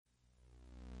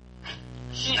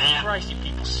Christ, you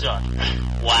people suck.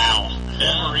 Wow.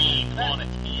 Wolverine on a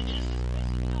tangent.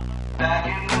 Back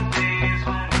in the days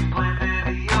when we played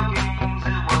video games,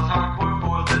 it was hardcore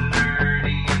for the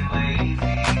nerdy and lazy.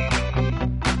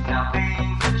 Now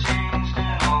things have changed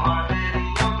and all our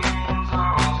video games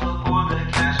are also for the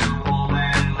casual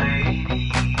and lady.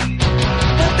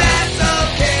 But that's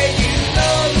okay, you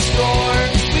know the score.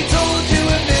 We told you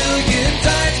a million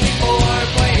times before.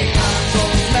 Playing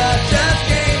consoles, not just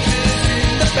games, is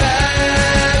in the past.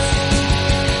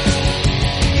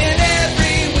 And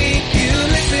every week you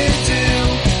listen to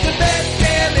the best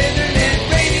damn internet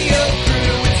radio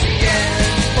crew. It's the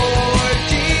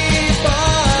N4G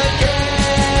podcast.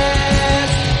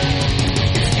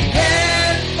 It's the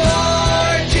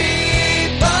N4G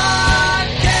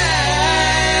podcast.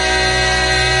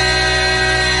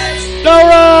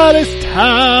 Alright, it's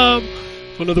time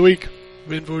for another week of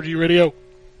N4G Radio.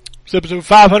 It's episode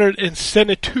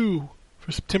 572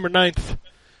 for September 9th,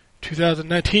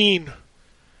 2019.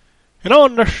 And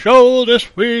on the show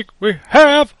this week, we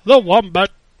have the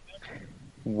Wombat.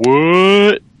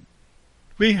 What?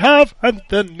 We have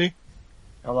Anthony.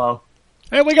 Hello.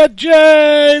 And we got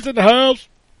Jay's in the house.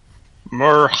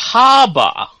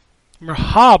 Merhaba.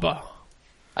 Merhaba.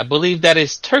 I believe that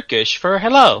is Turkish for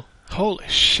hello. Holy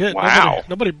shit. Wow.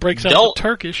 Nobody breaks out Don't- the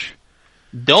Turkish.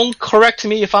 Don't correct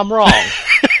me if I'm wrong.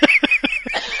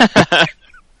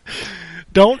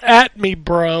 Don't at me,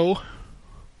 bro.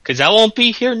 Because I won't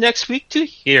be here next week to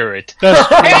hear it. That's,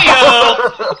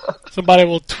 Heyo! somebody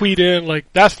will tweet in like,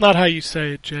 that's not how you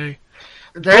say it, Jay.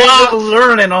 There ain't no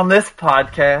learning on this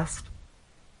podcast.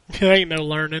 It ain't no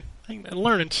learning.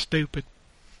 Learning's stupid.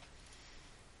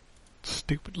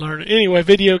 Stupid learning. Anyway,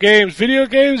 video games.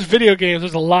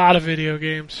 There's a lot of video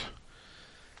games.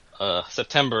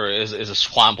 September is a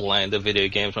swampland of video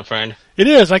games, my friend. It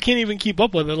is. I can't even keep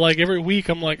up with it. Like, every week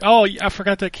I'm like, oh, I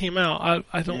forgot that came out.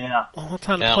 I don't have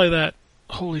time to play that.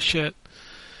 Holy shit.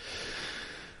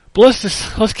 But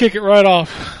let's kick it right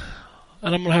off.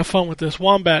 And I'm going to have fun with this.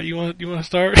 Wombat, you want to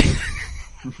start?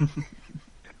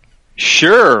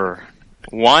 Sure.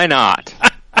 Why not?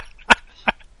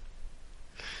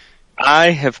 I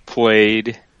have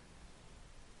played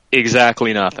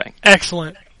exactly nothing.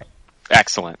 Excellent.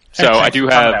 Excellent. So Excellent. I do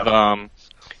have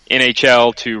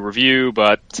NHL to review,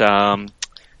 but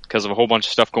because of a whole bunch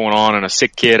of stuff going on and a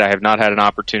sick kid, I have not had an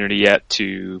opportunity yet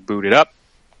to boot it up.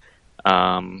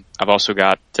 I've also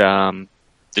got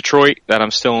Detroit that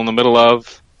I'm still in the middle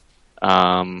of.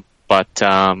 Yeah,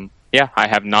 I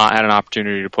have not had an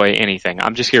opportunity to play anything.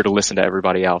 I'm just here to listen to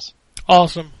everybody else.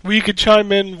 Awesome. Well, you could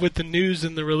chime in with the news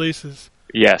and the releases.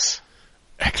 Yes.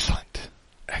 Excellent.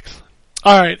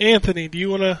 All right, Anthony, do you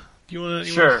want to?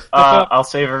 Sure. I'll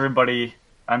save everybody.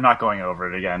 I'm not going over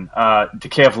it again.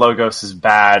 Decay of Logos is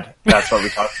bad. That's what we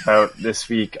talked about this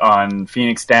week on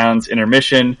Phoenix Downs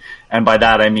Intermission. And by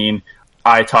that I mean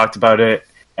I talked about it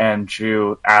and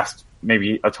Drew asked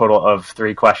maybe a total of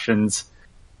 3 questions.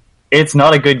 It's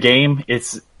not a good game.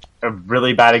 It's a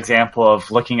really bad example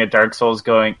of looking at Dark Souls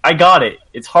going, I got it.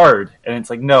 It's hard. And it's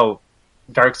like, no,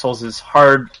 Dark Souls is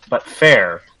hard but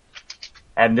fair.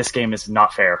 And this game is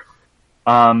not fair.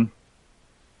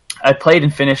 I played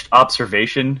and finished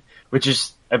Observation, which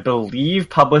is, I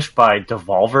believe, published by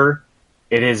Devolver.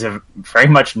 It is very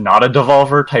much not a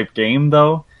Devolver type game,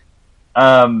 though.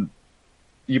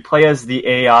 You play as the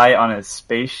AI on a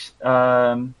space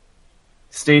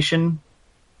station,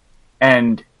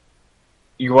 and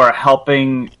you are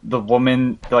helping the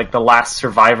woman, like the last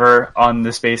survivor on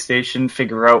the space station,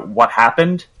 figure out what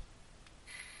happened.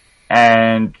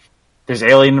 And there's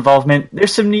alien involvement.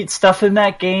 There's some neat stuff in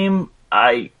that game.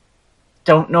 I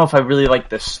don't know if I really like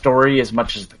the story as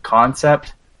much as the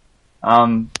concept.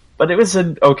 But it was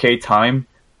an okay time.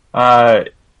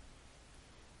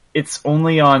 It's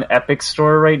only on Epic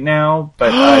Store right now,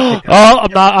 but I'm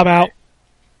out.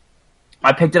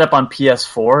 I picked it up on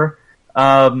PS4.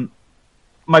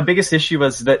 My biggest issue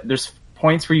was that there's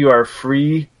points where you are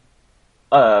free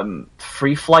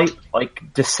flight,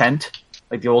 like Descent,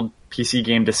 like the old PC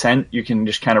game Descent. You can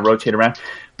just kind of rotate around.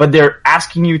 But they're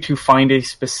asking you to find a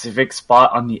specific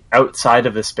spot on the outside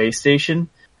of the space station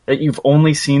that you've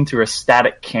only seen through a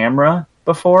static camera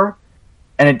before.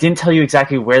 And it didn't tell you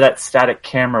exactly where that static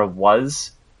camera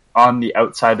was on the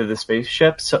outside of the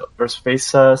spaceship, or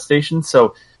space station.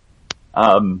 So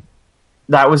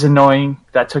that was annoying.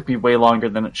 That took me way longer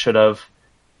than it should have.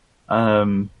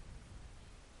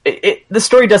 The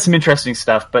story does some interesting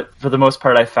stuff, but for the most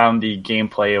part, I found the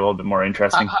gameplay a little bit more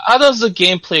interesting. How does the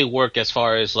gameplay work as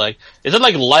far as, like, is it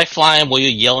like Lifeline where you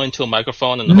yell into a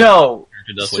microphone? And No,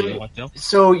 character does what you want to.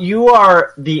 So you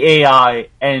are the AI,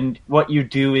 and what you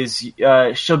do is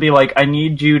she'll be like, I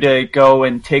need you to go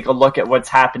and take a look at what's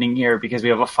happening here because we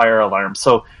have a fire alarm.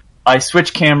 So I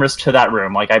switch cameras to that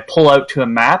room. Like I pull out to a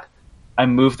map, I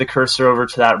move the cursor over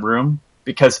to that room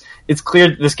because it's clear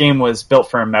that this game was built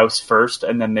for a mouse first,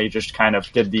 and then they just kind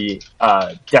of did the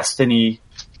Destiny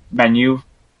menu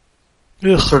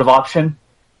sort of option.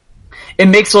 It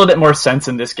makes a little bit more sense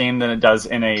in this game than it does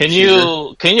in a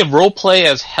shooter. Can you roleplay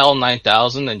as Hell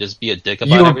 9000 and just be a dick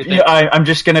about everything? I'm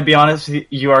just going to be honest,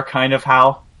 you are kind of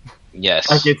Hal. Yes.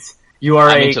 Like you are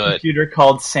I'm a into computer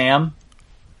called Sam,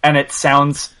 and it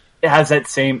has that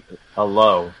same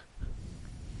hello.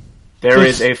 There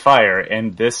is a fire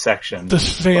in this section. Does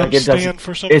Sam stand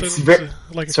for something?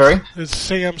 Sorry? Does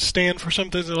Sam stand for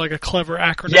something? Is it like a clever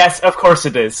acronym? Yes, of course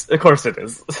it is. Of course it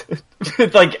is.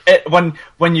 It's like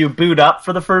when you boot up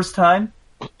for the first time,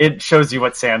 it shows you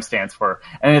what Sam stands for.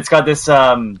 And it's got this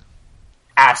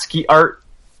ASCII art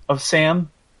of Sam.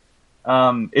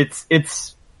 When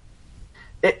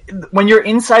you're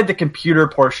inside the computer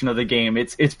portion of the game,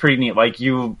 it's pretty neat. Like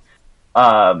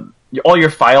all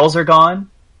your files are gone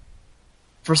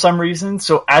for some reason.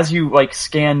 So as you like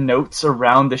scan notes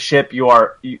around the ship,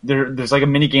 there's like a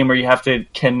mini game where you have to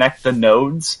connect the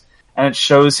nodes, and it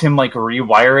shows him like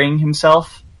rewiring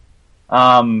himself.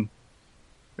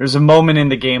 There's a moment in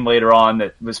the game later on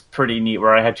that was pretty neat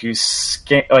where I had to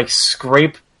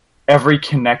scrape every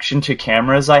connection to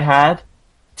cameras I had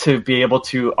to be able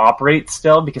to operate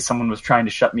still because someone was trying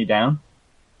to shut me down.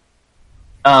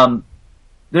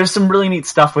 There's some really neat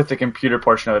stuff with the computer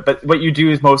portion of it, but what you do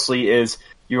is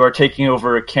you are taking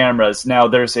over cameras. Now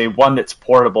there's one that's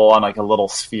portable on like a little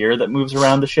sphere that moves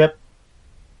around the ship,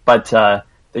 but that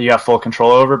you have full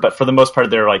control over. But for the most part,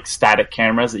 they're like static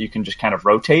cameras that you can just kind of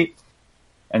rotate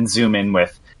and zoom in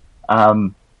with.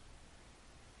 And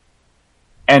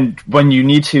when you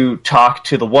need to talk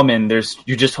to the woman,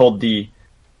 you just hold the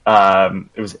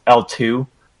it was L2,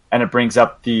 and it brings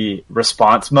up the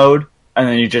response mode, and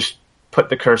then you just put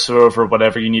the cursor over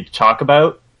whatever you need to talk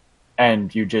about,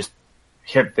 and you just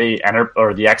hit the enter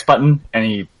or the X button, and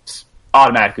he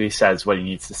automatically says what he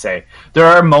needs to say. There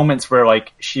are moments where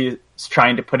like she's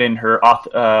trying to put in her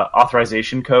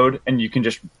authorization code, and you can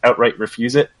just outright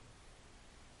refuse it.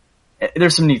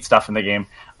 There's some neat stuff in the game.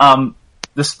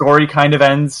 The story kind of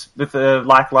ends with a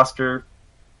lackluster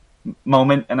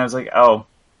moment, and I was like, oh.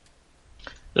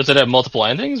 Does it have multiple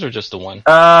endings or just the one?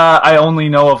 I only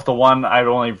know of the one. I've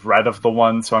only read of the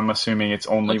one, so I'm assuming it's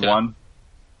only one.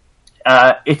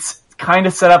 It's kind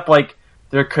of set up like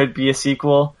there could be a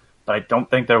sequel, but I don't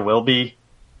think there will be.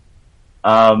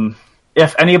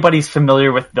 If anybody's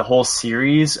familiar with the whole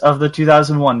series of the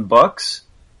 2001 books,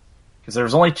 because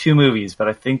there's only 2 movies, but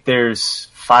I think there's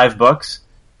 5 books.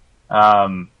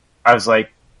 I was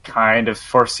like kind of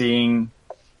foreseeing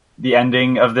the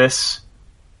ending of this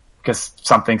because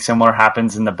something similar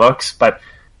happens in the books, but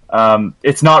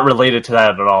it's not related to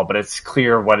that at all, but it's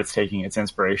clear what it's taking its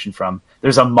inspiration from.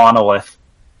 There's a monolith.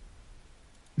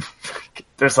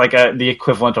 There's like the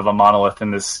equivalent of a monolith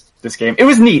in this game. It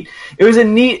was neat. It was a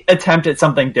neat attempt at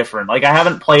something different. Like, I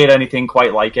haven't played anything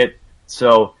quite like it,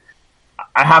 so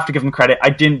I have to give them credit. I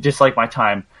didn't dislike my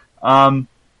time. I'm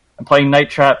playing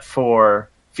Night Trap for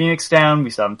Phoenix Down.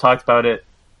 We still haven't talked about it.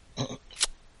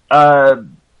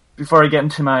 Before I get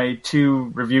into my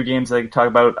 2 review games that I could talk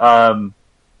about, I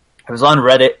was on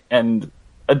Reddit, and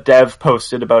a dev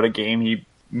posted about a game he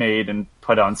made and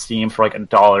put on Steam for like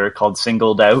 $1 called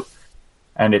Singled Out.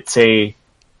 And it's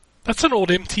That's an old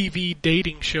MTV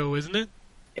dating show, isn't it?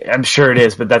 I'm sure it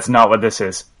is, but that's not what this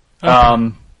is.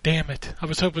 Okay. Damn it. I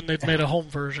was hoping they'd made a home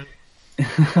version.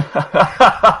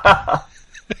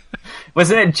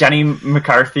 Wasn't it Jenny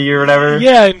McCarthy or whatever?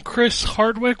 Yeah, and Chris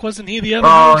Hardwick, wasn't he the other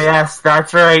Oh, host? yes,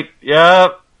 that's right.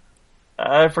 Yep.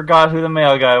 I forgot who the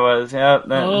male guy was. Yep.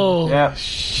 Yep.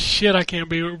 Shit, I can't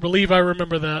believe I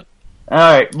remember that.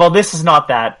 Alright, well, this is not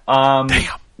that.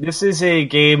 Damn. This is a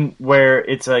game where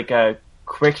it's like a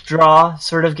quick draw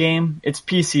sort of game. It's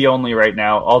PC only right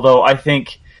now, although I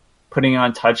think putting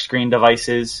on touchscreen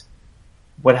devices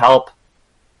would help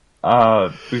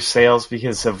boost sales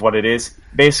because of what it is.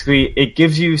 Basically, it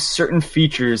gives you certain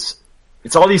features.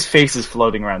 It's all these faces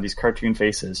floating around, these cartoon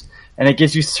faces, and it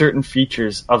gives you certain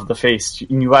features of the face,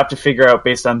 and you have to figure out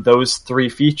based on those 3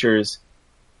 features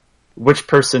which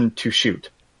person to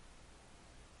shoot.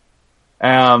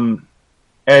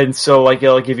 And so, like,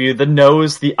 it'll give you the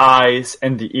nose, the eyes,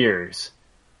 and the ears.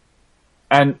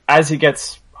 And as it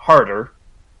gets harder,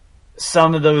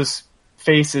 some of those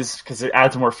faces, because it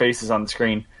adds more faces on the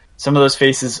screen, some of those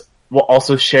faces will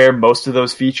also share most of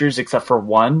those features except for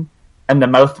one, and the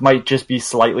mouth might just be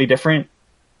slightly different.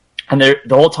 And the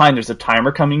whole time there's a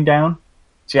timer coming down,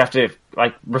 so you have to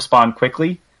like respond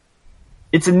quickly.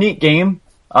 It's a neat game.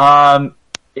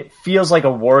 It feels like a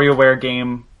WarioWare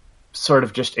game, sort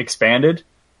of just expanded,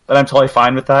 but I'm totally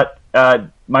fine with that.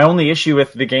 My only issue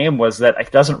with the game was that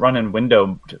it doesn't run in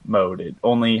window mode. It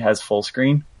only has full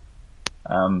screen.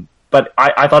 But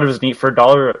I thought it was neat for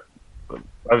 $1.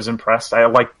 I was impressed. I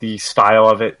like the style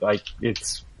of it. Like,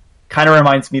 it's kind of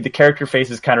reminds me, the character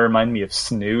faces kind of remind me of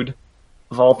Snood,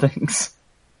 of all things.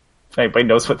 If anybody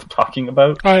knows what they're talking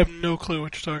about. I have no clue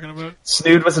what you're talking about.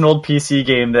 Snood was an old PC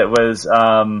game that was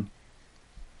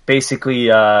basically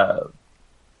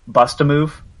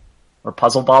Bust-A-Move or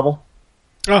Puzzle Bobble.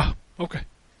 Ah, okay.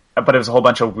 But it was a whole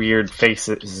bunch of weird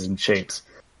faces and shapes.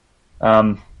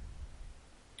 Alright,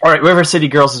 River City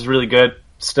Girls is really good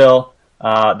still.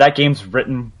 That game's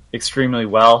written extremely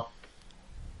well.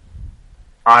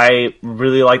 I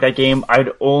really like that game. I'd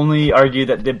only argue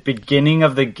that the beginning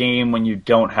of the game when you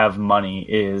don't have money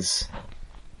is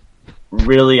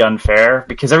really unfair,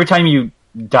 because every time you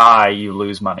die, you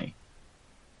lose money.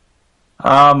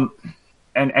 And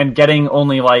getting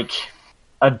only like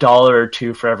 $1 or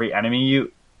 $2 for every enemy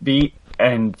you beat,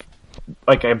 and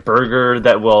like a burger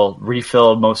that will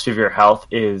refill most of your health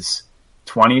is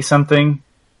 $20-something.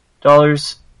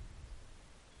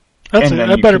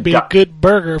 That better be a good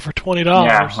burger for $20.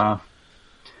 Yeah, well,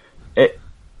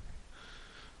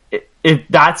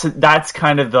 that's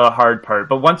kind of the hard part.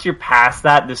 But once you're past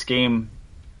that, this game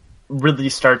really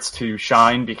starts to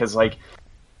shine, because like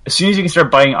as soon as you can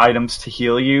start buying items to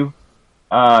heal you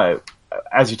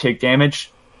as you take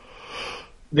damage,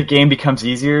 the game becomes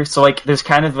easier. So like there's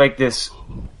kind of like this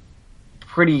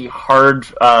pretty hard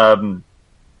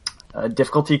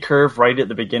difficulty curve right at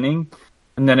the beginning,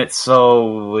 and then it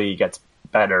slowly gets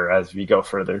better as we go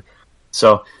further.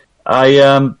 So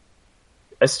I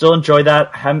still enjoy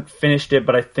that. I haven't finished it,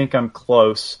 but I think I'm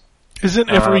close. Isn't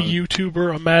every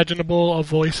YouTuber imaginable a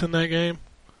voice in that game?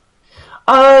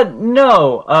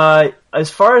 No. As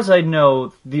far as I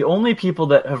know, the only people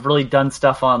that have really done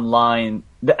stuff online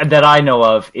that I know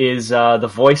of is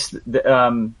the voice,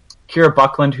 Kira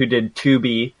Buckland, who did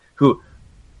 2B, who,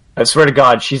 I swear to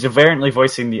God, she's variantly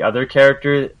voicing the other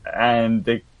character, and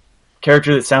the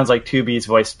character that sounds like 2B is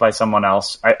voiced by someone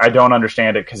else. I don't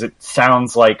understand it, because it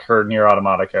sounds like her Nier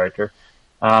Automata character.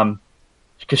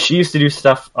 Because she used to do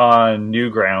stuff on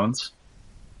Newgrounds.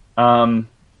 And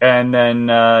then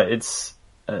it's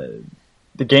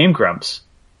the Game Grumps.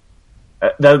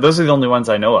 Those are the only ones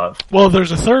I know of. Well,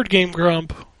 there's a third Game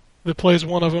Grump that plays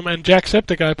one of them, and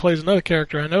Jacksepticeye plays another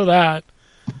character. I know that.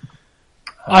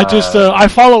 I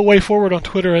follow Way Forward on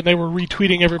Twitter, and they were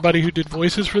retweeting everybody who did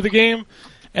voices for the game,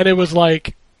 and it was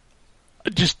like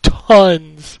just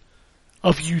tons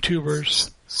of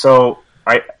YouTubers. So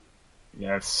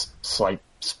it's slight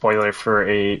spoiler for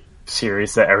a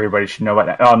series that everybody should know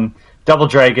about. Double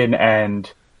Dragon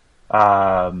and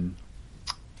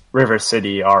River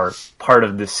City are part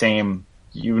of the same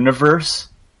universe,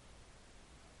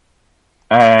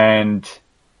 and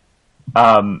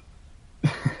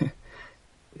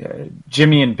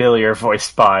Jimmy and Billy are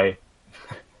voiced by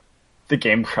the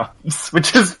Game Grumps,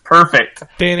 which is perfect.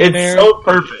 Danny it's so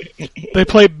perfect. They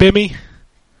play Bimmy.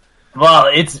 Well,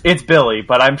 it's Billy,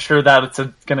 but I'm sure that it's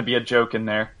going to be a joke in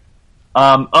there.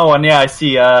 And yeah, I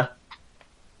see.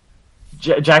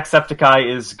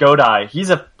 Jacksepticeye is Godai. He's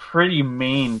a pretty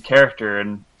main character,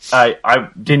 and I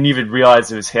didn't even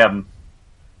realize it was him.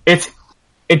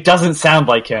 It doesn't sound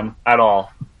like him at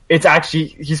all. It's actually,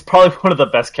 he's probably one of the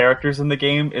best characters in the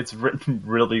game. It's written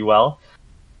really well.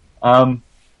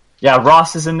 Yeah,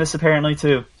 Ross is in this apparently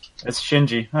too. It's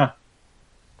Shinji. Huh.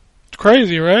 It's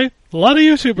crazy, right? A lot of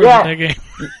YouTubers in that game.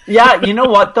 Yeah, you know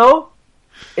what though?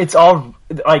 It's all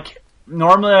like.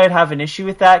 Normally I'd have an issue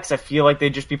with that, because I feel like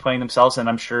they'd just be playing themselves, and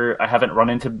I'm sure I haven't run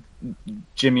into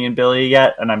Jimmy and Billy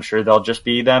yet, and I'm sure they'll just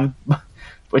be them,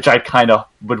 which I kind of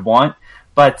would want.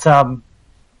 But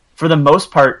for the most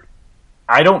part,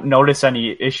 I don't notice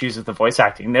any issues with the voice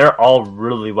acting. They're all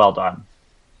really well done.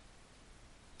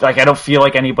 Like, I don't feel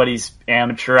like anybody's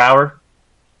amateur hour.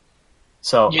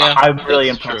 So Yeah, I'm really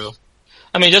that's impressed. true.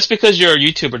 I mean, just because you're a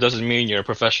YouTuber doesn't mean you're a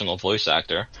professional voice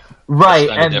actor. Right,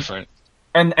 It's kind of different.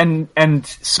 And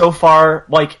so far,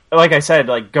 like I said,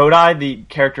 like Godai, the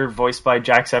character voiced by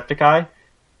Jacksepticeye,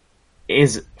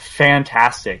 is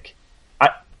fantastic.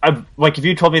 I like, if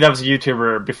you told me that was a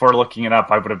YouTuber before looking it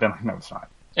up, I would have been like, no, it's not.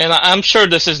 And I'm sure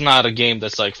this is not a game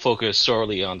that's like focused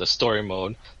solely on the story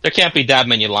mode. There can't be that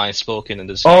many lines spoken in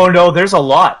this game. Oh no, there's a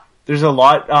lot. There's a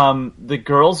lot. The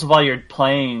girls, while you're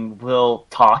playing, will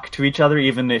talk to each other,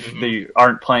 even if they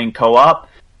aren't playing co-op.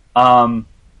 And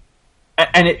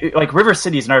like River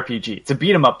City is an RPG. It's a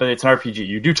beat 'em up, but it's an RPG.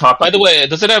 You do talk. By the way,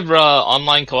 does it have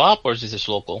online co-op or is it just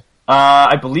local?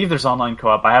 I believe there's online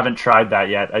co-op. I haven't tried that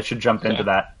yet. I should jump into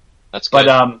that. That's good.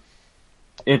 But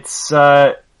it's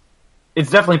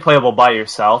definitely playable by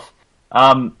yourself.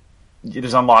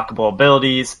 There's unlockable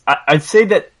abilities. I'd say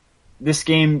that this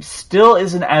game still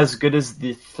isn't as good as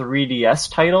the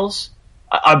 3DS titles.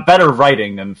 Better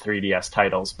writing than 3DS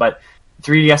titles, but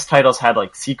 3DS titles had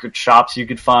like secret shops you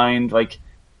could find. Like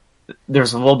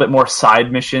there's a little bit more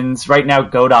side missions. Right now,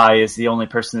 Godai is the only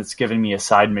person that's given me a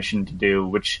side mission to do,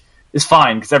 which is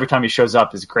fine because every time he shows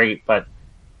up is great. But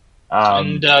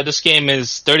and this game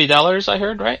is $30, I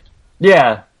heard, right?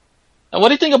 Yeah. What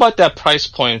do you think about that price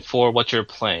point for what you're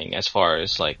playing, as far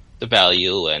as like the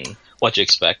value and what you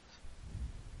expect?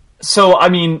 So I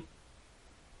mean,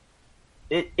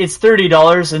 it's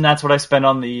 $30, and that's what I spent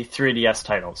on the 3DS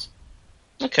titles.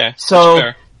 Okay. So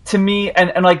fair. To me,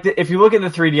 and like if you look at the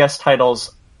 3DS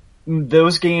titles,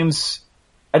 those games,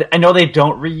 I know they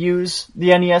don't reuse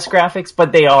the NES graphics,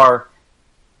 but they are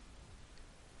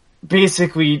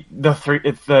basically the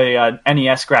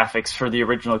NES graphics for the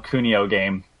original Kunio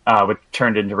game, which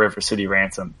turned into River City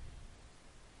Ransom,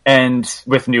 and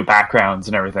with new backgrounds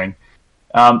and everything.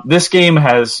 This game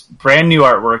has brand new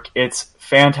artwork. It's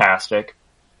fantastic.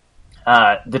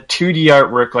 The 2D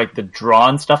artwork, like the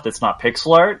drawn stuff that's not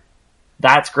pixel art,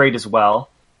 that's great as well.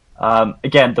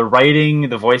 Again, the writing,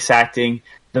 the voice acting,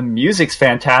 the music's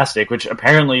fantastic, which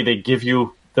apparently they give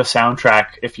you the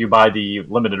soundtrack if you buy the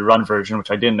limited run version,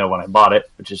 which I didn't know when I bought it,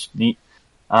 which is neat.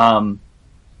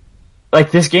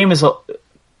 Like this game is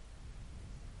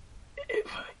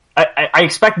I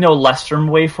expect no less from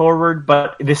Way Forward,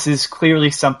 but this is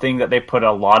clearly something that they put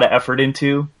a lot of effort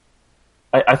into.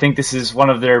 I think this is one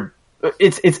of their...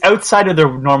 It's outside of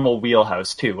their normal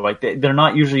wheelhouse, too. Like, they're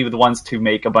not usually the ones to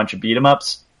make a bunch of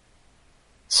beat-em-ups.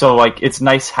 So, like, it's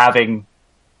nice having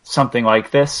something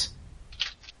like this.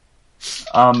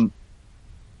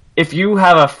 If you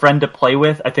have a friend to play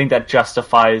with, I think that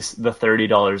justifies the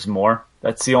 $30 more.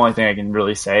 That's the only thing I can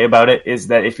really say about it, is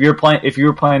that if you were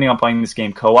planning on playing this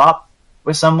game co-op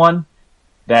with someone,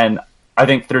 then I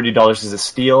think $30 is a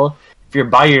steal. If you're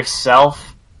by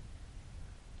yourself,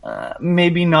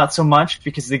 maybe not so much,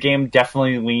 because the game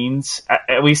definitely leans,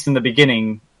 at least in the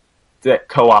beginning, that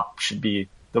co-op should be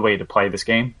the way to play this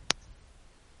game.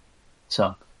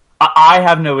 So, I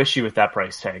have no issue with that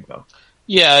price tag, though.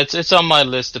 Yeah, it's on my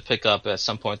list to pick up at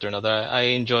some point or another. I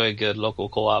enjoy a good local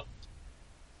co-op.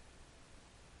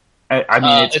 I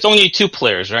mean, it's only 2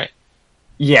 players, right?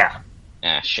 Yeah.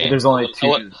 Shame. There's only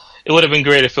 2. It would have been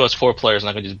great if it was 4 players and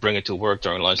I could just bring it to work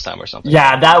during lunchtime or something.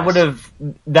 Yeah, that would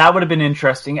have been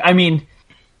interesting. I mean,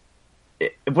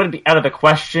 it wouldn't be out of the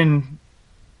question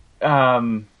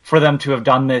for them to have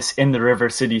done this in the River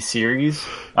City series.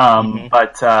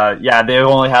 But yeah, they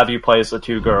only have you play as the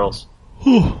 2 girls,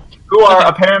 who are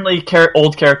apparently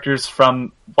old characters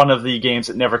from one of the games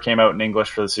that never came out in English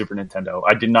for the Super Nintendo.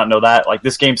 I did not know that. Like,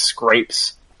 this game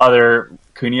scrapes other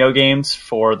Kunio games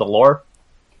for the lore,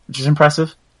 which is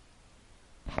impressive.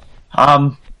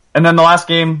 And then the last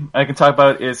game I can talk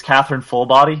about is Catherine Full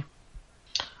Body.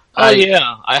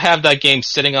 Yeah, I have that game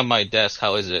sitting on my desk.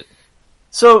 How is it?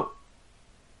 So,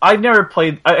 I've never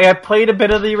played... I played a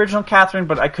bit of the original Catherine,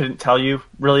 but I couldn't tell you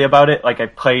really about it. Like, I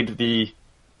played the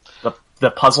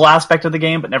puzzle aspect of the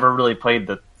game, but never really played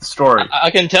the story.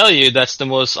 I can tell you that's the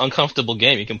most uncomfortable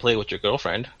game you can play with your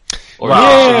girlfriend. Or One.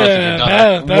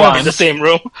 in the same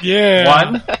room.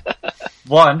 Yeah.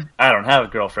 One, I don't have a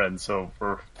girlfriend, so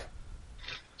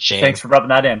Shame. thanks for rubbing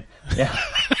that in. Yeah.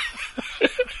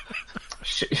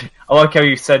 I like how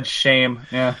you said shame.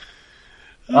 Yeah.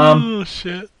 Oh,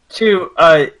 shit. 2,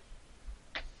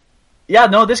 yeah,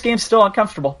 no, this game's still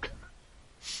uncomfortable.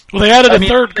 Well, they added a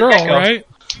third girl, right?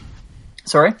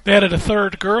 Sorry? They added a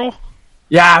third girl?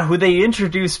 Yeah, who they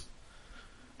introduced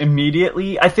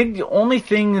immediately. I think the only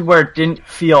thing where it didn't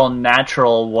feel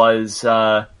natural was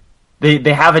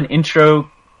they have an intro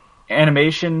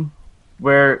animation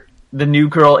where the new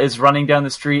girl is running down the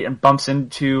street and bumps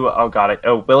into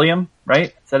William,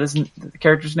 right? Is that the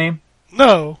character's name?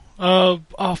 No.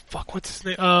 What's his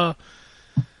name? God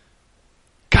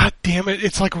damn it!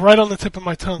 It's like right on the tip of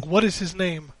my tongue. What is his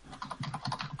name?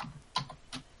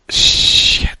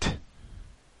 Shit.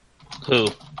 Who?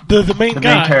 The main guy.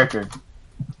 The main character.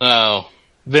 Oh,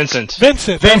 Vincent.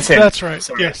 Vincent. That's right.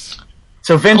 Sorry. Yes.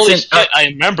 So Vincent, Holy shit, I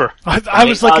remember. I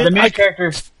was like, the main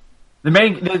character,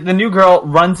 the new girl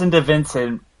runs into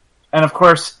Vincent, and of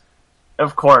course,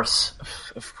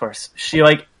 she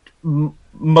like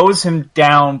mows him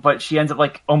down, but she ends up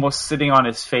like almost sitting on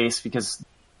his face because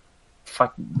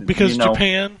fuck. Because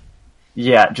Japan.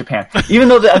 Yeah, Japan. Even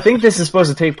though I think this is supposed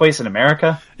to take place in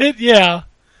America. Yeah.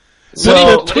 So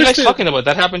what are you guys talking about?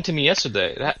 That happened to me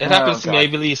yesterday. It happens to me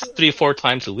at least 3-4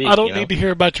 times a week. I don't need to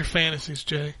hear about your fantasies,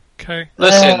 Jay. Okay.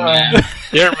 Listen, man,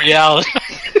 they're reality.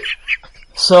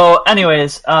 So,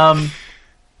 anyways, and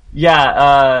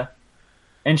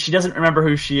she doesn't remember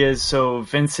who she is. So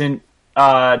Vincent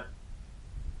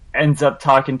ends up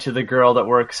talking to the girl that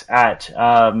works at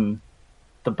the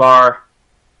bar,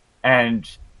 and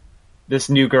this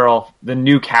new girl, the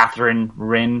new Catherine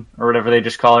Rin, or whatever they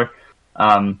just call her,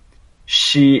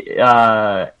 she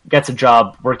gets a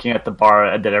job working at the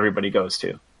bar that everybody goes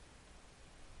to.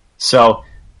 So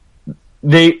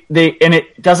they and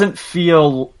it doesn't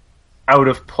feel out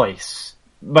of place.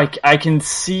 Like, I can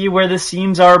see where the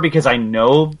seams are because I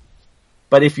know,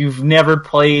 but if you've never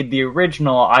played the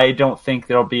original, I don't think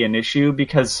there'll be an issue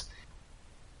because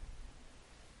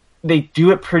they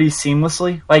do it pretty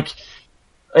seamlessly. Like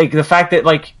the fact that,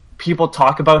 like, people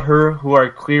talk about her who are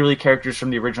clearly characters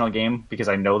from the original game, because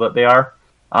I know that they are,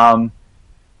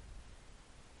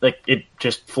 like, it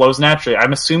just flows naturally.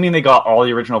 I'm assuming they got all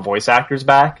the original voice actors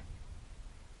back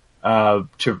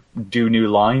to do new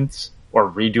lines, or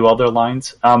redo all their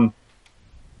lines.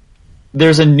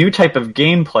 There's a new type of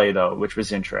gameplay, though, which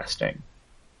was interesting.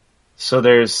 So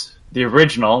there's the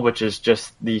original, which is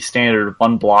just the standard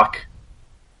one block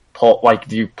pull, like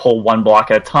you pull one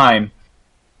block at a time.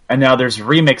 And now there's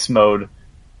remix mode,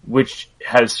 which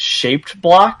has shaped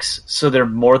blocks, so they're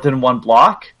more than one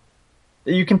block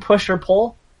that you can push or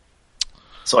pull.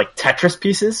 So like Tetris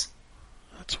pieces.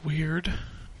 That's weird.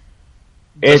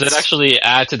 Does it actually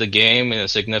add to the game in a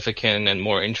significant and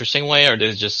more interesting way, or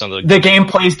is it just something? The game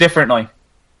plays differently.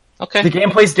 Okay. The game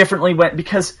plays differently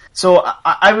because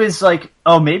I was like,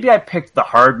 oh, maybe I picked the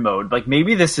hard mode. Like,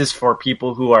 maybe this is for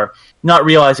people who are not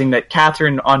realizing that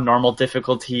Catherine on normal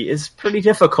difficulty is pretty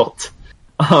difficult.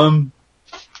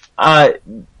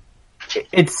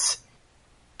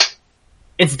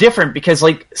 It's different because,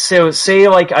 like, so say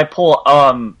like I pull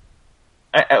I'm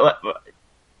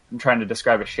trying to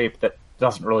describe a shape that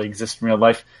doesn't really exist in real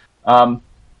life.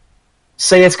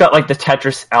 Say it's got like the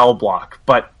Tetris L block,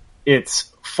 but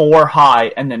it's 4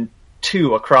 high and then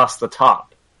 2 across the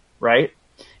top, right?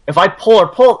 If I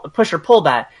push or pull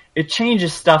that, it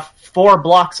changes stuff 4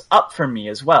 blocks up for me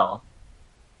as well.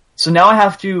 So now I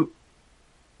have to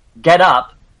get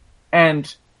up,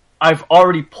 and I've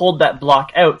already pulled that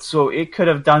block out, so it could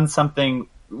have done something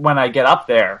when I get up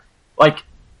there. Like,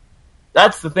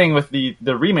 that's the thing with the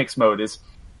remix mode, is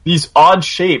these odd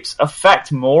shapes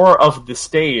affect more of the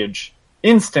stage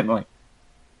instantly.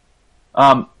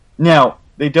 Now,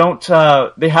 they don't,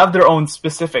 they have their own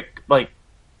specific, like,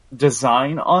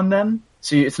 design on them.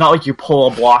 So it's not like you pull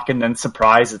a block and then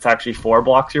surprise, it's actually 4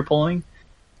 blocks you're pulling.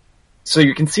 So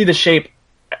you can see the shape,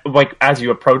 like, as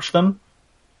you approach them.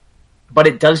 But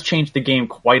it does change the game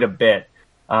quite a bit.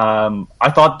 I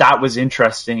thought that was an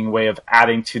interesting way of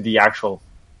adding to the actual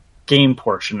game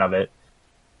portion of it.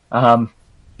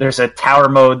 There's a tower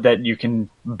mode that you can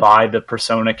buy the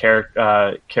Persona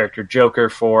character Joker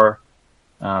for.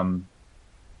 So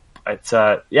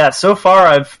far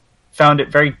I've found it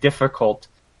very difficult,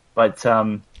 but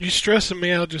you're stressing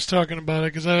me out just talking about it,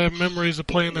 because I have memories of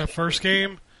playing that first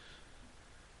game.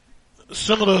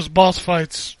 Some of those boss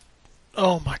fights,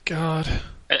 oh my god.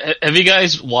 Have you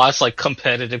guys watched, like,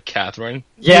 competitive Catherine?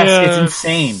 Yes, it's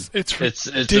insane. It's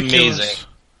amazing.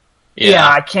 Yeah,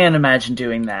 I can't imagine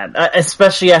doing that,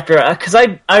 especially after, because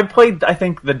I played, I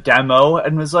think, the demo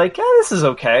and was like, yeah, this is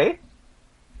okay.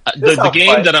 The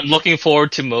game that I'm looking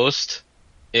forward to most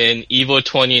in EVO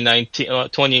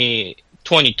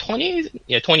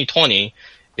 2020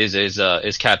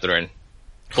 is Catherine,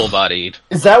 full bodied.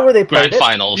 Is that where they play Grand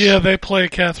finals? Yeah, they play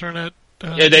Catherine at.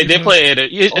 They play it.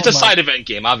 It's a side event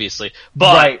game, obviously,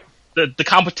 but right. the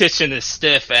competition is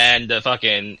stiff and the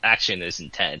fucking action is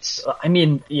intense. I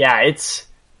mean, yeah, it's,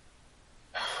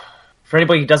 for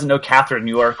anybody who doesn't know Catherine,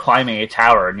 you are climbing a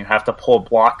tower and you have to pull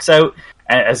blocks out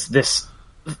as this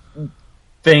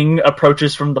thing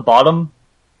approaches from the bottom,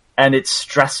 and it's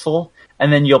stressful,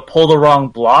 and then you'll pull the wrong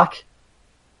block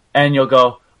and you'll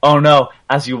go, oh no,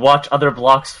 as you watch other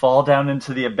blocks fall down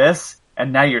into the abyss,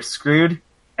 and now you're screwed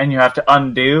and you have to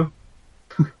undo.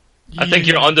 I think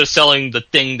you're underselling the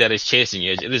thing that is chasing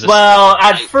you. It is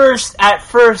at first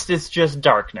it's just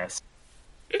darkness.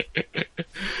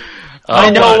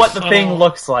 I know what the thing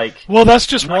looks like. Well, that's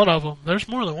just one of them. There's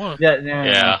more than one.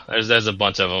 Yeah, there's a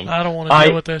bunch of them. I don't want to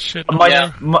deal with that shit.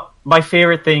 My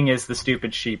favorite thing is the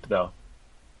stupid sheep, though.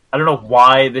 I don't know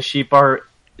why the sheep are.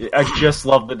 I just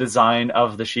love the design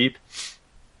of the sheep.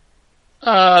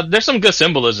 There's some good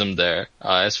symbolism there,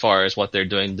 as far as what they're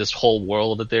doing, this whole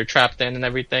world that they're trapped in and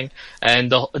everything,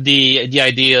 and the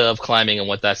idea of climbing and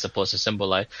what that's supposed to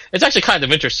symbolize. It's actually kind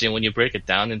of interesting when you break it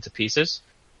down into pieces,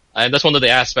 and that's one of the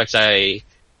aspects I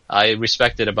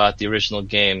respected about the original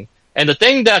game. And the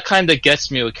thing that kind of gets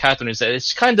me with Catherine is that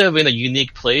it's kind of in a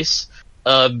unique place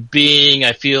of being,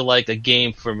 I feel like, a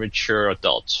game for mature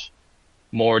adults.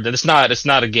 More than it's not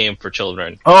a game for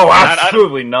children. Oh,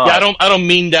 absolutely not. Yeah, I don't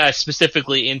mean that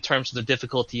specifically in terms of the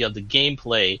difficulty of the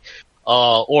gameplay,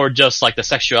 or just like the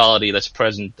sexuality that's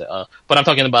present. But I'm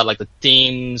talking about like the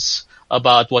themes,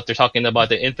 about what they're talking about,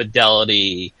 the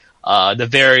infidelity, the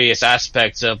various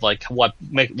aspects of like what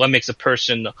makes a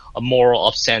person a moral,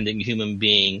 upstanding human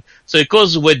being. So it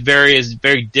goes with various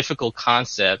very difficult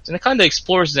concepts, and it kind of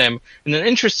explores them in an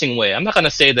interesting way. I'm not going to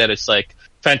say that it's like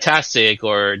fantastic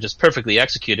or just perfectly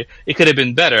executed. It could have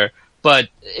been better, but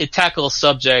it tackles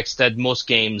subjects that most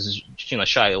games,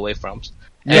 shy away from.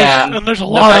 Yeah, and there's a The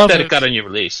lot fact of that it. it got a new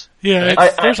release. Yeah,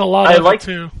 right? there's a lot of it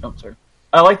too. I'm sorry.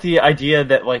 I like the idea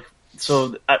that like,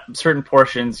 so at certain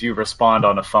portions you respond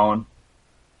on a phone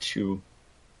to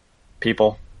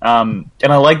people, and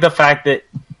I like the fact that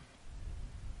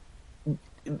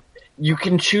you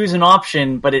can choose an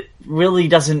option, but it really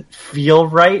doesn't feel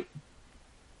right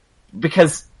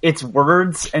because it's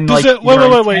words and Does like it, wait.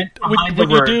 your When intent behind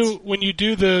the you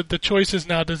do the choices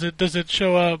now, does it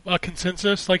show a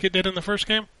consensus like it did in the first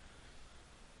game?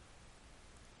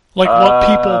 Like what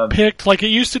people picked, like it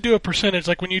used to do a percentage.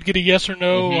 Like when you'd get a yes or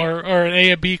no or an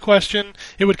A or B question,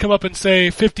 it would come up and say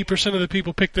 50% of the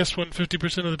people picked this one,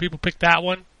 50% of the people picked that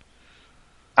one.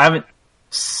 I haven't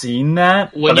seen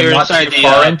that, When but you're I'm not inside too the,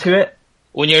 far into it.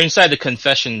 When you're inside the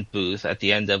confession booth at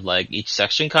the end of like each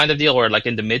section kind of deal, or like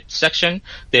in the mid section,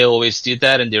 they always do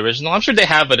that in the original. I'm sure they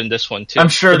have it in this one too. I'm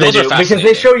sure But they those are do because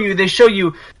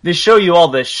fascinating. they show you all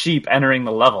the sheep entering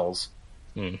the levels.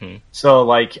 Mm-hmm. So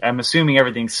like I'm assuming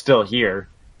everything's still here.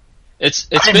 It's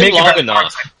I didn't been make it long that far.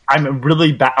 enough. I'm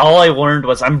really bad. All I learned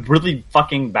was I'm really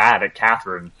fucking bad at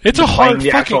Catherine. It's a Playing hard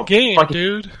the actual fucking game, fucking-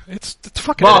 dude. It's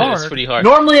fucking Well, hard. It's pretty hard.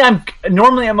 Normally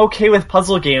I'm okay with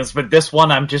puzzle games, but this one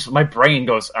my brain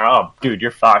goes, oh, dude,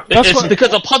 you're fucked. That's It's what-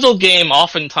 because a puzzle game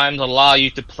oftentimes allow you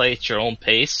to play at your own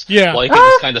pace. Yeah. While you can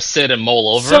just kind of sit and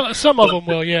mull over. Some of them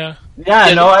will, yeah.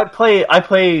 Yeah, no, I play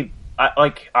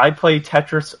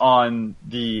Tetris on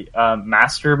the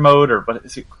master mode or what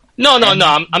is it? No.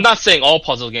 I'm not saying all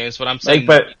puzzle games, but I'm saying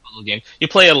But- any puzzle game. You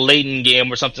play a Layton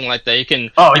game or something like that. You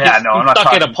can. Oh, you yeah, can no, I'm not stuck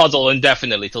at a talking- puzzle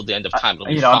indefinitely till the end of time. It'll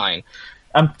be fine.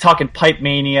 I'm talking Pipe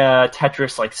Mania,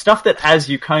 Tetris, like stuff that has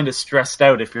you kind of stressed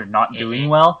out if you're not doing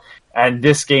well. And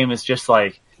this game is just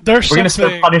like, There's we're going to start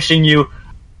something. punishing you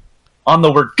on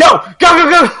the word go.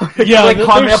 Yeah, like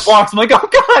climbing there's- up blocks. I'm like, oh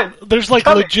god. There's like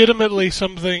Coming. legitimately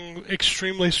something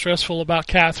extremely stressful about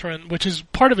Catherine, which is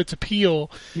part of its appeal.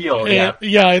 And,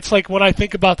 yeah, it's like when I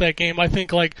think about that game, I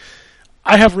think like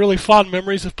I have really fond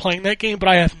memories of playing that game, but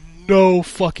I have no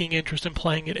fucking interest in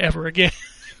playing it ever again.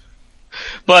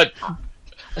 But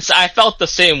so I felt the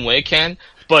same way, Ken.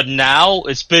 But now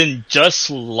it's been just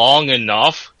long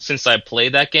enough since I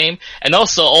played that game, and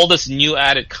also all this new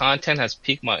added content has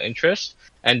piqued my interest,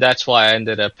 and that's why I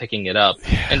ended up picking it up.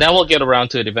 And I will get around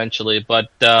to it eventually, but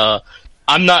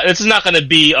I'm not. This is not going to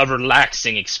be a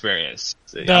relaxing experience.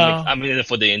 No. I'm in it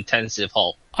for the intensive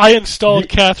halt. I installed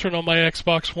Catherine on my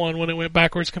Xbox One when it went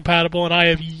backwards compatible, and I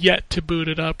have yet to boot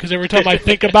it up, because every time I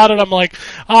think about it, I'm like,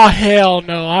 oh, hell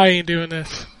no, I ain't doing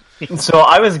this. So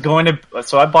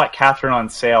I bought Catherine on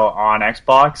sale on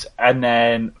Xbox, and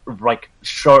then like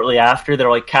shortly after, they're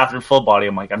like Catherine Full Body.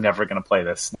 I'm like, I'm never gonna play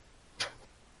this.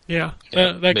 Yeah,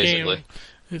 Yeah, that basically.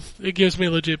 game, it gives me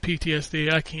legit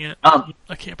PTSD. I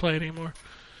can't play it anymore.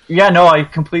 Yeah, no, I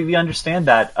completely understand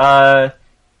that.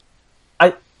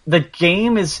 The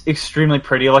game is extremely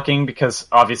pretty looking because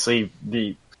obviously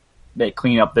they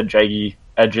clean up the jaggy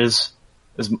edges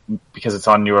because it's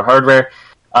on newer hardware.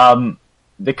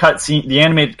 The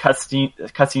animated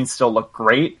cutscenes still look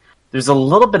great. There's a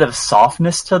little bit of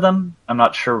softness to them. I'm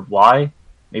not sure why.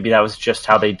 Maybe that was just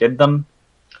how they did them.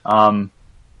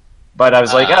 But I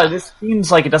was like, this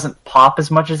seems like it doesn't pop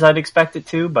as much as I'd expect it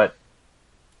to, but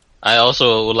I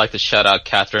also would like to shout out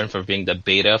Catherine for being the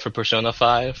beta for Persona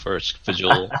 5 for its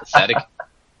visual aesthetic.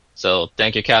 So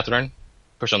thank you, Catherine.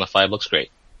 Persona 5 looks great.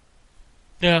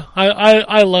 Yeah,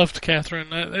 I loved Catherine.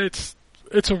 It's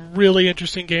a really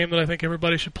interesting game that I think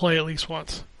everybody should play at least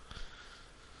once.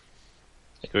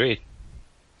 Agreed.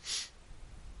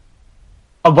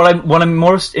 What I'm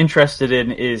most interested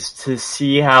in is to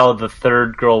see how the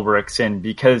third girl works in,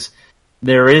 because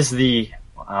there is the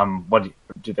what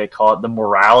do they call it, the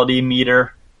morality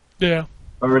meter Yeah.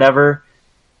 or whatever,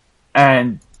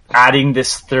 and adding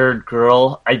this third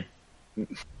girl,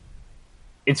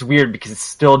 it's weird because it's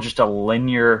still just a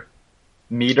linear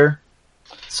meter.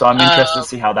 So I'm interested to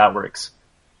see how that works.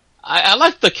 I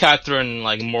like the Catherine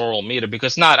moral meter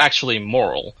because it's not actually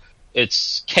moral.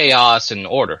 It's chaos and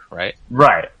order, right?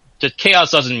 Right. Just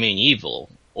chaos doesn't mean evil.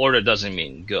 Order doesn't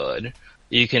mean good.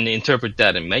 You can interpret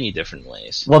that in many different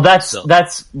ways. Well, that's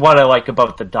what I like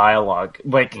about the dialogue.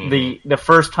 The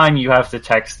first time you have to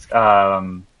text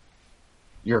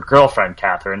your girlfriend,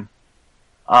 Catherine,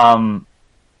 and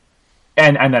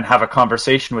then have a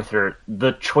conversation with her,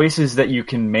 the choices that you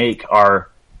can make are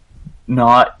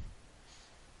not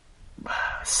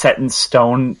set in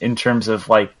stone in terms of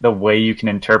the way you can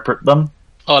interpret them.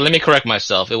 Oh, let me correct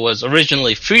myself. It was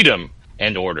originally freedom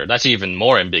and order. That's even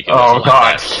more ambiguous. Oh,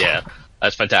 God. That. Yeah,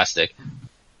 that's fantastic.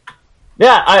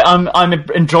 Yeah, I'm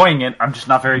enjoying it. I'm just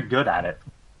not very good at it.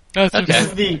 That's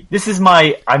Okay. This is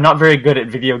my I'm not very good at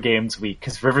video games week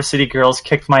because River City Girls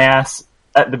kicked my ass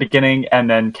at the beginning, and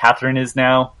then Catherine is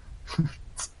now.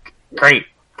 It's great.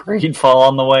 Greedfall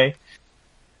on the way.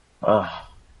 All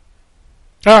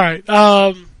right.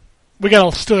 We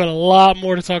still got a lot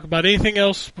more to talk about. Anything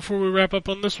else before we wrap up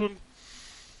on this one?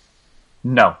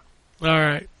 No. All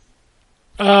right.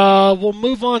 We'll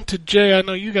move on to Jay. I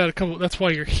know you got a couple. That's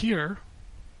why you're here.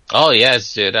 Oh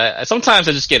yes, dude. Sometimes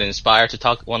I just get inspired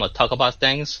to want to talk about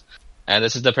things, and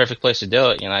this is the perfect place to do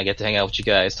it. I get to hang out with you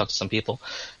guys, talk to some people.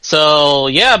 So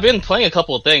yeah, I've been playing a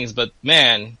couple of things, but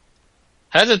man,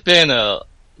 has it been a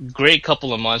great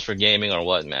couple of months for gaming or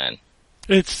what, man?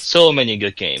 It's so many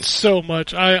good games. So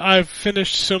much. I've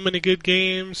finished so many good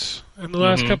games in the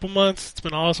last couple months. It's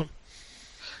been awesome.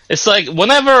 It's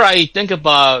whenever I think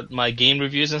about my game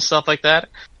reviews and stuff like that,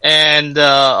 and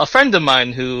a friend of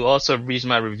mine who also reads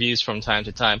my reviews from time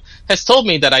to time has told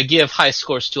me that I give high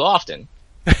scores too often.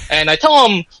 And I tell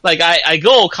him, I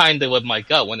go kind of with my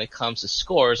gut when it comes to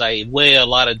scores. I weigh a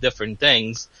lot of different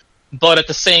things, but at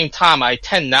the same time, I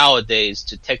tend nowadays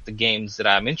to take the games that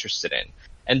I'm interested in.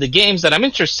 And the games that I'm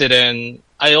interested in,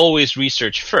 I always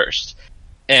research first.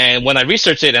 And when I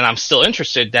research it and I'm still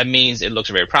interested, that means it looks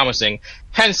very promising.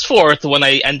 Henceforth, when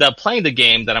I end up playing the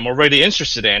game that I'm already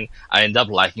interested in, I end up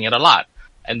liking it a lot.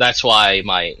 And that's why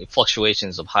my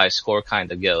fluctuations of high score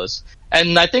kind of goes.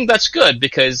 And I think that's good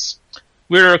because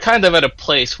we're kind of at a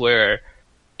place where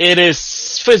it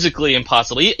is physically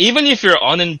impossible. Even if you're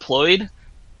unemployed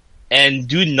and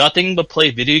do nothing but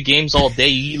play video games all day,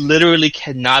 you literally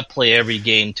cannot play every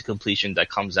game to completion that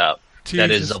comes out.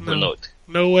 That is of the note.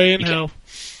 No way in hell.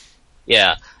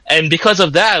 Yeah. And because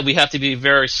of that, we have to be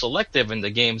very selective in the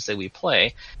games that we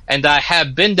play. And I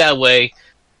have been that way.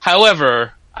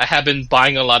 However, I have been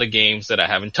buying a lot of games that I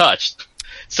haven't touched.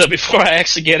 So before I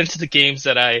actually get into the games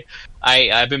that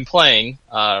I've been playing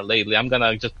lately, I'm going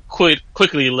to just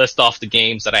quickly list off the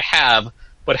games that I have,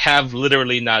 but have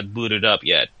literally not booted up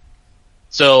yet.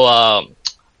 So,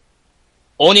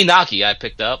 Oninaki I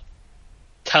picked up.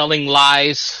 Telling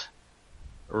Lies.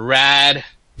 Rad.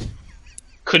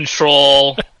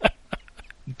 Control.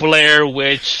 Blair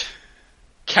Witch.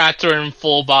 Catherine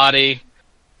Full Body.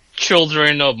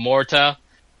 Children of Morta.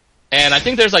 And I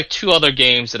think there's 2 other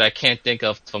games that I can't think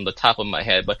of from the top of my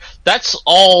head, but that's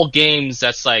all games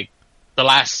that's the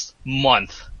last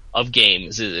month of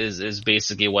games is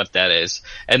basically what that is.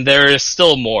 And there is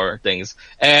still more things.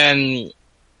 And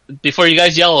before you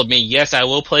guys yell at me, yes, I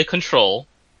will play Control.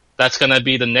 That's gonna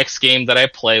be the next game that I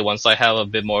play once I have a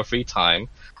bit more free time.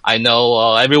 I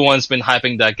know everyone's been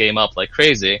hyping that game up like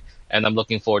crazy, and I'm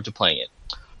looking forward to playing it.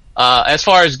 As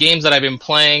far as games that I've been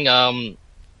playing,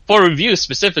 for review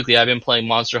specifically, I've been playing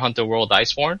Monster Hunter World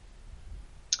Iceborne.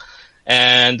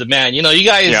 And man, you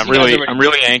guys. Yeah, I'm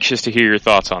really anxious to hear your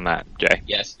thoughts on that, Jay.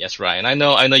 Yes, Ryan. I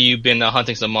know you've been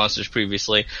hunting some monsters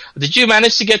previously. Did you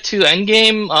manage to get to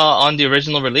Endgame on the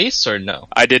original release, or no?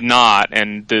 I did not,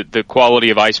 and the quality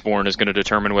of Iceborne is going to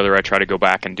determine whether I try to go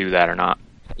back and do that or not.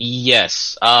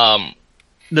 Yes. The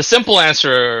simple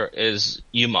answer is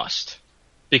you must,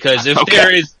 because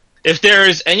if there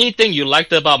is anything you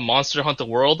liked about Monster Hunter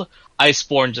World,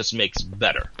 Iceborne just makes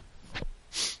better.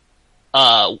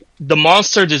 The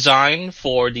monster design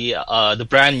for the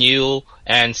brand new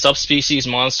and subspecies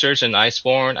monsters in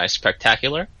Iceborne are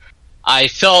spectacular. I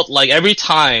felt like every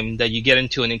time that you get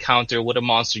into an encounter with a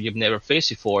monster you've never faced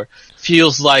before,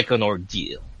 feels like an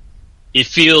ordeal. It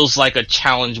feels like a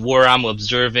challenge where I'm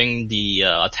observing the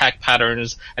attack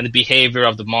patterns and the behavior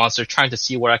of the monster, trying to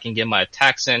see where I can get my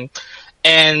attacks in.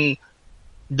 And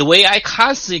the way I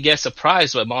constantly get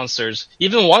surprised by monsters,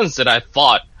 even ones that I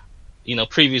fought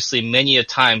previously many a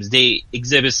times, they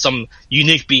exhibit some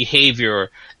unique behavior.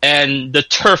 And the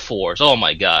turf wars, oh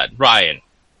my god, Ryan,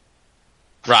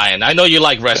 Ryan, I know you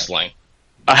like wrestling.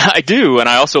 I do, and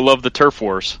I also love the turf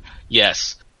wars.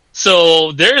 Yes.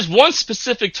 So there's one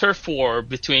specific turf war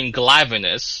between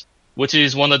Glavenus, which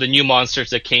is one of the new monsters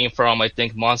that came from, I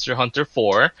think, Monster Hunter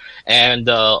 4, and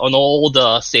an old,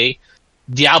 say,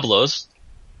 Diablos.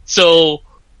 So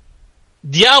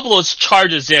Diablos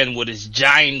charges in with his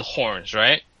giant horns,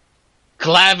 right?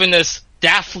 Glavenus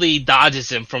deftly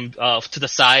dodges him from to the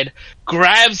side,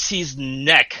 grabs his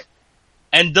neck,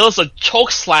 and does a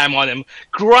choke slam on him,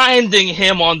 grinding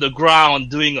him on the ground,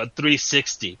 doing a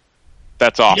 360.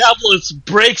 That's awesome. Diablos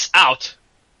breaks out,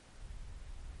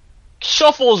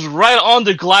 shuffles right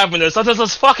onto Glavenus, and does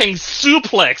this fucking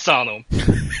suplex on him.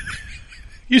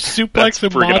 You suplexing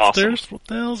freaking monsters? awesome. What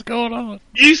the hell's going on?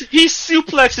 He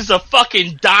suplexes a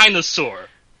fucking dinosaur.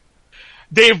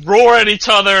 They roar at each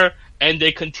other, and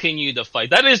they continue the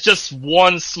fight. That is just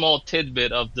one small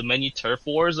tidbit of the many turf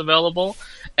wars available.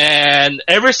 And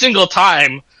every single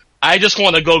time, I just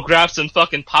want to go grab some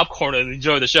fucking popcorn and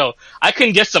enjoy the show. I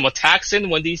can get some attacks in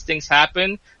when these things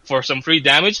happen for some free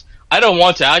damage. I don't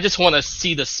want to. I just want to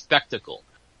see the spectacle.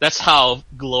 That's how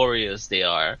glorious they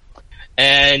are.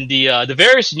 And the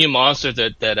various new monsters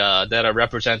that are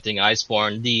representing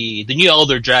Iceborne, the new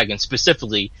Elder Dragon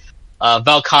specifically,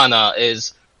 Valkana,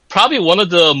 is probably one of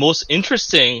the most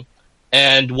interesting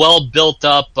and well built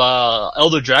up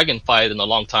Elder Dragon fight in a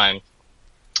long time.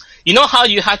 You know how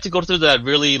you had to go through that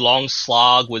really long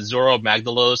slog with Zoro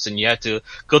Magdalos, and you had to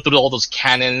go through all those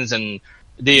cannons, and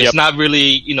it's not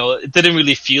really, it didn't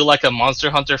really feel like a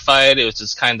Monster Hunter fight. It was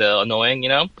just kind of annoying,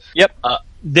 Yep.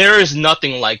 There is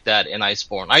nothing like that in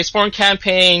Iceborne. Iceborne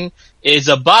campaign is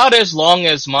about as long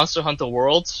as Monster Hunter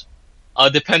Worlds,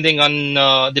 depending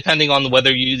on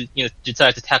whether you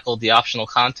decide to tackle the optional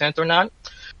content or not.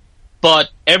 But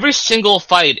every single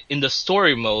fight in the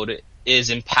story mode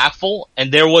is impactful,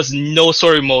 and there was no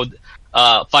story mode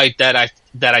fight that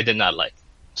I did not like.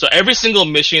 So every single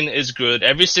mission is good.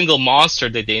 Every single monster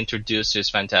that they introduced is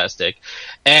fantastic,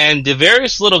 and the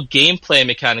various little gameplay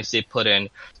mechanics they put in.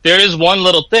 There is one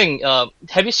little thing.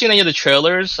 Have you seen any of the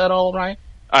trailers at all, Ryan?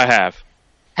 I have.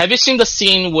 Have you seen the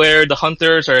scene where the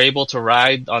hunters are able to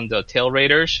ride on the tail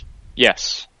raiders?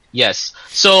 Yes. Yes.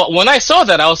 So when I saw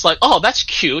that, I was like, oh, that's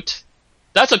cute.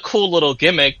 That's a cool little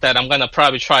gimmick that I'm going to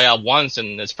probably try out once,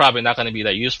 and it's probably not going to be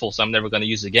that useful, so I'm never going to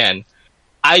use it again.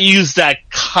 I use that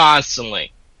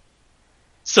constantly.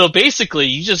 So basically,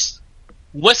 you just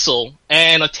whistle,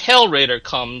 and a tail raider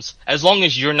comes, as long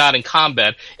as you're not in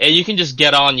combat, and you can just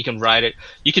get on, you can ride it.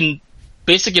 You can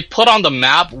basically put on the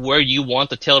map where you want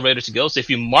the tail raider to go. So if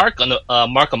you mark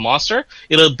a monster,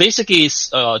 it'll basically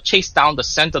chase down the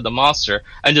scent of the monster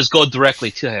and just go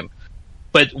directly to him.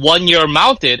 But when you're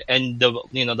mounted and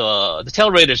the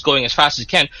tail raider is going as fast as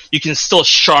you can still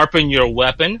sharpen your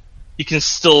weapon. You can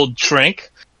still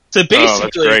drink. So basically,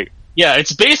 that's great. Yeah,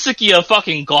 it's basically a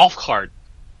fucking golf cart.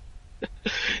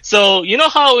 So you know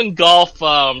how in golf,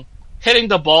 hitting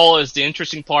the ball is the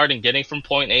interesting part, and getting from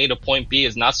point A to point B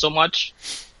is not so much.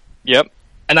 Yep.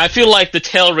 And I feel like the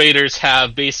tail raiders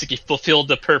have basically fulfilled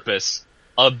the purpose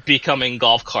of becoming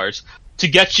golf carts to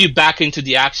get you back into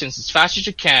the actions as fast as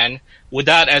you can,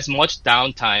 without as much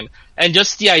downtime. And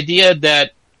just the idea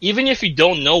that even if you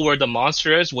don't know where the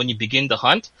monster is when you begin the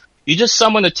hunt, you just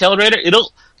summon the tail raider,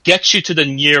 it'll get you to the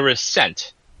nearest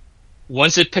scent.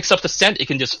 Once it picks up the scent, it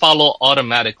can just follow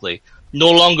automatically.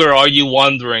 No longer are you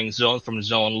wandering zone from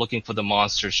zone looking for the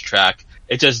monster's track.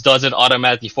 It just does it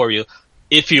automatically for you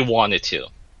if you want it to.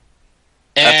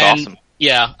 That's And, awesome.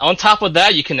 Yeah, on top of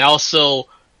that, you can also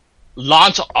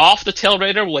launch off the tail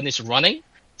raider when it's running.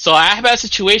 So I have had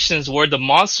situations where the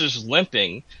monster's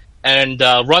limping and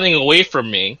running away from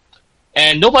me,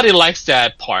 and nobody likes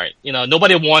that part.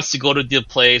 Nobody wants to go to the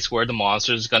place where the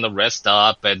monster's gonna rest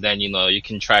up, and then you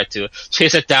can try to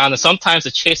chase it down. And sometimes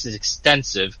the chase is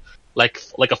extensive, like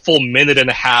a full minute and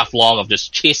a half long of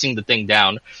just chasing the thing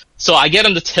down. So I get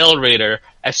on the tail raider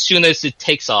as soon as it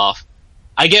takes off.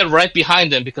 I get right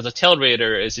behind him because the tail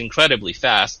raider is incredibly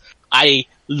fast. I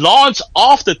launch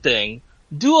off the thing,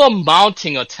 do a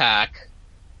mounting attack,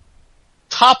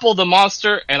 topple the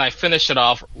monster, and I finish it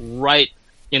off right,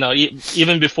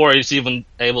 even before he's even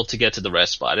able to get to the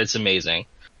rest spot. It's amazing.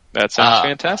 That sounds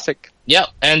fantastic. Yeah,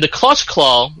 and the Clutch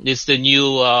Claw is the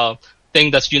new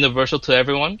thing that's universal to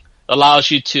everyone. Allows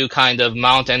you to kind of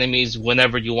mount enemies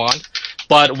whenever you want.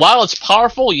 But while it's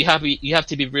powerful, you have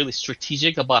to be really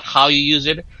strategic about how you use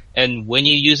it and when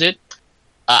you use it.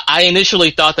 I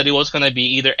initially thought that it was going to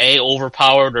be either A,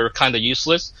 overpowered, or kind of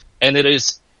useless, and it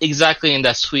is exactly in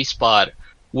that sweet spot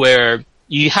where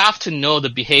you have to know the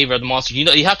behavior of the monster.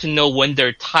 You have to know when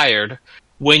they're tired,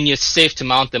 when it's safe to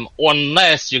mount them,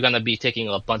 unless you're going to be taking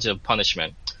a bunch of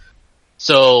punishment.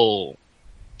 So,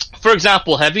 for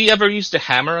example, have you ever used a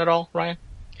hammer at all, Ryan?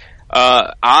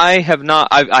 I have not.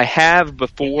 I have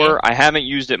before. I haven't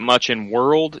used it much in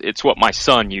World. It's what my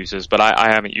son uses, but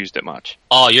I haven't used it much.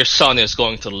 Oh, your son is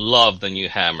going to love the new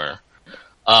hammer.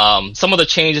 Some of the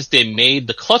changes they made,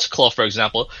 the clutch claw, for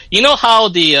example. You know how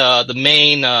the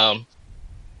main,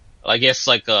 I guess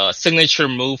like a signature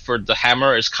move for the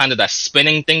hammer is kind of that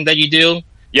spinning thing that you do.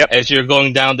 Yep. As you're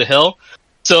going down the hill.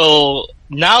 So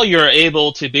now you're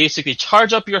able to basically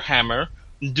charge up your hammer,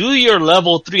 do your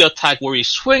level 3 attack where you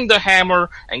swing the hammer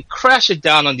and crash it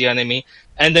down on the enemy,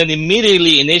 and then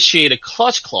immediately initiate a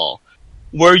clutch claw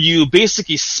where you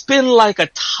basically spin like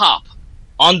a top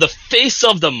on the face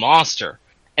of the monster,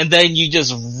 and then you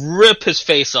just rip his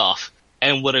face off,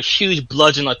 and with a huge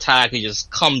bludgeon attack, you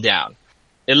just come down.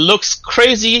 It looks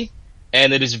crazy,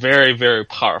 and it is very, very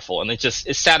powerful, and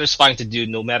it's satisfying to do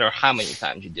no matter how many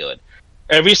times you do it.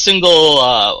 Every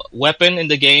single weapon in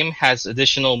the game has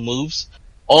additional moves.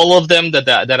 All of them that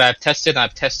I've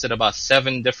tested about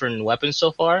 7 different weapons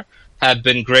so far, have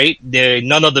been great.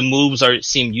 None of the moves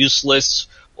seem useless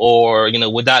or,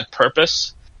 without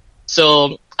purpose.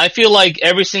 So I feel like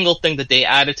every single thing that they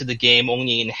added to the game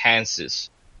only enhances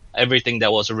everything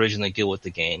that was originally good with the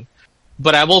game.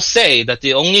 But I will say that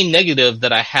the only negative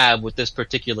that I have with this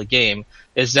particular game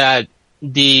is that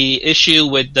the issue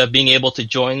with being able to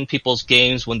join people's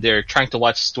games when they're trying to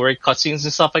watch story cutscenes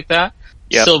and stuff like that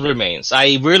still remains.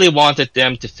 I really wanted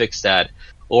them to fix that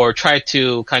or try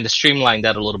to kind of streamline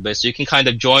that a little bit so you can kind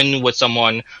of join with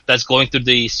someone that's going through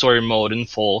the story mode in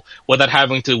full without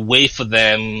having to wait for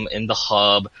them in the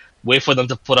hub, wait for them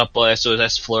to put up a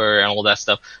SOS flare and all that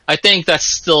stuff. I think that's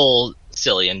still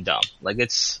silly and dumb. Like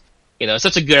it's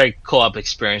such a great co-op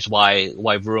experience. Why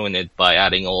ruin it by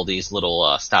adding all these little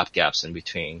stopgaps in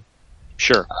between?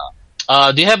 Sure.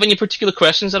 Do you have any particular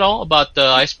questions at all about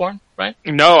Iceborne, right?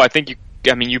 No, I think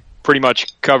you pretty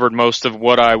much covered most of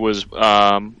what I was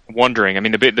wondering. I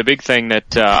mean, the big thing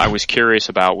that I was curious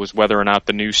about was whether or not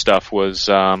the new stuff was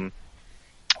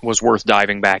worth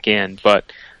diving back in. But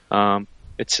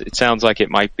it sounds like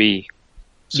it might be.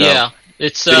 So, yeah,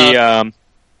 it's.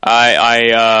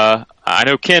 I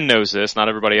know Ken knows this. Not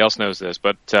everybody else knows this,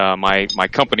 but my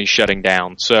company's shutting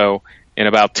down. So in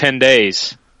about 10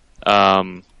 days,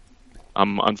 I'm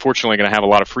unfortunately going to have a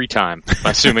lot of free time,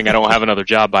 assuming I don't have another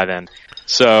job by then.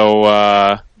 So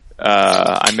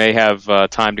I may have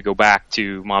time to go back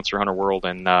to Monster Hunter World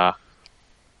and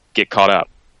get caught up.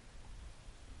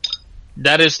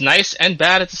 That is nice and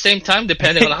bad at the same time,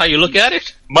 depending on how you look at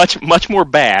it. Much more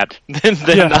bad than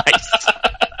nice.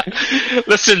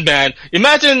 Listen, man,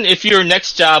 imagine if your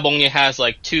next job only has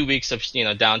like 2 weeks of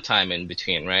downtime in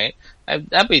between, right?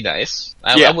 That'd be nice.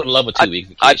 I would love a 2-week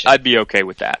vacation. I'd be okay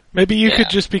with that. Maybe you could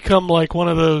just become like one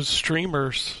of those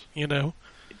streamers,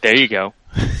 There you go.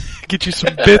 Get you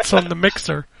some bits on the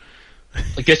mixer.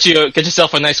 Get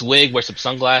yourself a nice wig, wear some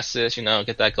sunglasses,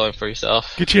 get that going for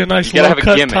yourself. Get you a nice You gotta have a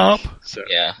low-cut gimmick. top. So.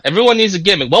 Yeah, everyone needs a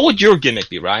gimmick. What would your gimmick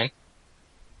be, Ryan?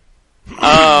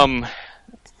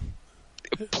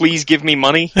 Please give me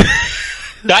money.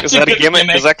 That's Is that a gimmick?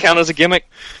 Does that count as a gimmick?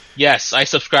 Yes, I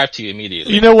subscribe to you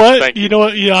immediately. You know what? Thank you. You know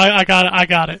what? Yeah, I got it. I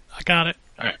got it.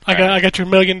 All right, I got your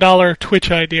 $1 million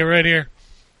Twitch idea right here.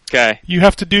 Okay. You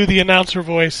have to do the announcer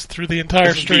voice through the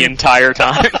entire stream. The entire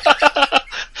time.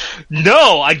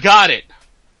 No, I got it.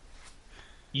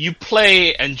 You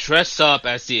play and dress up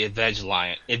as the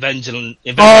Evangelion.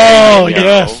 Oh, you go.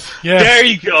 yes. There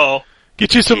you go.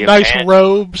 Get you some The nice event.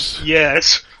 robes.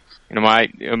 Yes. My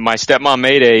stepmom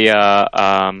made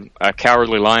a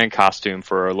Cowardly Lion costume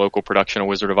for a local production of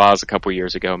Wizard of Oz a couple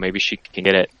years ago. Maybe she can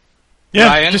get it. Yeah,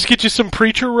 Ryan? just get you some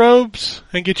preacher robes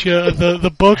and get you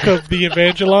the book of the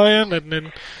Evangelion and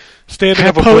then stand at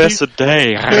Have a a podium. blessed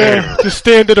day. Yeah, just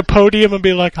stand at a podium and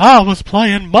be like, I was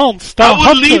playing Monster I would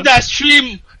Hunter. leave that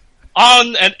stream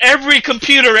on every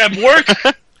computer at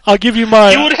work. I'll give you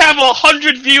my... You would have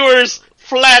 100 viewers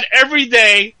flat every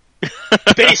day.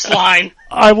 Baseline.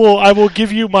 I will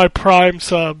give you my Prime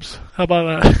subs. How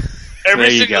about that? Every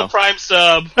There you single go. Prime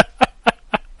sub.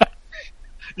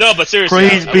 No, but seriously,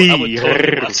 Praise I would be.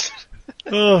 totally watch.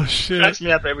 Oh, shit. Cracks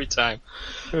me up every time.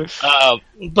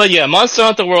 But yeah, Monster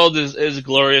Hunter World is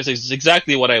glorious. It's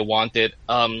exactly what I wanted.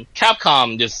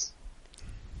 Capcom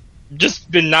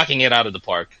just been knocking it out of the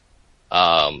park.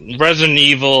 Resident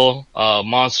Evil,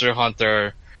 Monster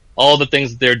Hunter, all the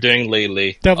things that they're doing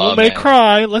lately. Devil May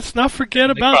Cry. Let's not forget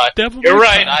about Devil You're May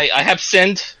right. Cry. I have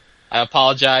sinned. I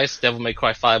apologize. Devil May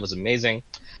Cry 5 was amazing.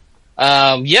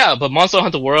 Yeah, but Monster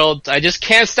Hunter World, I just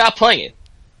can't stop playing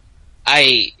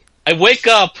it. I wake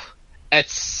up at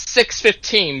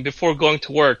 6:15 before going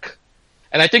to work,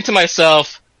 and I think to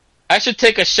myself, I should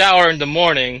take a shower in the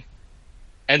morning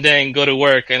and then go to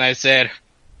work. And I said,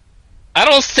 I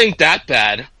don't stink that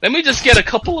bad. Let me just get a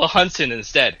couple of hunts in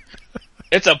instead.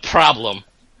 It's a problem.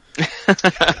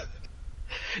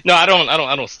 No, I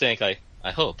don't stink. I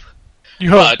hope.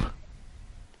 You hope. But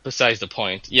besides the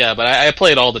point. Yeah, but I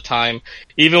play it all the time.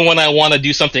 Even when I want to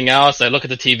do something else, I look at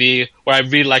the TV or I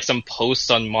read like some posts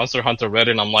on Monster Hunter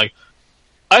Reddit and I'm like,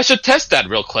 I should test that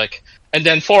real quick. And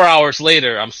then 4 hours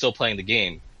later, I'm still playing the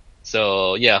game.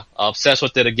 So yeah, obsessed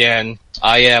with it again.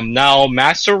 I am now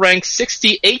Master Rank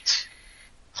 68,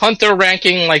 Hunter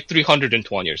ranking like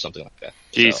 320 or something like that.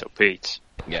 Jeez, So, Pete.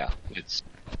 yeah,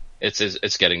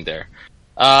 it's getting there.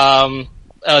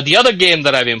 The other game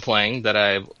that I've been playing that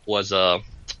I was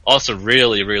also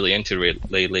really into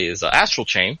lately is Astral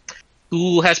Chain.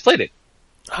 Who has played it?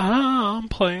 I'm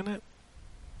playing it.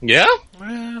 Yeah?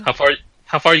 Yeah.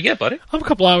 How far you get, buddy? I'm a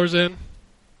couple hours in.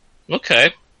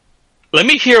 Okay. Let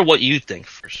me hear what you think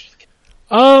first.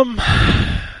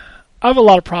 I have a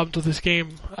lot of problems with this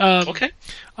game. Okay.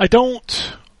 I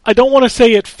don't want to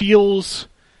say it feels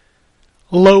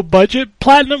low budget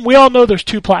platinum. We all know there's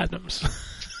 2 platinums.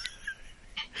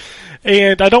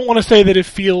 And I don't want to say that it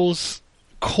feels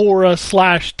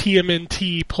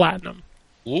Korra/TMNT platinum.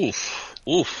 Oof.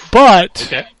 But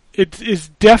Okay. it is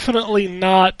definitely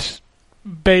not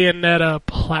Bayonetta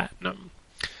platinum.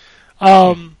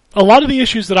 A lot of the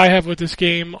issues that I have with this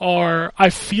game are I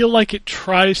feel like it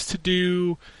tries to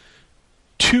do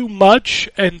too much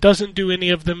and doesn't do any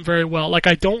of them very well. Like,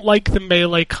 I don't like the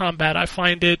melee combat. I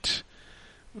find it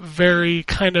very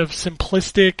kind of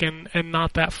simplistic and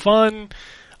not that fun.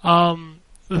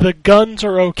 The guns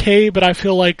are okay, but I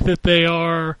feel like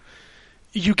that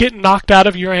you get knocked out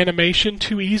of your animation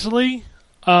too easily.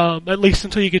 At least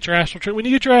until you get your Astral Chain. When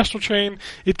you get your Astral Chain,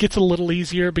 it gets a little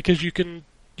easier because you can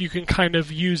kind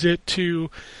of use it to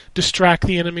distract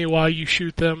the enemy while you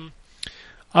shoot them.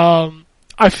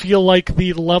 I feel like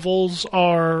the levels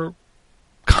are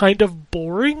kind of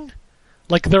boring.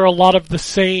 Like, they're a lot of the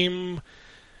same,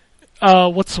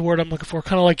 what's the word I'm looking for?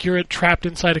 Kind of like you're trapped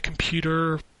inside a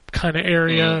computer kind of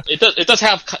area. It does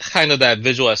have kind of that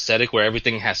visual aesthetic where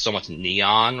everything has so much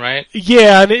neon, right?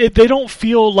 Yeah, and they don't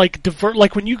feel like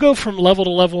like when you go from level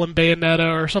to level in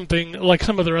Bayonetta or something like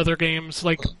some of their other games,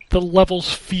 like the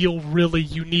levels feel really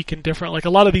unique and different. Like a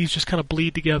lot of these just kind of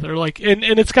bleed together. Like and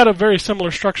it's got a very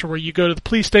similar structure where you go to the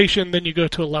police station, then you go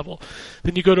to a level,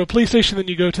 then you go to a police station, then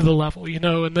you go to the level,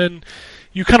 and then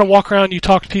you kind of walk around, you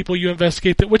talk to people, you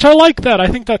investigate that, which I like that. I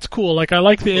think that's cool. Like, I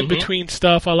like the in-between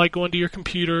stuff. I like going to your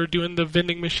computer, doing the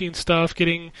vending machine stuff,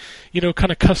 getting, kind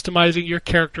of customizing your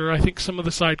character. I think some of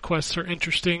the side quests are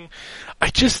interesting.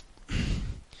 There's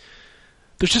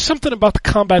just something about the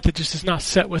combat that just is not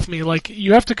set with me. Like,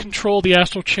 you have to control the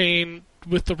Astral Chain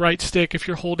with the right stick if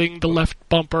you're holding the left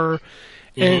bumper,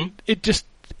 and it just,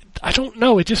 I don't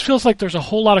know, it just feels like there's a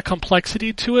whole lot of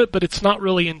complexity to it, but it's not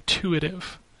really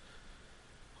intuitive.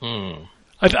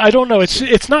 I don't know.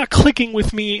 It's not clicking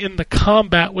with me in the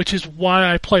combat, which is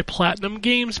why I play Platinum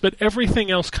games, but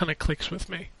everything else kind of clicks with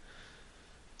me.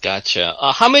 Gotcha.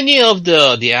 How many of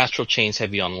the Astral Chains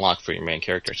have you unlocked for your main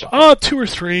character? 2 or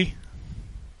 3.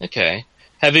 Okay.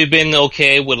 Have you been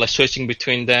okay with like switching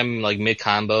between them, like mid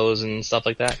combos and stuff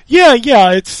like that? Yeah.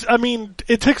 It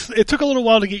took a little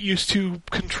while to get used to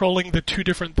controlling the 2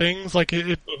 different things. Like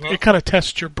it kind of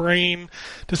tests your brain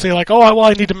to say like,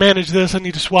 I need to manage this, I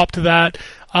need to swap to that.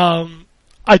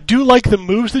 I do like the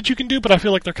moves that you can do, but I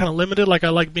feel like they're kind of limited. Like I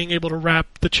like being able to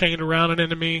wrap the chain around an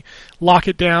enemy, lock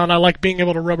it down. I like being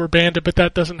able to rubber band it, but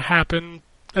that doesn't happen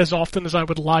as often as I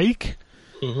would like.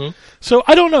 So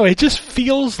I don't know. It just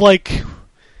feels like.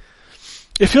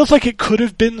 It feels like it could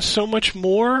have been so much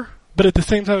more, but at the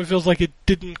same time it feels like it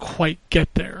didn't quite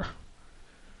get there.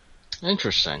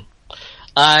 Interesting.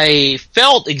 I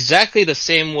felt exactly the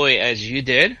same way as you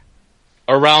did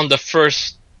around the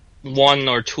first 1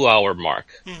 or 2 hour mark.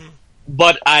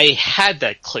 But I had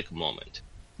that click moment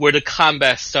where the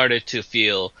combat started to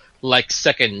feel like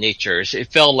second nature.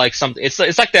 It felt like something. It's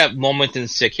like that moment in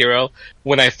Sekiro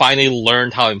when I finally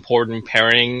learned how important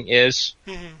parrying is.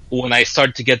 When I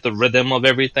started to get the rhythm of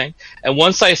everything, and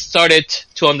once I started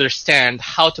to understand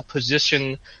how to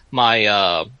position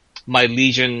my my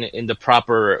legion in the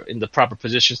proper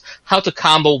positions, how to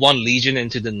combo one legion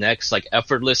into the next like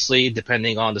effortlessly,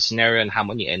 depending on the scenario and how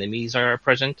many enemies are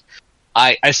present,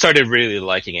 I started really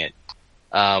liking it.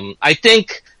 I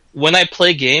think when I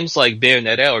play games like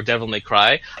Bayonetta or Devil May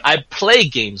Cry, I play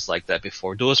games like that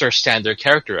before. Those are standard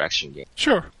character action games.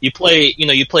 Sure. You play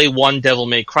one Devil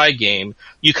May Cry game,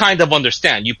 you kind of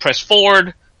understand. You press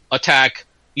forward, attack,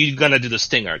 you're gonna do the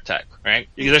stinger attack, right?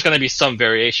 There's gonna be some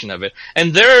variation of it.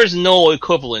 And there's no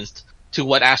equivalence to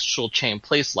what Astral Chain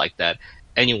plays like that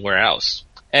anywhere else.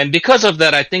 And because of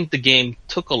that, I think the game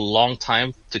took a long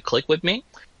time to click with me.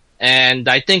 And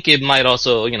I think it might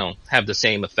also, have the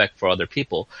same effect for other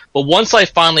people. But once I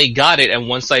finally got it, and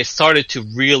once I started to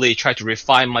really try to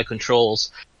refine my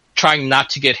controls, trying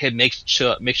not to get hit, make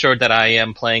sure that I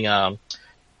am playing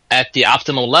at the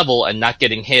optimal level and not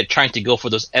getting hit, trying to go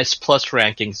for those S+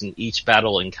 rankings in each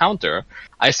battle encounter,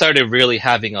 I started really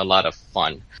having a lot of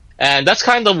fun. And that's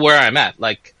kind of where I'm at.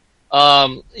 Like,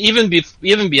 even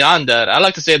beyond that, I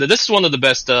like to say that this is one of the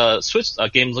best Switch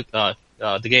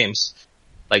games,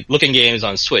 looking games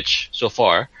on Switch so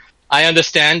far. I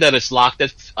understand that it's locked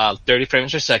at 30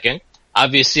 frames per second.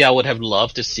 Obviously, I would have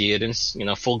loved to see it in,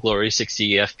 full glory, 60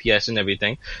 FPS and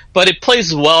everything. But it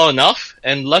plays well enough,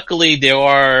 and luckily there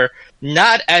are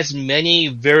not as many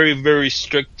very, very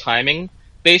strict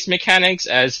timing-based mechanics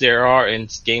as there are in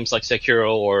games like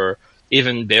Sekiro or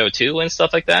even Bayo 2 and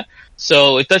stuff like that.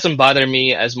 So it doesn't bother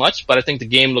me as much, but I think the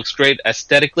game looks great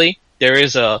aesthetically. There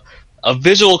is a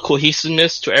visual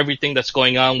cohesiveness to everything that's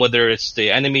going on, whether it's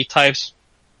the enemy types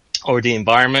or the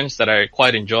environments that I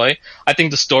quite enjoy. I think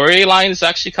the storyline is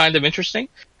actually kind of interesting.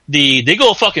 They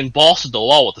go fucking balls to the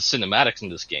wall with the cinematics in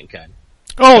this game, Ken.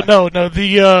 Oh, no.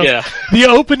 The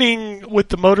opening with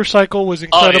the motorcycle was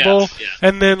incredible. Yeah.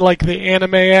 And then, the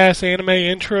anime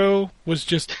intro was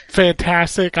just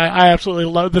fantastic. I absolutely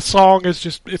love the song.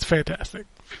 It's fantastic.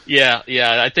 Yeah.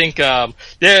 I think,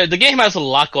 the game has a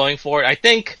lot going for it. I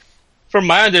think, from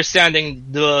my understanding,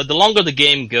 the longer the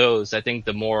game goes, I think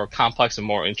the more complex and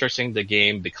more interesting the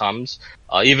game becomes,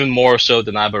 even more so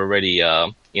than I've already,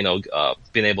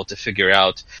 been able to figure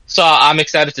out. So I'm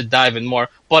excited to dive in more.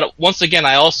 But once again,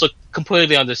 I also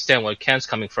completely understand where Ken's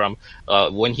coming from,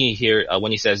 when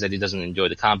he says that he doesn't enjoy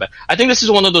the combat. I think this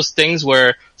is one of those things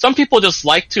where some people just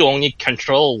like to only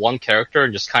control one character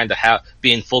and just kind of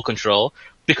be in full control.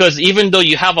 Because even though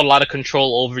you have a lot of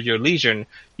control over your Legion,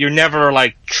 you're never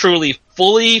truly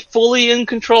fully in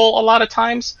control a lot of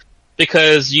times,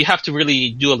 because you have to really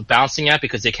do a balancing act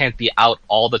because they can't be out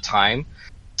all the time.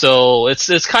 So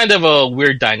it's kind of a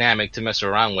weird dynamic to mess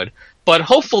around with. But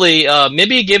hopefully,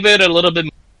 maybe give it a little bit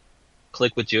more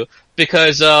click with you,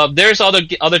 because there's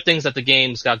other things that the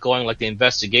game's got going, like the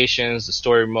investigations, the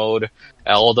story mode,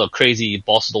 all the crazy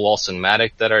balls to the wall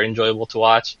cinematic that are enjoyable to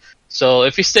watch. So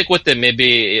if you stick with it,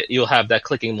 maybe you'll have that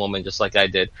clicking moment just like I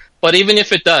did. But even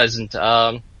if it doesn't,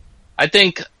 I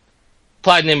think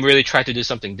Platinum really tried to do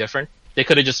something different. They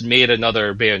could have just made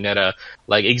another Bayonetta,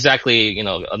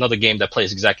 another game that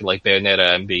plays exactly like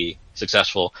Bayonetta and be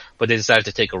successful. But they decided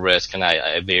to take a risk, and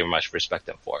I very much respect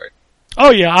them for it.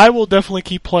 Oh yeah, I will definitely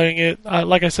keep playing it.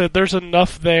 Like I said, there's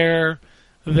enough there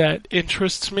that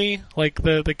interests me, like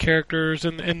the characters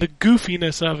and the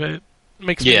goofiness of it.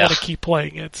 Makes me want to keep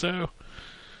playing it. So,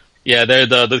 yeah,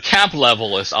 the camp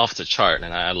level is off the chart,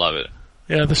 and I love it.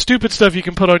 Yeah, the stupid stuff you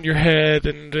can put on your head,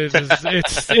 and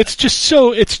it's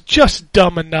just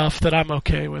dumb enough that I'm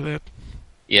okay with it.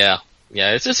 Yeah,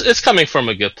 it's coming from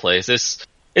a good place.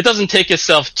 It doesn't take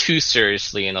itself too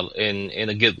seriously in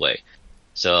a good way.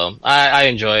 So I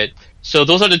enjoy it. So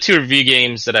those are the two review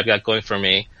games that I've got going for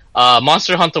me.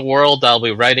 Monster Hunter World, I'll be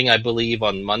writing, I believe,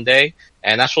 on Monday.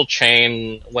 And Astral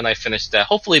Chain, when I finish that,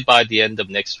 hopefully by the end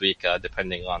of next week,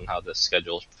 depending on how the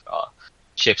schedule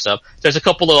shapes up. There's a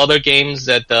couple of other games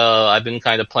that I've been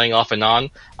kind of playing off and on.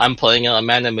 I'm playing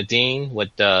Amanda Medine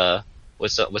with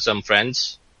some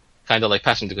friends, kind of like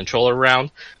passing the controller around,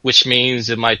 which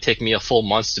means it might take me a full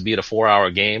month to beat a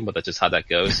 4-hour game, but that's just how that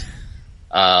goes.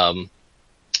 And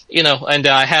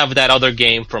I have that other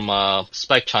game from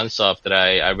Spike Chunsoft that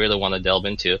I really want to delve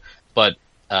into, but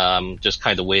just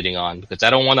kind of waiting on, because I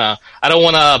don't want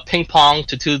to ping pong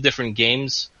to two different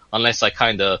games unless I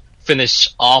kind of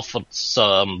finish off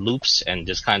some loops and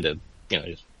just kind of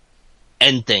just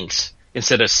end things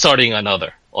instead of starting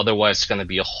another. Otherwise, it's going to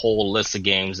be a whole list of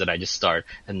games that I just start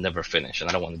and never finish, and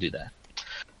I don't want to do that.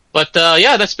 But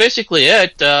yeah, that's basically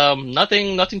it.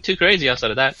 Nothing too crazy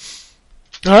outside of that.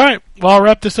 All right, well, I'll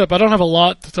wrap this up. I don't have a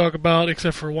lot to talk about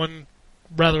except for one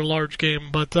rather large game,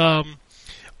 but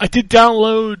I did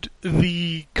download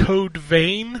the Code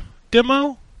Vein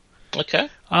demo. Okay.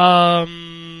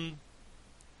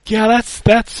 Yeah,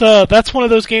 that's one of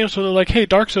those games where they're like, "Hey,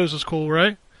 Dark Souls is cool,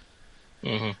 right?"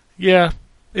 Mm-hmm. Yeah,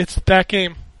 it's that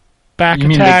game. Back You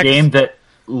mean attacks. the game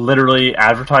literally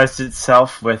advertised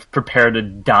itself with "Prepare to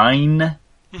Dine."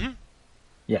 Mhm.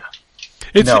 Yeah,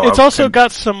 It's No, it's I also couldn't-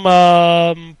 got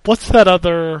some what's that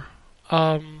other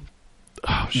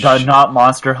the not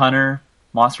Monster Hunter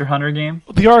game.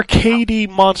 the arcadey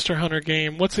Monster Hunter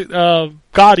game. What's it?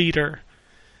 God Eater.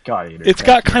 God, It's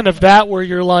got kind of that where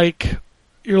you're like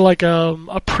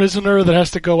a prisoner that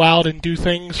has to go out and do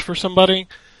things for somebody.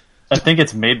 I think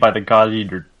it's made by the God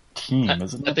Eater team,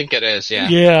 isn't I it? think it is, yeah.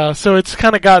 Yeah, so it's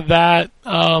kind of got that,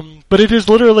 but it is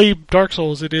literally Dark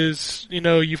Souls. It is,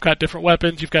 you've got different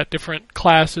weapons, you've got different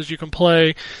classes you can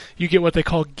play. You get what they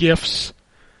call gifts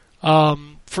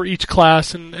for each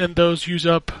class, and those use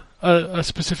up a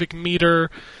specific meter.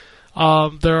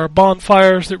 There are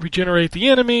bonfires that regenerate the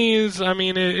enemies. I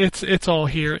mean, it's all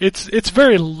here. It's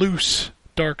very loose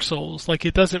Dark Souls. Like,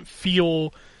 it doesn't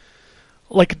feel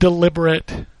like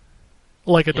deliberate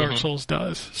like a Dark Souls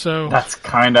does. So That's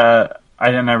kind of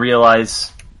I didn't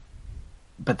realize,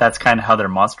 but that's kind of how their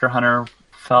Monster Hunter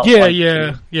felt. yeah, like,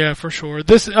 yeah, too. yeah, for sure.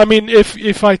 This, I mean, if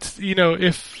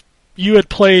you had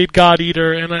played God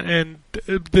Eater and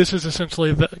this is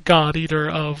essentially the God Eater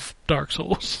of Dark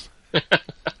Souls.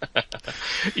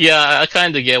 Yeah, I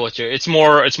kind of get what you're. It's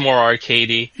more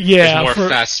arcadey. Yeah, it's more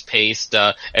fast paced,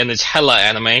 and it's hella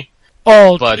anime.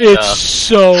 Oh, But, it's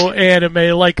so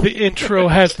anime. Like, the intro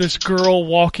has this girl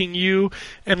walking you,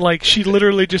 and, like, she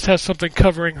literally just has something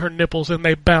covering her nipples, and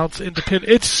they bounce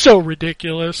independent. It's so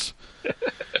ridiculous.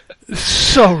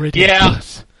 So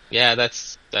ridiculous. Yeah,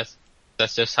 that's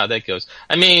just how that goes.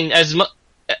 I mean, as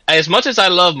much as I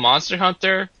love Monster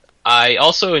Hunter, I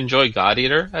also enjoy God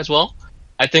Eater as well.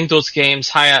 I think those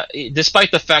games,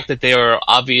 despite the fact that they are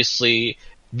obviously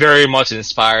very much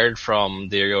inspired from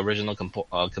their original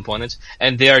components,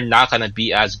 and they are not going to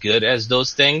be as good as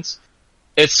those things.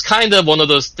 It's kind of one of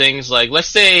those things, like, let's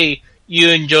say you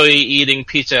enjoy eating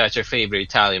pizza at your favorite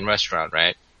Italian restaurant,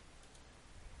 right?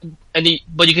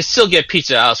 But you can still get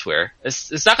pizza elsewhere.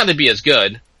 It's not going to be as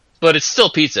good, but it's still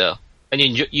pizza, and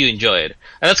you enjoy it.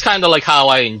 And that's kind of like how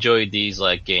I enjoyed these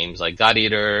like games, like God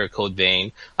Eater, Code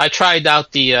Vein. I tried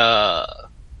out the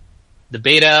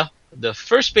beta. The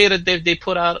first beta they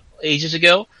put out ages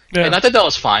ago, and I thought that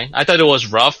was fine. I thought it was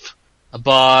rough,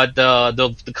 but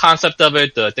the concept of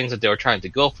it, the things that they were trying to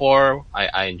go for,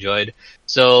 I enjoyed.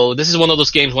 So this is one of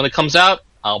those games, when it comes out,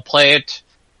 I'll play it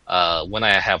when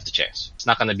I have the chance. It's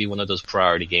not going to be one of those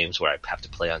priority games where I have to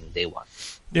play on day one.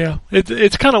 Yeah,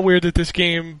 it's kind of weird that this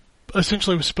game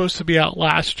essentially was supposed to be out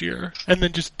last year, and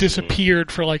then just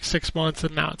disappeared for like 6 months,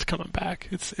 and now it's coming back.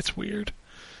 It's weird.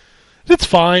 It's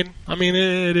fine. I mean,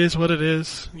 it is what it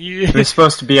is. It was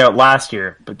supposed to be out last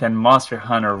year, but then Monster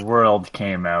Hunter World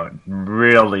came out and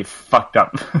really fucked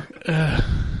up.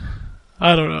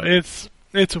 I don't know.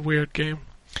 It's a weird game.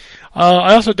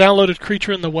 I also downloaded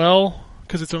Creature in the Well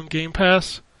because it's on Game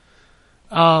Pass.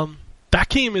 That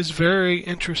game is very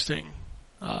interesting.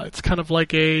 It's kind of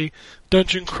like a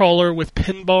dungeon crawler with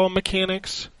pinball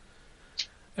mechanics.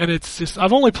 And it's just,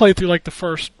 I've only played through like the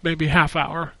first maybe half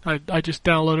hour. I just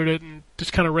downloaded it and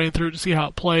just kind of ran through it to see how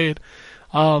it played.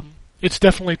 It's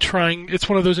definitely it's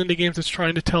one of those indie games that's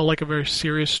trying to tell like a very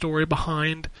serious story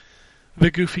behind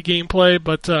the goofy gameplay,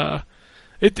 but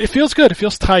it feels good. It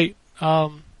feels tight.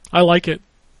 I like it.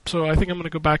 So I think I'm going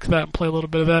to go back to that and play a little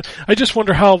bit of that. I just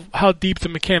wonder how deep the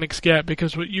mechanics get,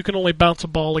 because you can only bounce a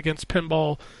ball against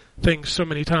pinball things so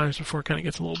many times before it kind of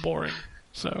gets a little boring.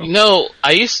 So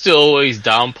I used to always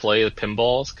downplay the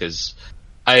pinballs because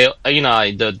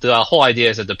the whole idea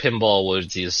is that the pinball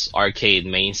was this arcade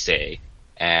mainstay,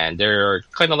 and they're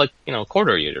kind of like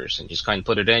quarter eaters, and just kind of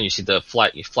put it in. You see the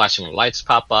flashing lights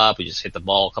pop up. You just hit the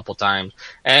ball a couple times,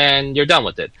 and you're done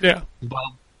with it. Yeah. But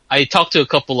I talked to a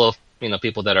couple of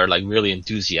people that are like really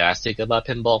enthusiastic about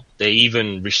pinball. They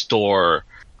even restore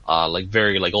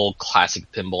very old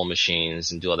classic pinball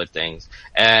machines and do other things.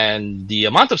 And the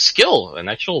amount of skill and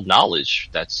actual knowledge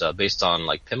that's based on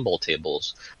like pinball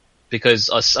tables, because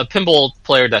a pinball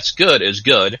player that's good is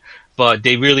good, but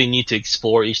they really need to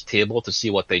explore each table to see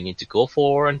what they need to go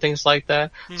for and things like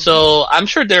that. Mm-hmm. So I'm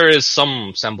sure there is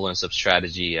some semblance of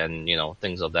strategy and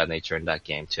things of that nature in that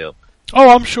game too. Oh,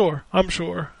 I'm sure.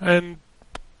 And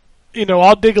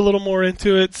I'll dig a little more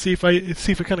into it, see if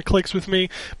it kind of clicks with me.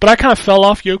 But I kind of fell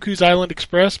off Yoku's Island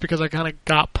Express because I kind of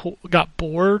got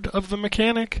bored of the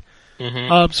mechanic.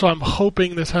 Mm-hmm. So I'm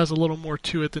hoping this has a little more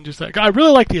to it than just that. I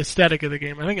really like the aesthetic of the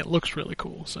game. I think it looks really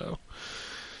cool. So,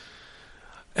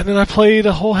 and then I played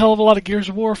a whole hell of a lot of Gears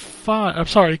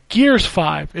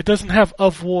 5. It doesn't have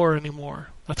Of War anymore.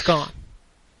 That's gone.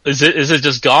 Is it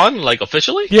just gone, like,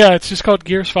 officially? Yeah, it's just called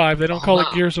Gears 5. They don't call it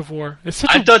wow. Gears of War. It's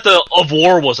such I thought the of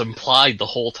War was implied the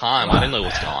whole time. I didn't know it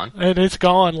was gone. And it's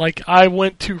gone. Like, I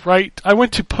went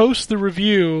to post the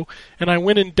review, and I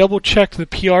went and double-checked the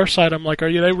PR site. I'm like,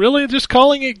 they really just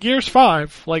calling it Gears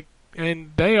 5? Like,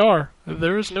 and they are.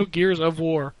 There is no Gears of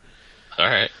War.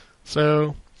 Alright.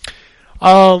 So,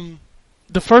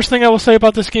 the first thing I will say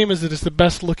about this game is that it's the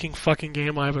best-looking fucking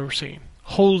game I've ever seen.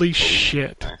 Holy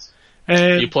shit. Nice.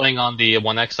 And you playing on the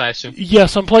One X, I assume?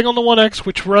 yes, I'm playing on the One X,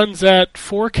 which runs at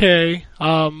 4K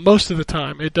most of the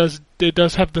time. It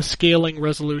does have the scaling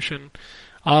resolution,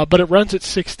 but it runs at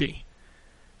 60.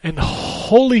 And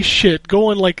holy shit,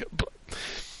 going like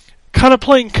kind of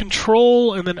playing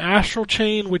Control and then Astral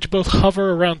Chain, which both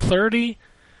hover around 30,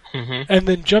 and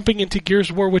then jumping into Gears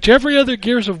of War, which every other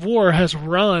Gears of War has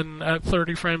run at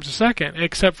 30 frames a second,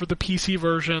 except for the PC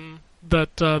version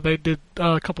that they did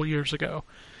a couple years ago.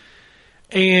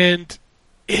 And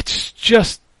it's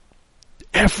just,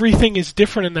 everything is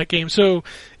different in that game. So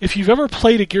if you've ever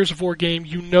played a Gears of War game,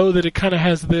 you know that it kind of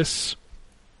has this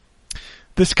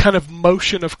kind of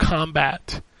motion of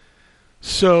combat.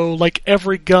 So like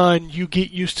every gun, you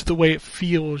get used to the way it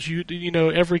feels. You know,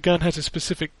 every gun has a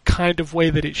specific kind of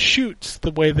way that it shoots,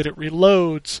 the way that it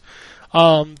reloads,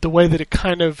 the way that it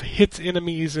kind of hits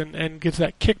enemies and gives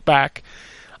that kickback.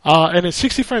 And at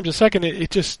 60 frames a second,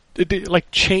 it like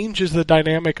changes the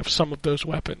dynamic of some of those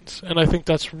weapons, and I think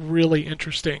that's really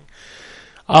interesting.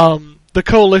 The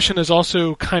Coalition has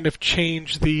also kind of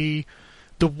changed the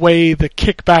way the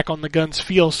kickback on the guns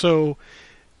feel. So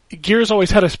Gears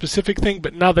always had a specific thing,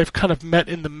 but now they've kind of met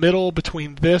in the middle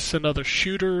between this and other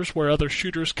shooters, where other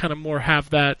shooters kind of more have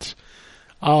that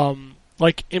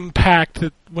like impact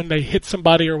that when they hit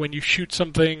somebody or when you shoot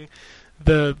something.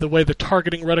 The way the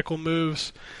targeting reticle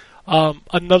moves.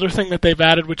 Another thing that they've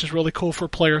added, which is really cool for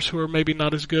players who are maybe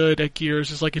not as good at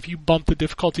Gears, is like if you bump the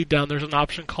difficulty down, there's an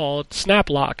option called Snap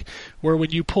Lock, where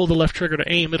when you pull the left trigger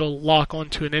to aim, it'll lock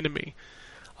onto an enemy,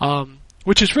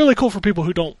 which is really cool for people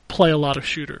who don't play a lot of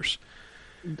shooters.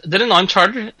 Didn't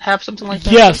Uncharted have something like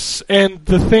that? Yes, and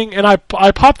the thing, and I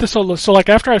popped this on, so like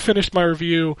after I finished my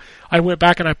review, I went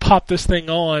back and I popped this thing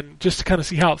on just to kind of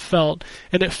see how it felt,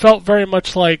 and it felt very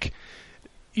much like,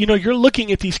 you know, you're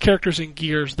looking at these characters in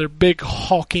Gears, they're big,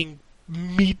 hulking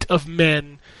meat of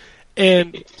men,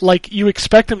 and, like, you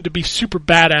expect them to be super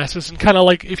badasses, and kind of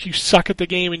like if you suck at the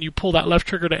game and you pull that left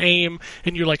trigger to aim,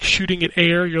 and you're, like, shooting at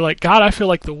air, you're like, God, I feel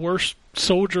like the worst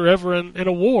soldier ever in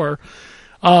a war.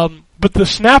 But the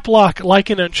snap lock, like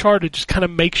in Uncharted, just kind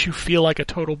of makes you feel like a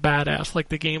total badass, like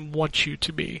the game wants you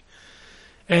to be.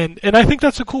 And I think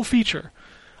that's a cool feature.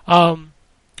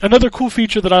 Another cool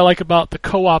feature that I like about the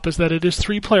co-op is that it is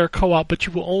 3-player co-op, but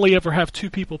you will only ever have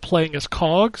 2 people playing as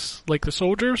cogs, like the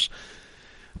soldiers.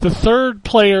 The third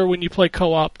player, when you play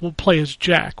co-op, will play as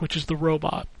Jack, which is the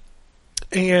robot.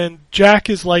 And Jack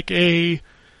is like a,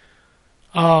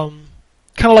 kind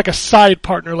of like a side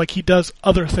partner, like he does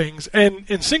other things. And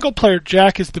in single player,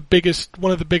 Jack is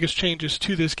one of the biggest changes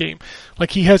to this game. Like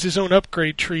he has his own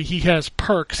upgrade tree, he has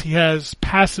perks, he has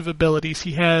passive abilities,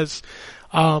 he has,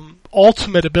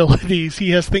 ultimate abilities,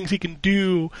 he has things he can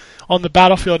do on the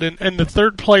battlefield, and the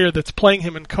third player that's playing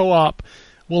him in co-op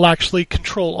will actually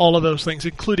control all of those things,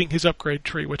 including his upgrade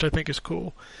tree, which I think is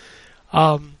cool.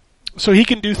 So he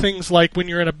can do things like when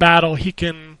you're in a battle, he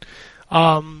can,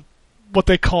 what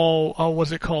they call,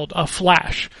 a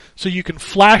flash. So you can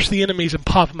flash the enemies and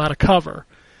pop them out of cover.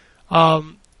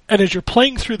 And as you're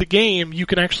playing through the game, you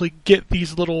can actually get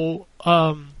these little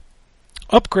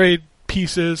upgrade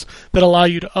pieces that allow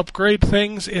you to upgrade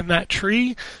things in that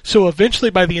tree. So eventually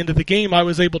by the end of the game, I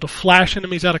was able to flash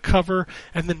enemies out of cover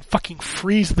and then fucking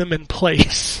freeze them in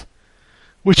place,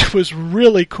 which was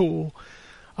really cool.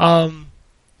 And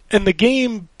the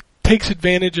game takes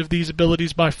advantage of these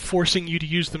abilities by forcing you to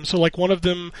use them. So like one of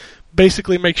them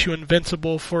basically makes you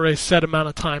invincible for a set amount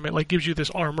of time. It like gives you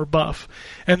this armor buff.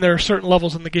 And there are certain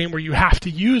levels in the game where you have to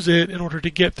use it in order to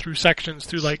get through sections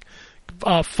through like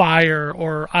fire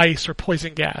or ice or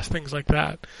poison gas, things like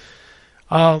that.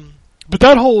 But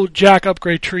that whole Jack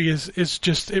upgrade tree is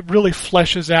just, it really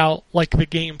fleshes out like the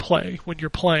gameplay when you're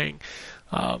playing.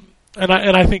 And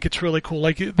I think it's really cool.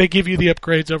 Like they give you the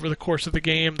upgrades over the course of the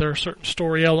game. There are certain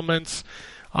story elements.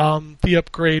 The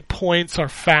upgrade points are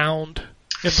found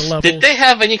in the levels. Did they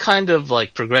have any kind of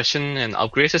like progression and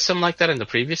upgrade system like that in the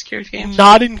previous Gears games?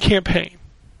 Not in campaign.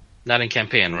 Not in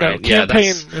campaign, right? No,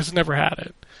 campaign has never had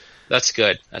it. That's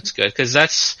good. That's good. Because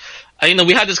that's,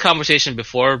 we had this conversation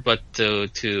before, but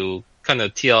to kind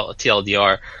of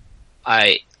TLDR,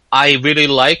 I I really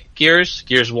like Gears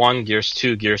 1, Gears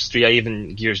 2, Gears 3,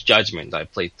 even Gears Judgment I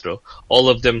played through. All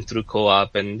of them through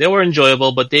co-op, and they were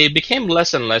enjoyable, but they became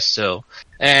less and less so.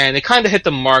 And it kind of hit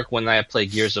the mark when I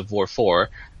played Gears of War 4,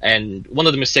 and one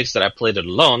of the mistakes that I played it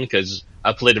alone, because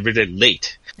I played it really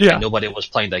late, Yeah. and nobody was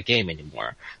playing that game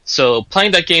anymore. So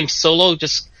playing that game solo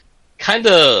just kind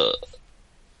of,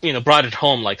 brought it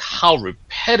home, like how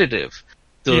repetitive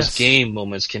those Yes. game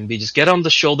moments can be. Just get on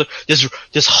the shoulder,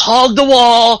 just hug the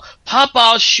wall, pop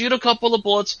out, shoot a couple of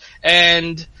bullets,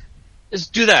 and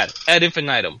just do that ad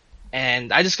infinitum.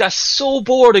 And I just got so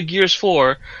bored of Gears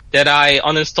 4 that I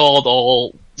uninstalled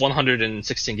all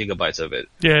 116 gigabytes of it.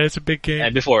 Yeah, it's a big game.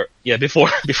 And before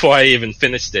I even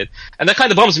finished it. And that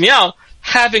kind of bums me out,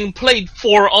 having played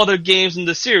 4 other games in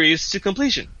the series to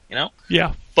completion,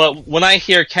 Yeah. But when I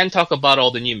hear Ken talk about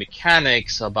all the new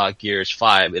mechanics about Gears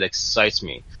 5, it excites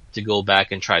me to go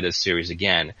back and try this series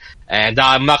again. And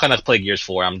I'm not going to play Gears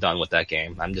 4. I'm done with that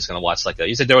game. I'm just going to watch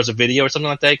you said there was a video or something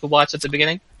like that you could watch at the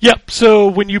beginning? Yep, so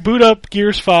when you boot up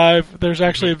Gears 5, there's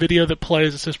actually a video that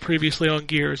plays that says previously on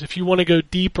Gears. If you want to go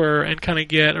deeper and kind of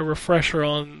get a refresher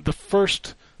on the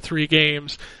first 3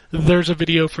 games, there's a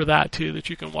video for that too that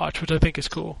you can watch, which I think is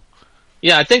cool.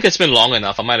 Yeah, I think it's been long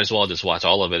enough. I might as well just watch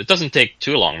all of it. It doesn't take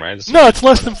too long, right? No, it's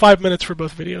less than 5 minutes for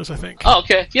both videos, I think. Oh,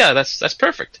 okay. Yeah, that's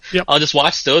perfect. Yep. I'll just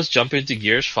watch those, jump into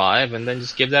Gears 5, and then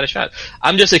just give that a shot.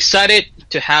 I'm just excited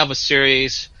to have a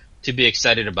series to be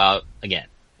excited about again.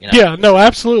 Yeah, no,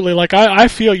 absolutely. Like, I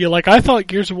feel you. Like, I thought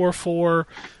Gears of War 4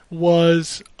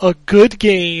 was a good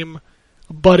game,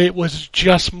 but it was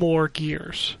just more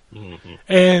Gears. Mm-hmm.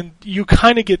 And you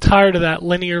kind of get tired of that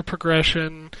linear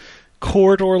progression,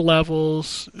 corridor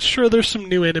levels. Sure, there's some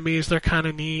new enemies, they're kind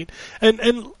of neat.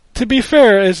 And to be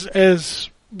fair, as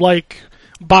like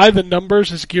by the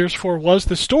numbers as Gears 4 was,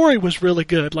 the story was really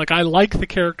good. Like, I like the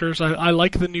characters, I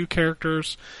like the new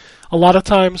characters. A lot of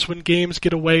times when games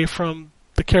get away from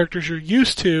the characters you're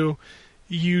used to,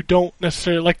 you don't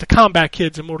necessarily like the combat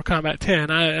kids in Mortal Kombat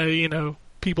 10.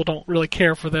 People don't really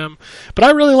care for them. But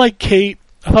I really like Kate.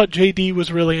 I thought JD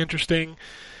was really interesting.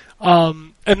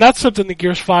 And that's something that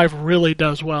Gears 5 really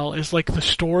does well, is like the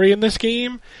story in this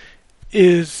game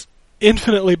is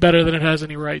infinitely better than it has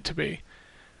any right to be.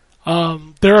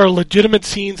 There are legitimate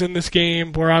scenes in this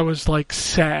game where I was like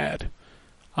sad.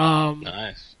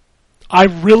 Nice. I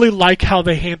really like how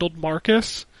they handled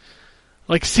Marcus.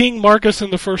 Like, seeing Marcus in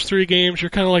the first 3 games, you're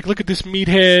kind of like, look at this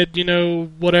meathead,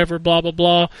 whatever, blah, blah,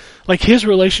 blah. Like, his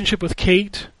relationship with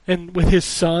Kate and with his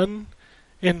son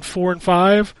in 4 and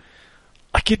 5,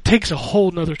 like, it takes a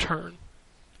whole nother turn.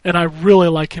 And I really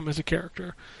like him as a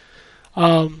character.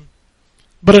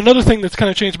 But another thing that's kind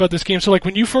of changed about this game, so like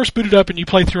when you first boot it up and you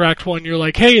play through Act 1, you're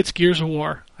like, hey, it's Gears of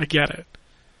War. I get it.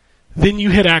 Then you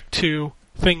hit Act 2,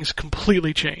 things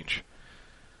completely change.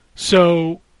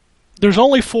 So there's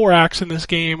only 4 acts in this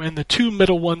game, and the 2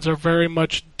 middle ones are very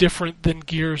much different than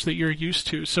Gears that you're used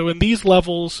to. So in these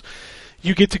levels,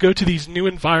 you get to go to these new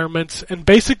environments, and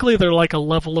basically they're like a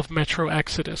level of Metro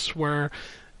Exodus, where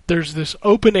there's this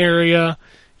open area,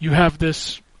 you have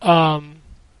this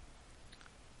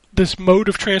this mode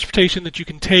of transportation that you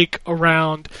can take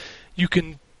around. You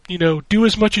can, do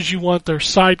as much as you want. There's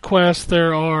side quests,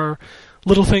 there are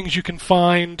little things you can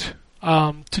find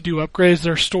to do upgrades,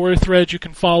 there are story threads you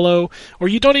can follow, or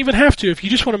you don't even have to. If you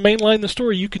just want to mainline the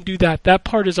story, you can do that. That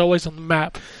part is always on the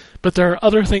map. But there are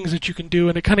other things that you can do,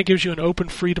 and it kind of gives you an open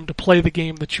freedom to play the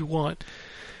game that you want.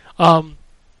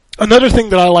 Another thing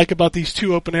that I like about these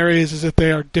 2 open areas is that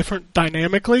they are different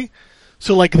dynamically.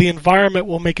 So, like, the environment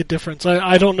will make a difference.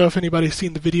 I don't know if anybody's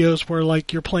seen the videos where,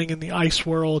 like, you're playing in the ice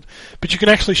world, but you can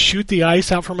actually shoot the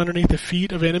ice out from underneath the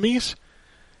feet of enemies,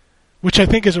 which I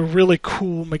think is a really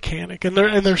cool mechanic. And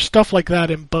there's stuff like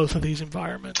that in both of these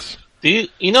environments.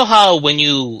 You know how when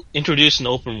you introduce an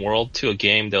open world to a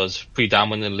game that was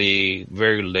predominantly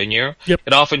very linear, Yep.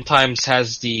 it oftentimes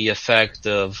has the effect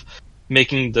of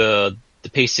making the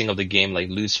pacing of the game like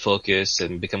lose focus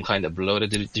and become kind of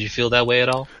bloated. Did you feel that way at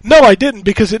all? No, I didn't,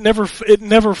 because it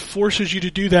never forces you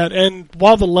to do that. And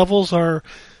while the levels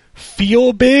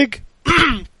feel big,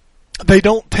 they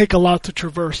don't take a lot to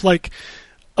traverse. Like,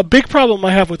 a big problem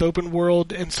I have with open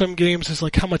world in some games is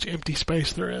like how much empty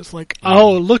space there is. Like,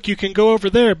 oh, look, you can go over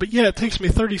there, but yeah, it takes me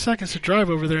 30 seconds to drive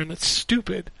over there, and it's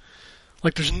stupid.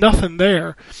 Like, there's nothing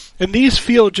there. And these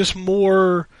feel just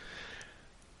more,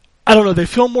 I don't know, they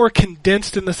feel more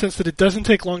condensed in the sense that it doesn't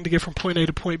take long to get from point A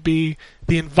to point B.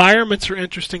 The environments are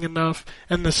interesting enough,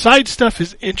 and the side stuff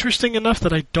is interesting enough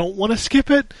that I don't want to skip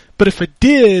it, but if it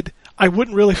did, I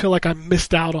wouldn't really feel like I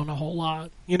missed out on a whole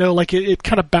lot. Like, it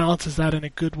kind of balances that in a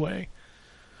good way.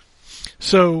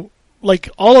 So, like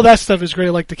all of that stuff is great.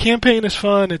 Like the campaign is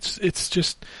fun. It's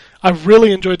just I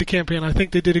really enjoyed the campaign. I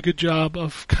think they did a good job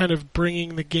of kind of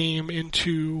bringing the game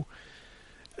into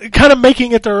kind of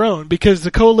making it their own, because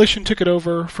the Coalition took it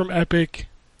over from Epic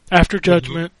after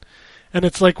Judgment. And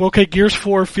it's like, well, okay, Gears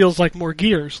 4 feels like more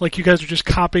Gears. Like you guys are just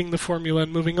copying the formula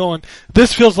and moving on.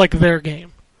 This feels like their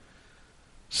game.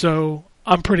 So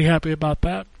I'm pretty happy about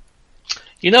that.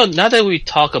 Now that we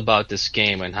talk about this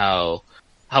game and how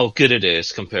good it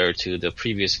is compared to the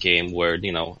previous game where,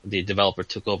 the developer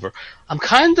took over, I'm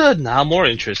kind of now more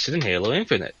interested in Halo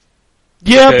Infinite.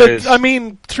 Yeah, but,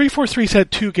 343's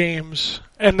had 2 games,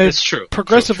 and they've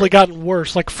progressively gotten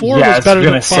worse. Like, 4 was better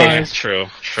than 5. True.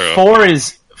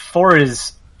 4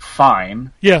 is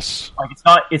fine. Yes. Like,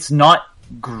 it's not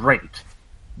great,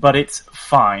 but it's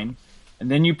fine.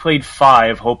 And then you played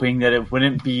 5 hoping that it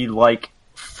wouldn't be like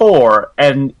 4,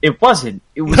 and it wasn't.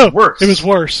 It was worse. It was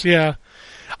worse, yeah.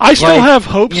 I still have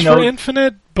hopes for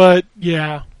Infinite, but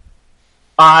yeah.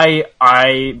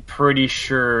 I'm pretty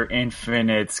sure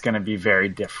Infinite's going to be very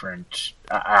different.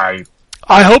 I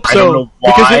hope so,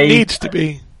 because it needs to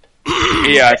be.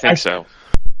 Yeah, I think so.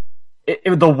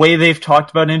 The way they've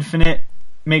talked about Infinite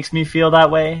makes me feel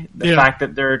that way. The fact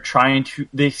that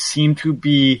they seem to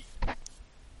be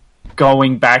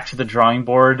going back to the drawing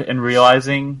board and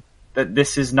realizing that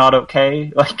this is not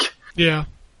okay. Like, yeah.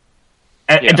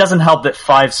 It doesn't help that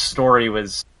 5's story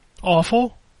was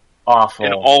awful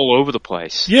and all over the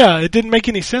place. Yeah, it didn't make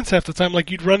any sense half the time.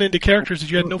 Like, you'd run into characters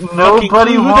that you had no fucking Nobody clue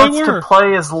who wants they were. to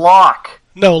play as Locke.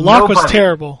 No, Locke was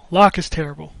terrible. Locke is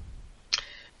terrible.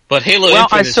 But Halo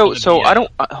Infinite I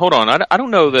don't hold on. I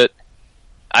don't know that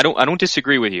I don't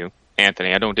disagree with you,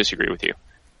 Anthony. I don't disagree with you.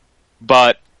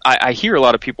 But I hear a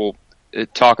lot of people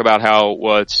talk about how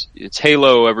it's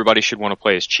Halo. Everybody should want to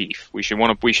play as Chief. We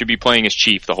should be playing as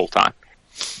Chief the whole time.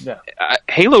 Yeah.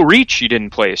 Halo Reach, you didn't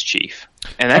play as Chief,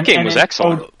 and that game was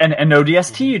excellent. And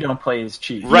ODST, you don't play as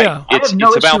Chief. Right. Yeah. It's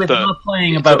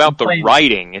about the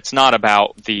writing. It's not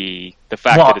about the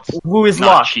fact that it's who is not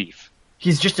Locke? Chief.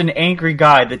 He's just an angry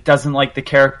guy that doesn't like the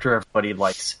character everybody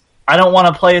likes. I don't want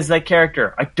to play as that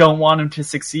character. I don't want him to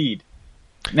succeed.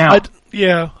 Now,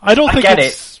 I don't think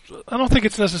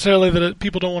it's necessarily that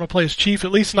people don't want to play as Chief.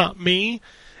 At least not me.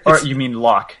 Or you mean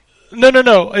Locke?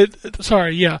 No.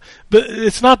 Sorry, yeah. But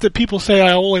it's not that people say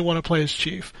I only want to play as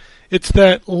Chief. It's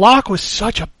that Locke was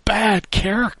such a bad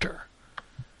character.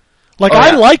 Like,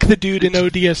 I like the dude in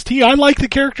ODST. I like the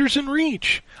characters in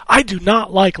Reach. I do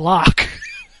not like Locke.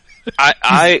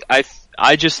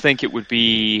 I just think it would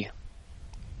be,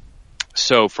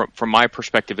 so from my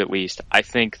perspective at least, I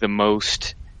think the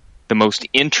most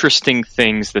interesting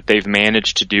things that they've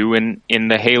managed to do in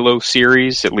the Halo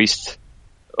series, at least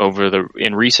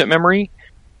in recent memory,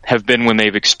 have been when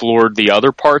they've explored the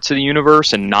other parts of the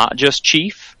universe and not just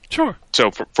Chief. Sure.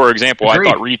 So for example, Agreed.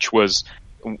 I thought Reach was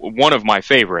one of my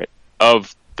favorite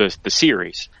of the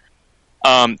series.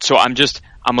 So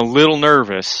I'm a little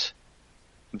nervous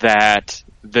that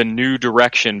the new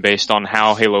direction based on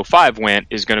how Halo 5 went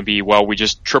is going to be, well, we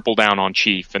just triple down on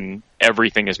Chief and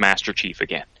everything is Master Chief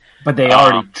again. But they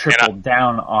already tripled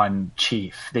down on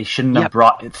Chief. They shouldn't have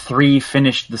brought 3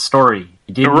 finished the story.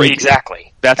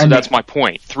 Exactly. That's my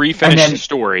point. 3 finished the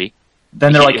story.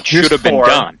 Then they're like, it should have been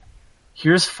done.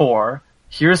 Here's 4.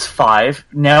 Here's 5.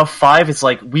 Now 5 is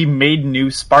like, we made new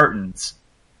Spartans.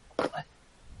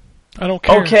 I don't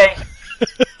care. Okay.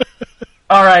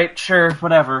 All right, sure,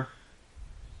 whatever.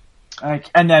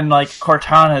 And then, like,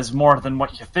 Cortana is more than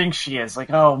what you think she is. Like,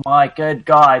 oh my good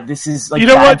God, this is like. You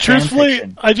know what?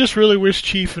 Truthfully, I just really wish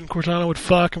Chief and Cortana would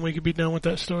fuck, and we could be done with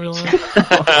that storyline.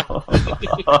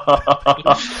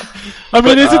 I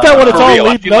mean, isn't that what it's all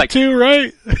leading up to,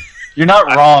 right? You're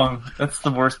not wrong. That's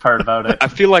the worst part about it. I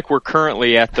feel like we're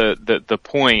currently at the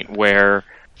point where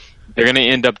they're going to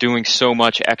end up doing so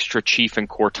much extra Chief and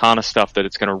Cortana stuff that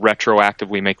it's going to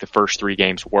retroactively make the first 3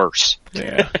 games worse.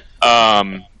 Yeah.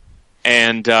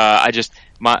 And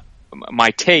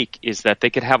my take is that they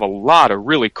could have a lot of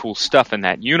really cool stuff in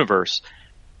that universe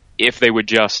if they would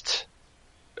just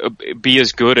be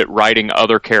as good at writing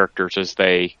other characters as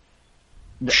they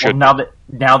should. Well,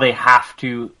 now they have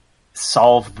to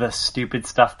solve the stupid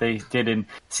stuff they did in.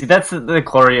 See, that's the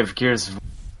glory of Gears.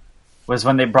 Was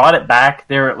when they brought it back,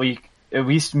 they at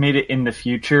least made it in the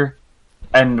future,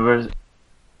 and were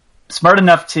smart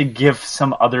enough to give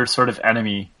some other sort of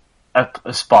enemy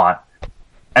a spot.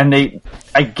 And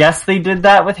I guess they did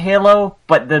that with Halo,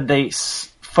 but then they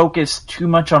focused too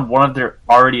much on one of their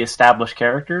already established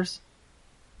characters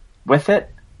with it.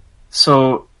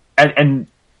 So, and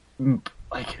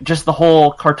like, just the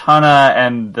whole Cortana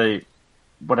and the,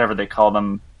 whatever they call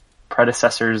them,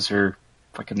 predecessors or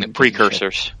fucking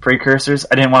Precursors. Precursors.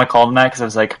 I didn't want to call them that because I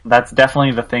was like, that's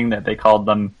definitely the thing that they called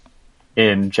them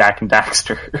in Jack and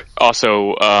Daxter.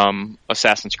 Also,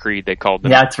 Assassin's Creed, they called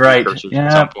them. Yeah, that's right. Precursors Yeah.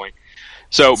 at some point.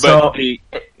 So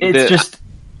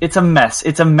It's a mess.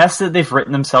 It's a mess that they've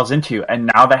written themselves into,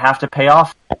 and now they have to pay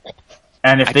off.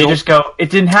 And if they just go, it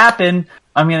didn't happen,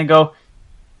 I'm going to go,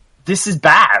 this is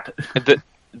bad.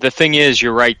 The thing is,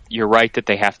 you're right that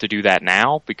they have to do that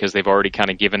now because they've already kind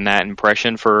of given that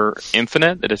impression for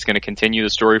Infinite that it's going to continue the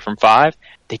story from 5.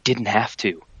 They didn't have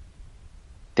to.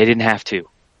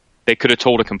 They could have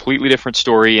told a completely different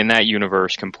story in that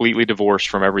universe, completely divorced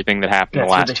from everything that happened in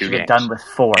the last 2 games. That's what they should have done with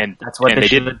 4. That's what they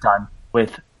should have done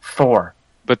with 4.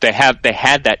 But they had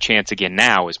that chance again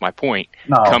now, is my point.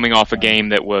 No. Coming off a game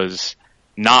that was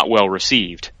not well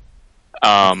received.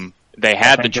 They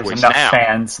had the choice enough now.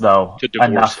 Fans, though, to divorce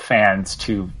enough fans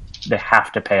they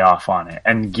have to pay off on it.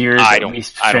 And Gears at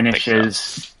least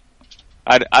finishes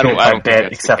I don't think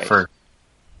that's except the case. for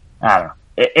I don't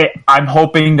know. I'm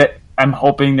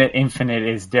hoping that Infinite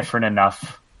is different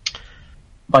enough,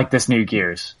 like this new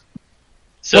Gears.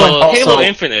 So Well, Halo also-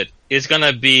 Infinite is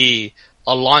gonna be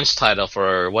a launch title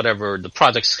for whatever the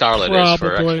Project Scarlet is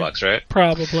for Probably. Xbox, right?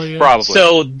 Probably. Yeah. Probably.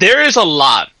 So there is a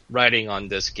lot riding on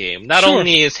this game. Not Sure.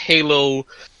 only is Halo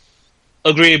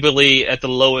agreeably at the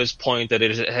lowest point that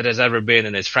it has ever been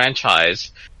in its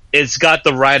franchise, it's got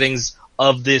the writings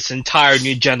of this entire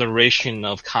new generation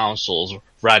of consoles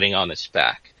riding on its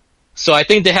back. So I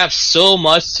think they have so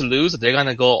much to lose that they're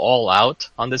gonna go all out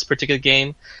on this particular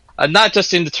game. Not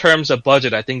just in the terms of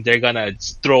budget, I think they're gonna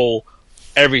throw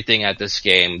everything at this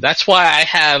game. That's why I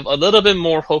have a little bit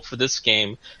more hope for this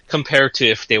game compared to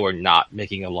if they were not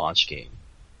making a launch game.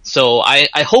 So I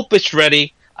hope it's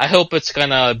ready. I hope it's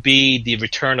gonna be the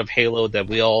return of Halo that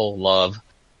we all love,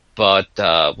 but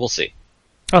we'll see.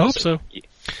 I hope so.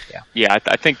 Yeah,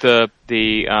 I think the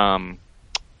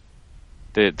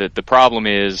problem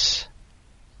is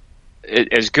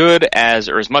as good as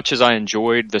or as much as I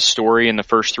enjoyed the story in the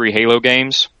first 3 Halo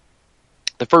games,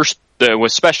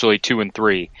 especially 2 and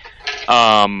 3,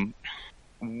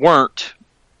 weren't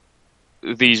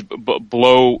these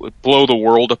blow the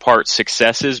world apart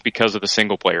successes because of the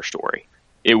single player story.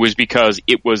 It was because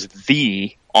it was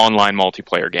the online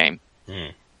multiplayer game.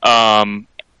 And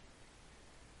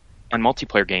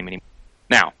multiplayer game anymore.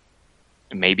 Now,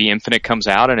 maybe Infinite comes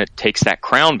out and it takes that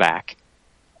crown back.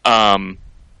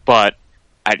 But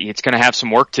it's going to have some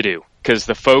work to do because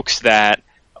the folks that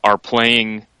are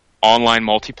playing online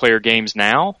multiplayer games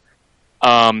now,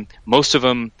 most of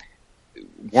them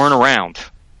weren't around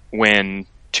when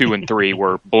 2 and 3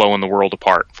 were blowing the world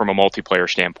apart from a multiplayer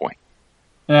standpoint.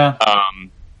 Yeah.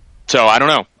 So I don't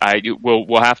know.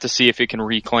 We'll have to see if it can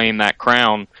reclaim that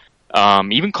crown.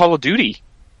 Even Call of Duty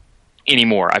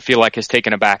anymore, I feel like has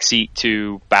taken a back seat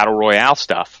to Battle Royale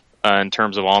stuff in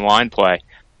terms of online play.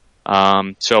 So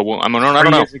I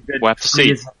don't know. We'll have to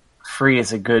see. Free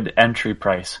is a good entry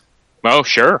price, Oh,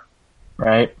 sure.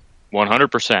 right?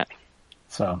 100%.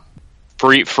 So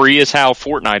Free is how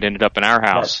Fortnite ended up in our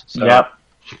house. So. Yep.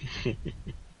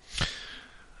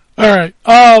 All right.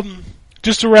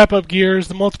 Just to wrap up Gears,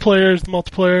 the multiplayer is the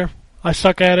multiplayer. I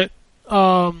suck at it.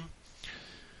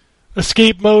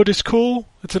 Escape mode is cool.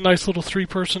 It's a nice little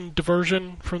 3-person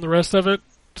diversion from the rest of it.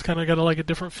 It's kind of got a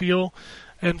different feel.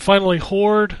 And finally,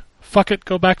 Horde. Fuck it,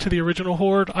 go back to the original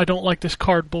Horde. I don't like this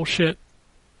card bullshit.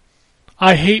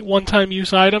 I hate one-time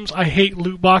use items. I hate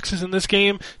loot boxes in this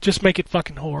game. Just make it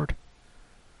fucking Horde.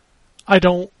 I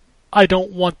don't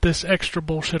want this extra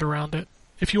bullshit around it.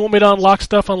 If you want me to unlock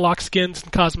stuff, unlock skins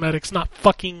and cosmetics, not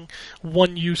fucking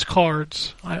one-use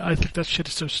cards. I think that shit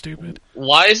is so stupid.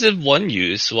 Why is it one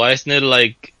use? Why isn't it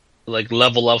like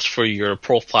level ups for your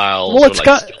profiles? Well,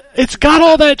 or it's got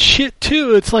all that shit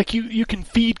too. It's like you can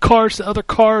feed cards to other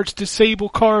cards, disable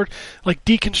card, like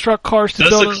deconstruct cards to Does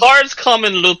build the cards come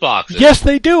in loot boxes? Yes,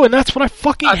 they do, and that's what I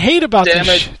fucking hate about damn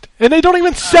this it. shit. And they don't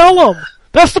even sell them.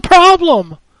 That's the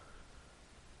problem.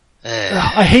 Eh,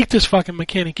 I hate this fucking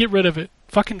mechanic. Get rid of it.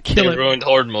 Fucking they kill it. ruined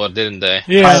Horde mode, didn't they?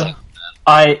 Yeah.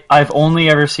 I've only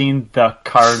ever seen the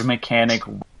card mechanic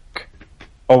work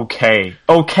okay.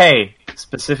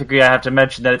 Specifically, I have to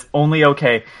mention that it's only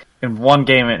okay in one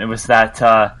game, and it was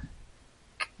that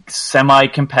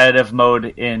semi-competitive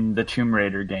mode in the Tomb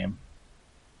Raider game.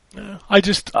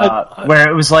 Where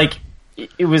it was like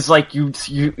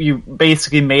you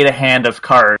basically made a hand of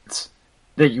cards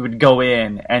that you would go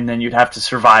in, and then you'd have to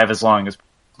survive as long as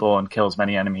possible and kill as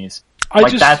many enemies.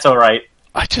 That's alright.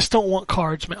 I just don't want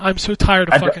cards, man. I'm so tired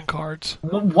of fucking cards.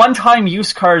 One-time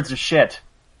use cards are shit.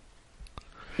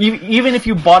 Even if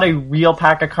you bought a real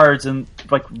pack of cards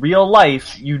like real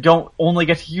life, you don't only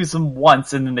get to use them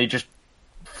once, and then they just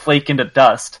flake into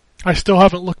dust. I still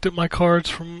haven't looked at my cards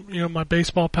from my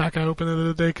baseball pack I opened the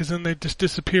other day, because then they just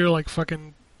disappear like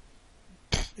fucking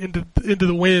into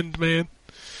the wind, man.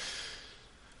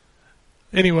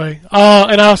 Anyway,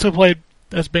 and I also played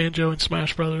as Banjo in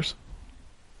Smash Brothers.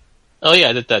 Oh yeah,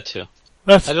 I did that too.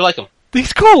 I did like him.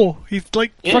 He's cool. He's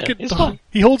like Yeah, he's fun.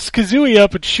 He holds Kazooie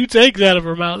up and shoots eggs out of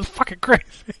her mouth. It's fucking crazy.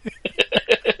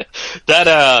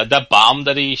 That bomb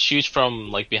that he shoots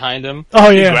from like behind him. Oh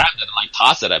He yeah. grabs it and like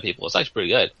tosses it at people. It's actually pretty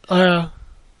good.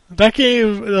 That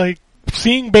game, like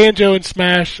seeing Banjo in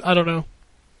Smash, I don't know,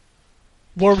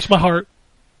 warms my heart.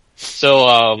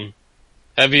 So,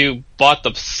 have you bought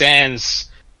the Sans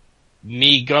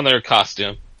Me Gunner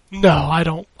costume? No, I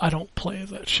don't play as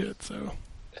that shit. So,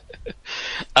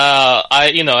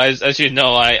 as you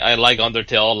know, I like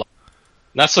Undertale.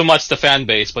 Not so much the fan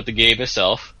base, but the game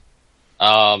itself.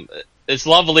 It's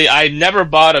lovely. I never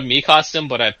bought a Me costume,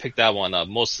 but I picked that one up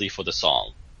mostly for the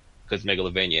song, because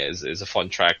Megalovania is a fun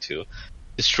track to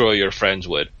destroy your friends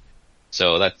with.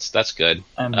 So that's good.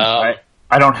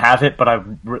 I don't have it, but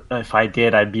if I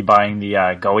did, I'd be buying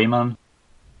the Goemon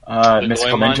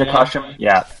Mystical Goemon, Ninja yeah? costume.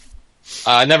 Yeah.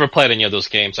 I never played any of those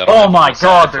games. I don't Oh have my the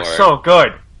god, nostalgia they're for it. so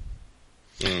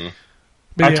good.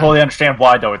 but I yeah. totally understand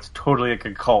why, though. It's totally like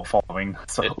a cult following.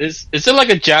 So Is it like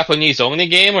a Japanese only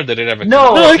game, or did it ever? No,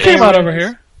 come No, out it came here? out over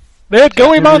here. They had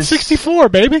Goemon There is- 64,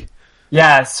 baby.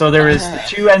 yeah, so there is the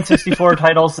two N64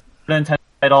 titles, the Nintendo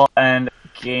title, and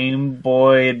Game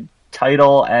Boy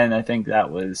title, and I think that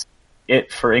was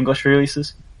it for English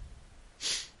releases. All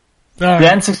The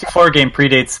right. N64 game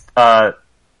predates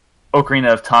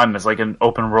Ocarina of Time as like an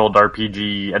open world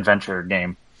RPG adventure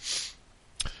game.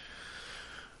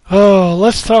 Oh,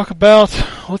 let's talk about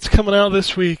what's coming out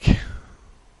this week.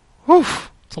 Whew,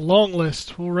 it's a long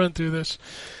list. We'll run through this.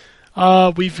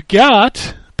 We've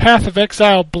got Path of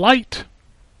Exile Blight.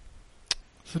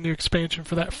 It's a new expansion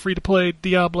for that free-to-play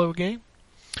Diablo game.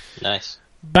 Nice.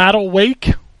 Battle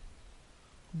Wake.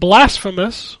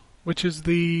 Blasphemous, which is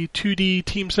the 2D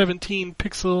Team 17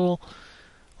 pixel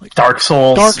Dark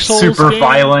Souls, super game.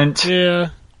 violent. Yeah.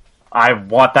 I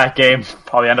want that game.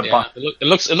 Probably end up Yeah, buying. it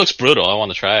looks brutal. I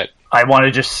want to try it. I want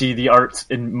to just see the art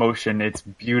in motion. It's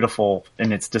beautiful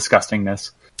in its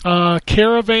disgustingness.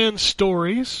 Caravan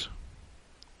Stories.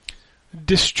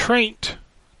 Distraint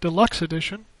Deluxe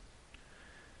Edition.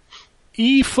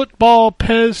 eFootball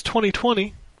PES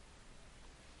 2020.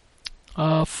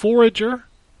 Forager.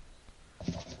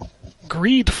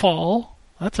 Greedfall.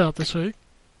 That's out this week.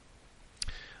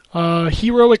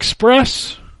 Hero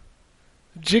Express.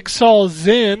 Jigsaw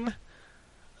Zen.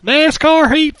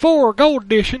 NASCAR Heat 4 Gold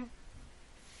Edition.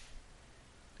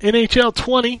 NHL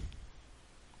 20.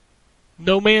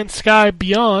 No Man's Sky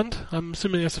Beyond. I'm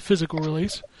assuming that's a physical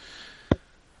release.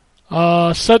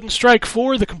 Sudden Strike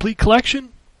 4, the complete collection.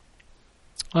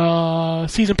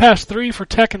 Season Pass 3 for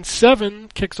Tekken 7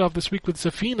 kicks off this week with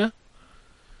Zafina.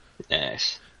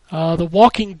 Nice. The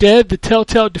Walking Dead, the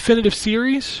Telltale Definitive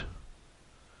Series.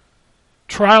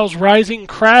 Trials Rising,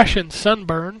 Crash, and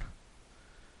Sunburn.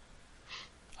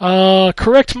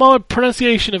 Correct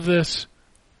pronunciation of this.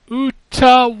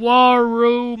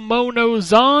 Utawaru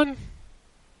Monozan?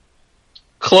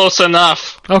 Close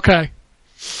enough. Okay.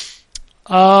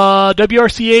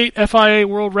 WRC8 FIA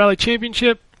World Rally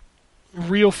Championship.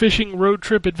 Real Fishing Road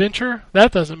Trip Adventure.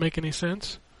 That doesn't make any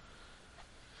sense.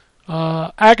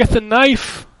 Agatha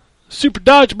Knife. Super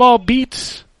Dodgeball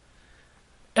Beats.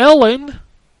 Ellen.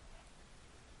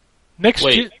 Next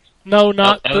Wait. gen. No,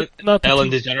 not Ellen, not the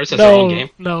Ellen two- DeGeneres has her own game.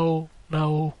 No.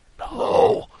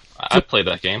 I played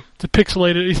that game. It's a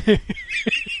pixelated.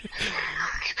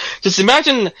 Just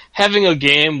imagine having a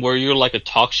game where you're like a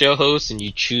talk show host and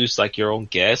you choose like your own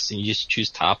guests and you just choose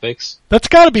topics. That's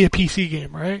got to be a PC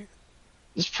game, right?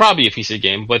 It's probably a PC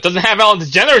game, but it doesn't have Ellen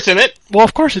DeGeneres in it. Well,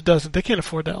 of course it doesn't. They can't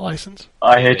afford that license.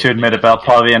 I hate to admit it, but I'll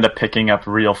probably end up picking up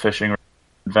Real Fishing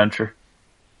Adventure.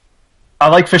 I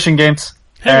like fishing games,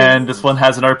 and this one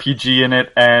has an RPG in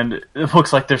it, and it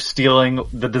looks like they're stealing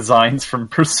the designs from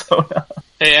Persona.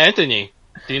 Hey, Anthony,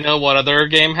 do you know what other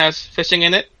game has fishing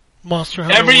in it? Monster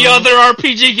Hunter Every World. other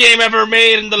RPG game ever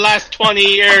made in the last 20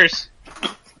 years.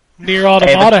 Nier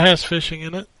Automata has fishing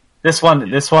in it. This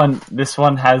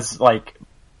one has like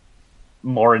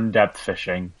more in-depth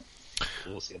fishing.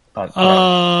 But,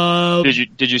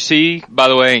 Did you see, by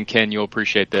the way, and Ken, you'll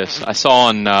appreciate this. I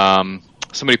saw on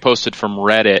somebody posted from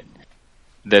Reddit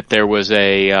that there was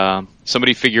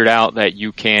somebody figured out that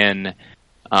you can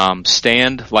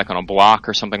stand like on a block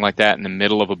or something like that in the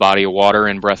middle of a body of water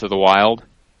in Breath of the Wild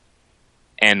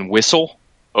and whistle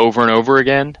over and over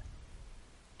again,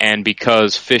 and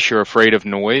because fish are afraid of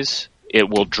noise, it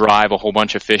will drive a whole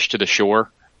bunch of fish to the shore,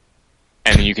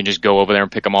 and then you can just go over there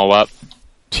and pick them all up.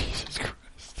 Jesus Christ.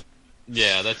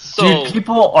 Yeah, that's so... Dude,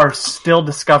 people are still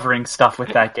discovering stuff with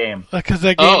that game. Because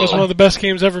that game is one of the best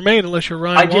games ever made, unless you're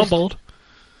Ryan Wombold.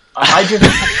 I just...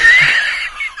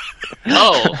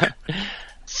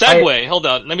 Segue. Hold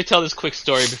on. Let me tell this quick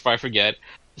story before I forget.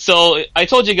 So, I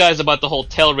told you guys about the whole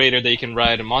tail raider that you can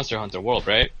ride in Monster Hunter World,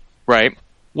 right? Right.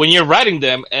 When you're riding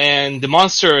them, and the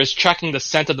monster is tracking the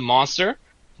scent of the monster,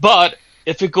 but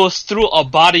if it goes through a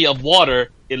body of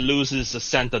water, it loses the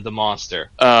scent of the monster.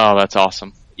 Oh, that's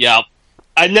awesome. Yeah.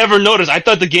 I never noticed. I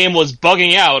thought the game was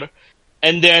bugging out,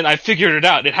 and then I figured it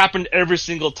out. It happened every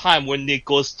single time when it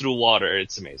goes through water.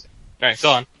 It's amazing. Alright,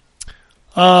 go on.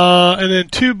 And then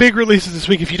 2 big releases this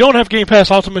week. If you don't have Game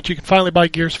Pass Ultimate, you can finally buy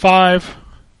Gears 5.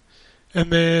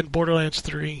 And then Borderlands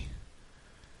 3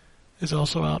 is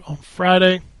also out on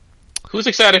Friday. Who's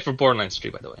excited for Borderlands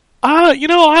 3, by the way?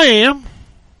 I am.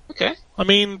 Okay. I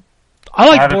mean, I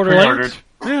like have it Borderlands.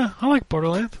 pre-ordered. Yeah, I like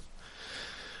Borderlands.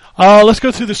 Let's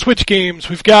go through the Switch games.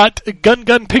 We've got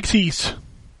Gun Pixies.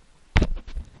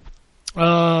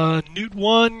 Newt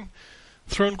 1,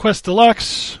 Throne Quest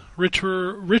Deluxe,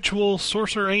 Ritual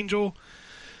Sorcerer Angel,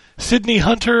 Sydney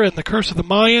Hunter and the Curse of the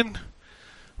Mayan,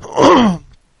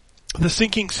 The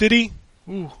Sinking City.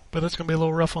 Ooh, but that's going to be a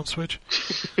little rough on Switch.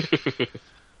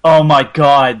 Oh my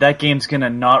god, that game's gonna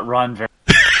not run very...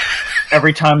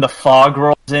 Every time the fog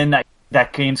rolls in,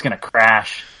 that game's gonna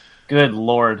crash. Good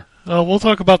lord. We'll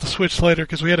talk about the Switch later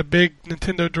because we had a big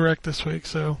Nintendo Direct this week,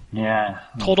 so Yeah.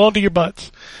 hold on to your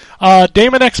butts.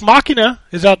 Daemon X Machina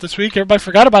is out this week. Everybody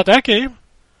forgot about that game.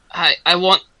 I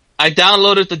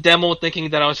downloaded the demo thinking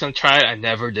that I was going to try it. I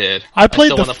never did. I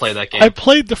still want to play that game. I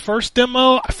played the first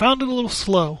demo. I found it a little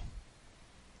slow.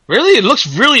 Really? It looks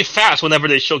really fast whenever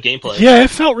they show gameplay. Yeah,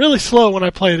 it felt really slow when I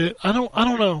played it. I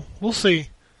don't know. We'll see.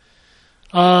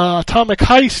 Atomic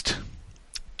Heist,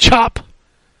 Chop,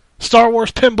 Star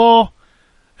Wars Pinball,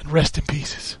 and Rest in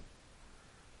Pieces.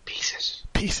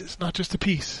 Pieces, not just a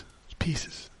piece.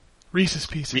 Pieces. Reese's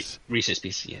Pieces. Reese's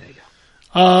Pieces, yeah, there you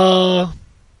go.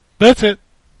 That's it.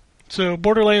 So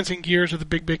Borderlands and Gears are the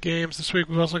big games this week.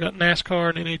 We've also got NASCAR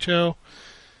and NHL.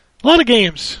 A lot of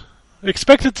games.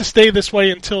 Expect it to stay this way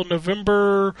until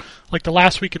November, like the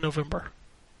last week in November.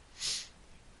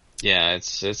 Yeah,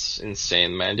 it's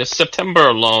insane, man. Just September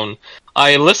alone,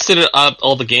 I listed up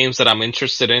all the games that I'm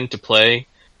interested in to play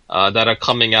that are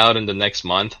coming out in the next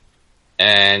month,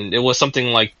 and it was something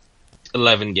like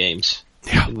 11 games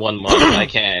in 1 month. I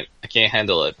can't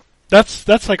handle it.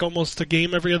 That's like almost a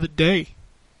game every other day.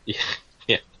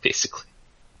 Yeah, basically.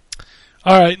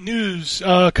 Alright, news.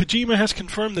 Kojima has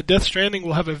confirmed that Death Stranding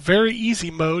will have a very easy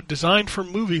mode designed for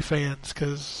movie fans,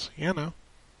 because, you know.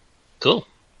 Cool.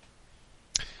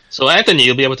 So Anthony,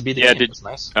 you'll be able to beat the game. That's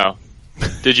nice. Oh.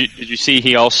 Did you see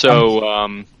he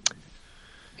also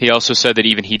said that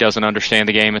even he doesn't understand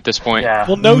the game at this point? Yeah.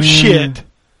 Well, no shit.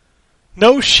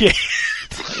 No shit.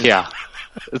 Yeah.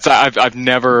 I've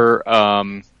never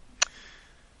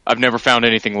found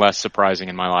anything less surprising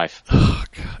in my life. Oh,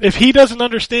 God. If he doesn't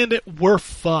understand it, we're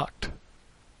fucked.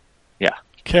 Yeah.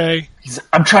 Okay.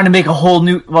 I'm trying to make a whole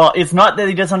new... Well, it's not that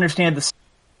he doesn't understand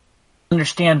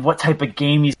what type of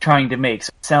game he's trying to make,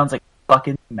 so it sounds like a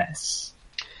fucking mess.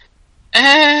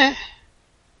 I'll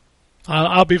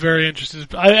be very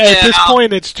interested. At this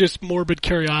point, it's just morbid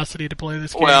curiosity to play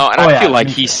this game. Well, and I feel like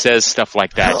he says stuff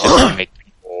like that just to make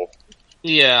people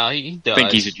he does.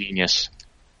 think he's a genius.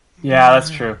 Yeah,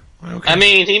 that's true. Okay. I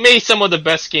mean, he made some of the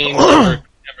best games ever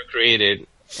created,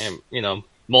 and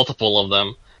multiple of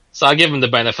them. So I'll give him the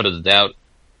benefit of the doubt.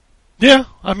 Yeah,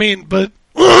 I mean, but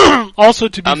also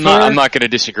to be I'm fair, not going to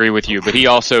disagree with you, but he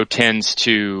also tends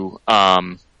to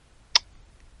how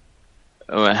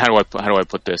do I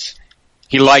put this?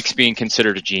 He likes being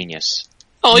considered a genius.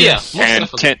 Oh Yes. yeah, And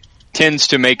tends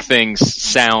to make things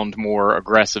sound more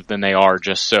aggressive than they are,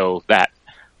 just so that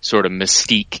sort of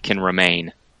mystique can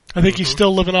remain. I think he's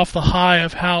still living off the high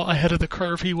of how ahead of the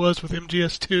curve he was with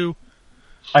MGS2.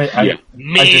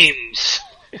 memes.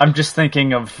 I'm just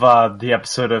thinking of the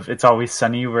episode of It's Always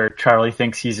Sunny where Charlie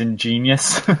thinks he's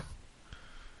ingenious. Alright,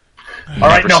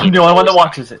 no, I'm the only one that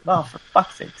watches it. Oh, for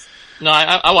fuck's sakes. No,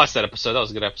 I watched that episode. That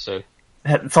was a good episode.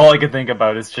 That's all I could think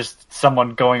about is just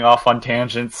someone going off on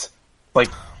tangents. Like,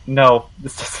 no,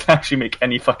 this doesn't actually make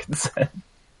any fucking sense.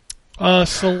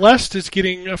 Celeste is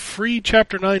getting a free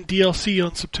Chapter 9 DLC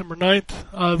on September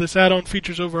 9th. This add-on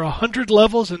features over 100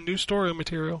 levels and new story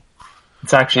material.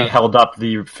 It's actually held up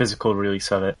the physical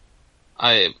release of it.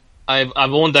 I've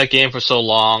owned that game for so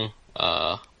long,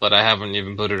 but I haven't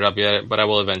even booted it up yet. But I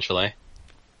will eventually.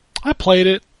 I played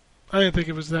it. I didn't think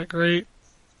it was that great,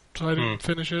 so I didn't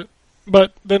finish it.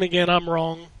 But then again, I'm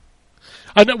wrong.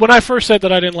 When I first said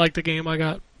that I didn't like the game, I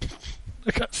got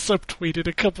subtweeted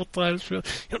a couple times. You know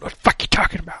what the fuck you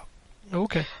talking about?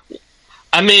 Okay.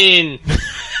 I mean,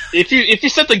 if you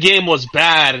said the game was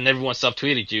bad and everyone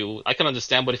subtweeted you, I can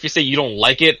understand. But if you say you don't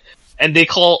like it and they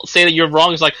say that you're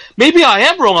wrong, it's like, maybe I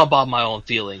am wrong about my own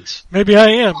feelings. Maybe I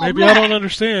am. Maybe I don't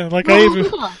understand. Like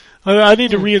I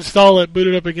need to reinstall it, boot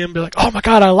it up again, and be like, oh my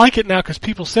god, I like it now because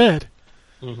people said.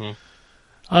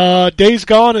 Days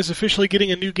Gone is officially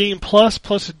getting a new game plus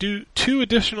 2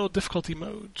 additional difficulty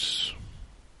modes.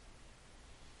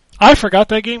 I forgot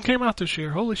that game came out this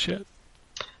year. Holy shit.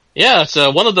 Yeah, it's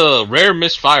one of the rare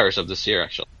misfires of this year,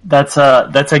 actually. That's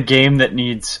a game that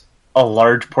needs a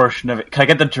large portion of it. Can I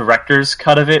get the director's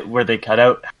cut of it where they cut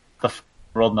out the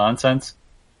world nonsense?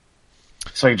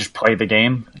 So I can just play the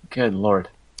game? Good lord.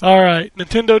 Alright,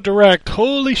 Nintendo Direct.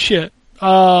 Holy shit.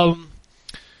 Jedi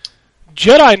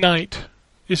Knight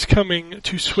is coming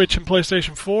to Switch and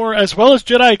PlayStation 4, as well as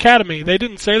Jedi Academy. They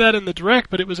didn't say that in the Direct,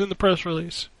 but it was in the press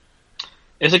release.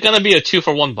 Is it going to be a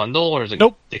 2-for-1 bundle, or is it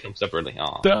Nope. They come separately?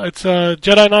 Oh. It's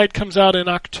Jedi Knight comes out in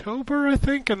October, I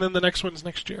think, and then the next one's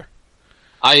next year.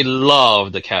 I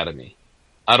loved Academy.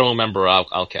 I don't remember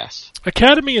Outcast.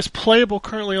 Academy is playable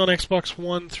currently on Xbox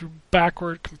One through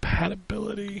backward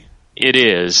compatibility. It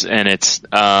is, and it's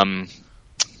a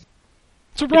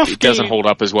rough game. It doesn't hold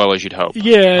up as well as you'd hope.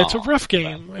 Yeah, it's a rough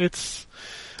game. It's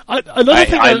another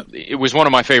thing. It was one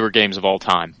of my favorite games of all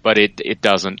time, but it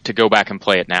doesn't. To go back and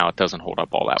play it now, it doesn't hold up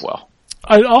all that well.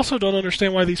 I also don't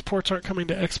understand why these ports aren't coming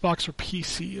to Xbox or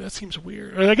PC. That seems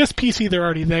weird. I guess PC, they're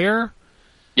already there.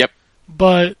 Yep.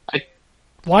 But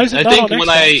why is it not on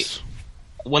Xbox?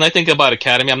 When I think about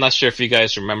Academy, I'm not sure if you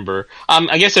guys remember.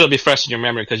 I guess it'll be fresh in your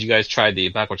memory because you guys tried the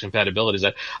backwards compatibility.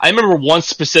 That I remember one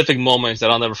specific moment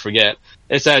that I'll never forget.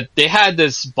 Is that they had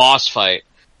this boss fight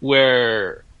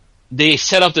where they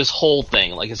set up this whole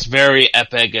thing. Like, it's very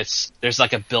epic. There's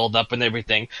like a build up and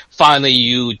everything. Finally,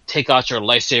 you take out your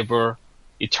lightsaber,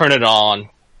 you turn it on,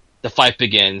 the fight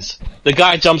begins. The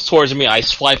guy jumps towards me, I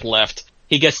swipe left.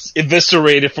 He gets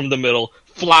eviscerated from the middle,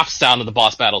 flops down, and the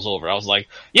boss battle's over. I was like,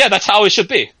 yeah, that's how it should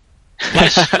be.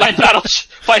 Light battle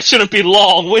fight shouldn't be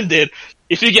long-winded.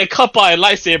 If you get cut by a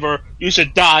lightsaber, you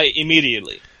should die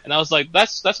immediately. And I was like,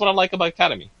 that's what I like about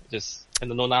Academy. Just, and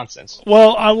the no nonsense.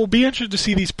 Well, I will be interested to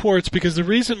see these ports because the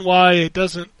reason why it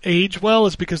doesn't age well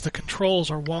is because the controls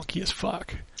are wonky as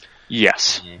fuck.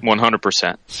 Yes,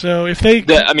 100%. So if they...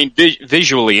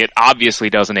 visually, it obviously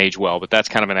doesn't age well, but that's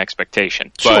kind of an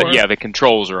expectation. Sure. But yeah, the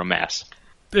controls are a mess.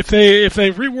 If they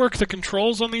rework the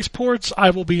controls on these ports, I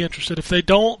will be interested. If they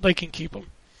don't, they can keep them.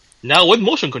 Now with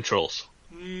motion controls.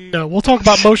 No, we'll talk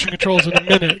about motion controls in a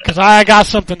minute, because I got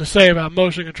something to say about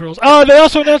motion controls. Oh, they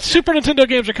also announced Super Nintendo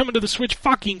games are coming to the Switch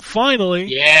fucking finally.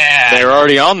 Yeah! They're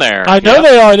already on there. I know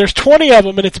they are. There's 20 of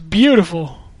them, and it's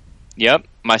beautiful. Yep.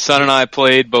 My son and I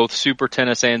played both Super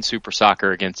Tennis and Super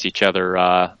Soccer against each other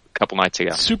a couple nights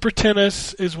ago. Super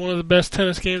Tennis is one of the best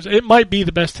tennis games. It might be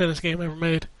the best tennis game ever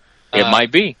made. It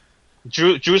might be.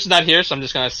 Drew's not here, so I'm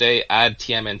just going to say add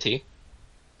TMNT.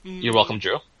 You're welcome,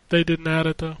 Drew. They didn't add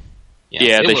it, though.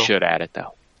 Yeah, they should add it,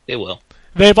 though. They will.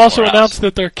 They've also announced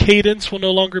that their cadence will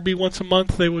no longer be once a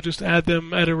month. They will just add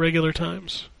them at irregular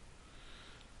times.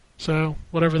 So,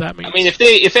 whatever that means. I mean, if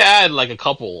they add like a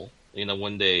couple,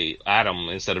 when they add them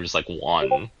instead of just like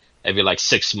one, every like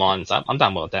 6 months, I'm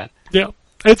down with that. Yeah.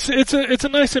 It's a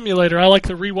nice emulator. I like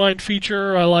the rewind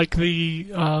feature. I like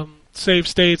the save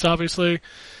states, obviously.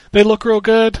 They look real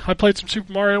good. I played some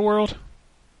Super Mario World.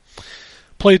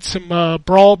 Played some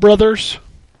Brawl Brothers.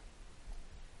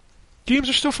 Games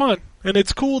are still fun. And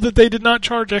it's cool that they did not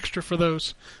charge extra for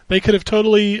those. They could have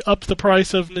totally upped the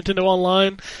price of Nintendo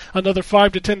Online another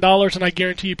 $5 to $10, and I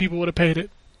guarantee you people would have paid it.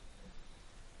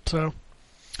 So,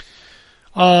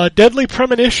 Deadly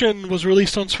Premonition was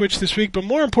released on Switch this week, but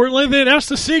more importantly, they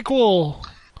announced a sequel.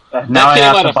 Now I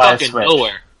have to buy a Switch.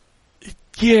 Nowhere.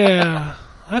 Yeah,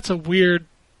 that's a weird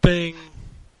thing.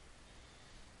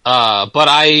 But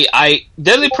I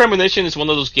Deadly Premonition is one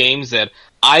of those games that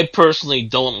I personally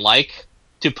don't like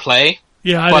to play.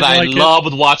 Yeah, but I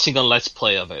loved watching a Let's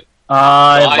Play of it.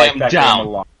 I am that down. game a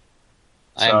lot.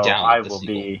 I am down.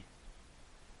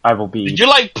 I will be. Did you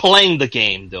like playing the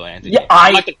game, though, Anthony? Yeah,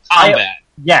 I like the combat.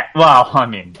 Yeah, well, I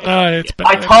mean, it's bad.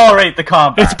 I tolerate the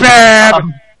combat. It's bad.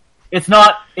 It's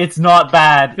not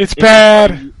bad. It's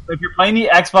bad. If you're playing the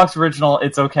Xbox original,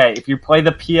 it's okay. If you play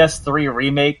the PS3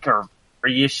 remake or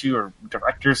reissue or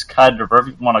director's cut or whatever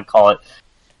you want to call it,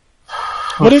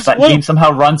 game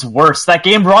somehow runs worse. That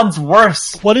game runs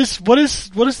worse. What is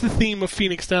the theme of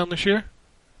Phoenix Down this year?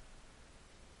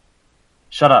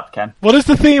 Shut up, Ken. What is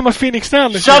the theme of Phoenix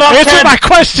Down this Shut year? up, Answer Ken! my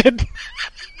question!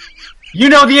 You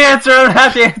know the answer. I don't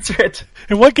have to answer it.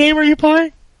 And what game are you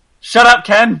playing? Shut up,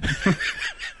 Ken.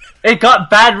 It got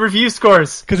bad review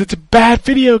scores. Because it's a bad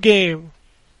video game.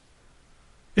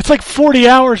 It's like 40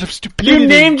 hours of stupidity.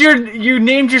 You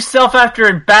named yourself after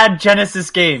a bad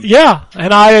Genesis game. Yeah,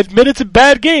 and I admit it's a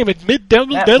bad game. Admit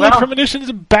Deadly well- Premonition is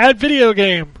a bad video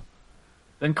game.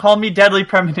 Then call me Deadly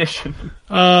Premonition.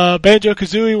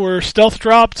 Banjo-Kazooie were stealth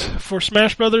dropped for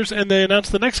Smash Brothers, and they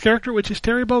announced the next character, which is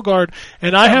Terry Bogard.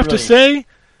 And I have to say,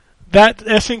 that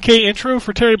SNK intro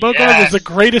for Terry Bogard was the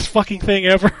greatest fucking thing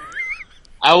ever.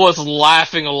 I was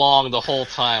laughing along the whole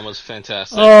time. It was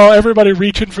fantastic. Oh, everybody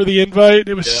reaching for the invite.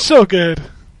 It was so good.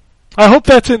 I hope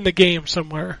that's in the game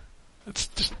somewhere. It's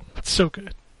so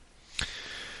good.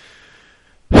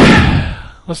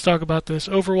 Let's talk about this.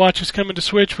 Overwatch is coming to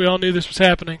Switch. We all knew this was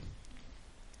happening.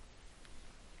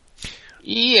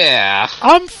 Yeah.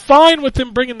 I'm fine with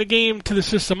them bringing the game to the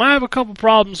system. I have a couple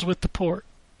problems with the port.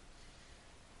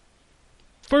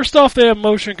 First off, they have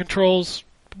motion controls,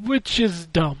 which is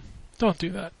dumb. Don't do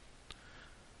that.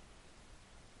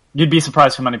 You'd be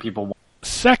surprised how many people want.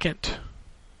 Second,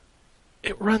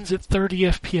 it runs at 30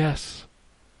 FPS.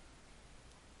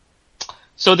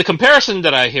 So the comparison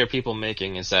that I hear people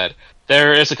making is that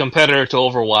there is a competitor to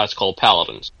Overwatch called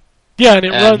Paladins. Yeah, and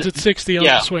it runs at 60 on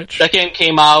the Switch. That game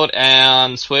came out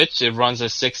on Switch. It runs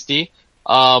at 60.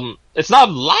 It's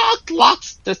not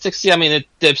locked at 60. I mean, it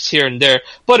dips here and there,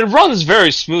 but it runs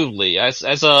very smoothly. As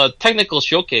a technical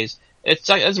showcase, it's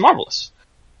marvelous.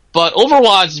 But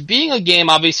Overwatch, being a game,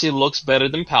 obviously looks better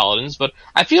than Paladins, but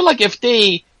I feel like if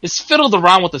they just fiddled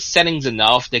around with the settings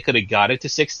enough, they could have got it to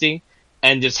 60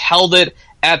 and just held it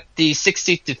at the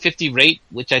 60 to 50 rate,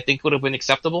 which I think would have been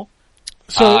acceptable.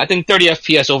 So I think 30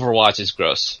 FPS Overwatch is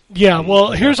gross. Yeah,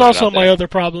 well, here's also my other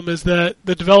problem is that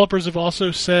the developers have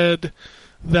also said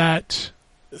that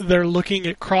they're looking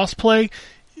at crossplay.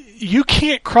 You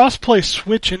can't crossplay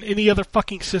Switch in any other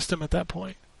fucking system at that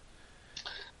point.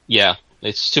 Yeah,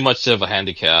 it's too much of a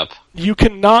handicap. You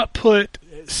cannot put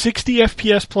 60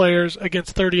 FPS players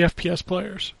against 30 FPS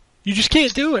players. You just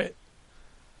can't do it.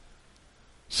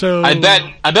 So I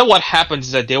bet what happens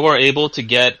is that they were able to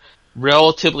get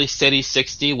relatively steady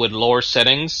 60 with lower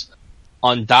settings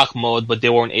on dock mode, but they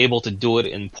weren't able to do it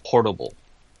in portable.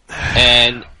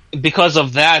 And because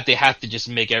of that, they have to just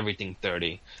make everything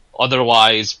 30.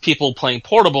 Otherwise, people playing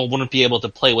portable wouldn't be able to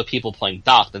play with people playing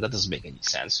docked, and that doesn't make any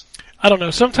sense. I don't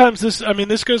know. Sometimes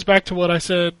this goes back to what I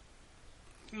said.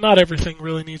 Not everything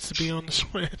really needs to be on the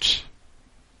Switch.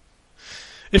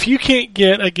 If you can't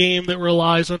get a game that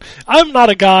relies on... I'm not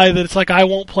a guy that it's like I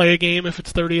won't play a game if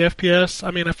it's 30 FPS.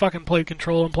 I mean, I fucking played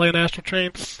Control and playing Astral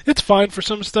Chain. It's fine for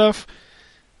some stuff.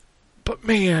 But,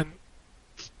 man...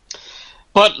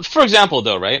 But, for example,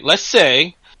 though, right? Let's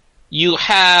say you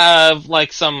have,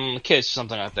 like, some kids or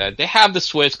something like that. They have the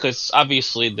Switch because,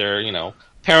 obviously, they're,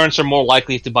 parents are more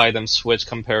likely to buy them Switch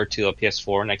compared to a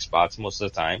PS4 and Xbox most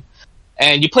of the time.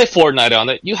 And you play Fortnite on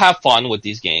it. You have fun with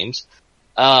these games.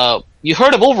 You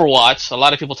heard of Overwatch, a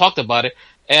lot of people talked about it,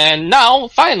 and now,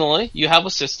 finally, you have a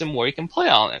system where you can play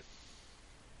on it.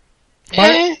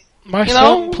 My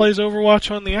son plays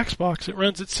Overwatch on the Xbox. It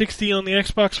runs at 60 on the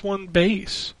Xbox One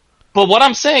base. But what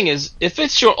I'm saying is, if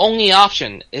it's your only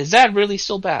option, is that really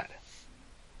so bad?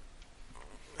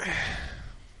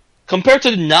 Compared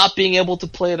to not being able to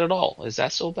play it at all, is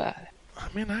that so bad? I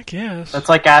mean, I guess. That's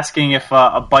like asking if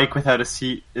a bike without a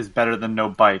seat is better than no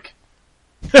bike.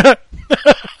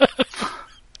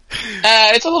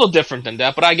 It's a little different than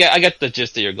that, but I get the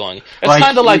gist that you're going. It's Like,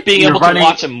 kind of like being able running- to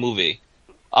watch a movie.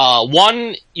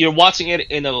 One, you're watching it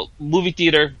in a movie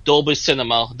theater, Dolby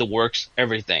Cinema, that works,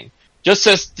 everything. Just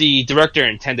as the director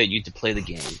intended you to play the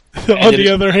game. On the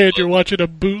other hand, you're watching a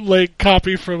bootleg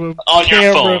copy from a On your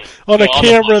camera phone. on a On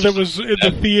camera the that was in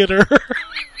the theater.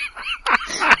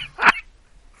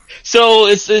 So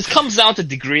it comes down to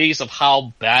degrees of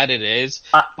how bad it is,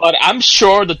 but I'm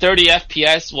sure the 30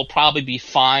 FPS will probably be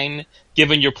fine,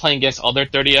 given you're playing against other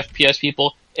 30 FPS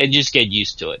people, and just get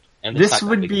used to it. And it's This not that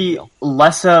would big of a be deal.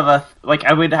 less of a...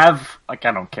 I would have... I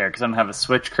don't care, because I don't have a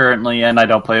Switch currently, and I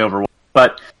don't play Overwatch.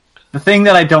 But the thing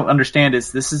that I don't understand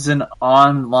is this is an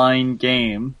online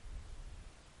game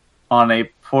on a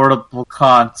portable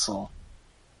console.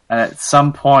 And at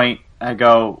some point, I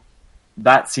go...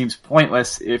 That seems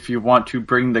pointless if you want to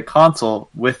bring the console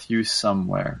with you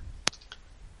somewhere.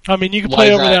 I mean, you can Why play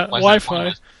is over that- that why is that Wi-Fi.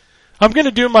 pointless? I'm going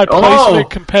to do my placement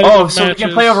competitive so matches. we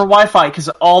can play over Wi-Fi because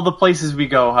all the places we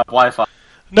go have Wi-Fi.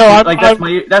 No,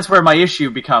 That's where my issue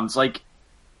becomes. I'm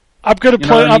going to You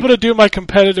know what I I'm mean? going to do my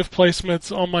competitive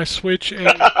placements on my Switch in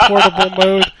portable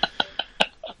mode.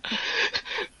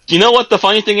 You know what the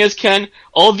funny thing is, Ken?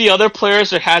 All the other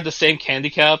players had the same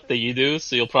handicap that you do,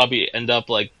 so you'll probably end up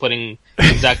like putting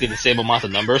exactly the same amount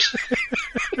of numbers.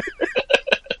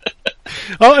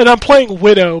 Oh, and I'm playing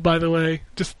Widow, by the way.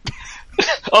 Just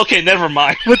Okay, never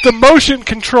mind. with the motion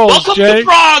controls, Welcome Jay. to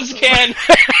frogs, Ken!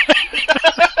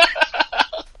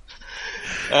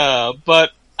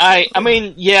 But I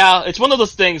mean, yeah, it's one of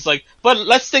those things, like, but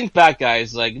let's think back,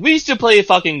 guys. Like, we used to play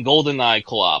fucking GoldenEye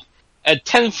co-op at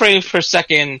 10 frames per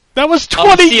second. That was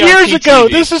 20 years ago.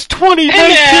 This is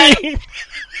 2019.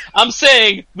 I'm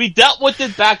saying, we dealt with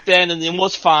it back then, and it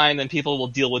was fine, and people will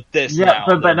deal with this now.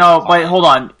 But hold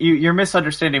on. You're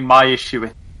misunderstanding my issue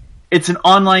with it's an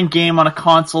online game on a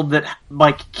console that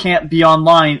like can't be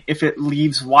online if it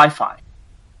leaves Wi-Fi.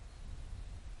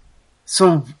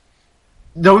 So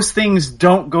those things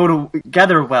don't go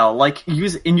together well. Like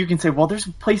and you can say, well, there's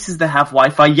places that have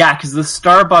Wi-Fi. Yeah, because the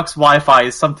Starbucks Wi-Fi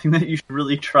is something that you should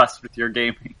really trust with your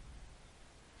gaming.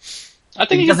 I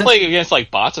think you can play against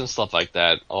like bots and stuff like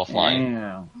that offline.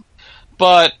 Yeah.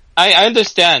 But I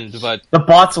understand, but the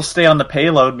bots will stay on the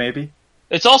payload, maybe.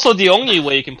 It's also the only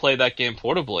way you can play that game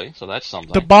portably, so that's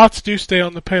something. The bots do stay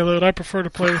on the payload. I prefer to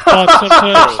play with bots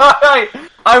sometimes.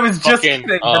 I was just Fucking,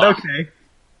 kidding, but okay.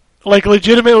 Like,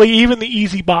 legitimately, even the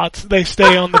easy bots, they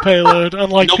stay on the payload,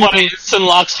 unlike Nobody people... instant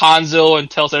locks Hanzo and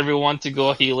tells everyone to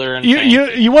go healer and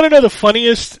You want to know the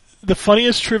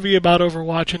funniest trivia about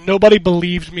Overwatch, and nobody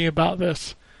believed me about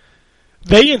this.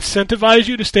 They incentivize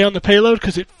you to stay on the payload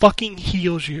because it fucking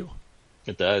heals you.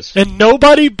 It does. And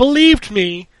nobody believed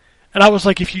me, and I was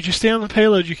like, if you just stay on the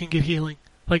payload, you can get healing.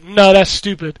 Like, no, that's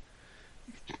stupid.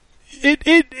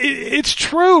 It's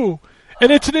true. And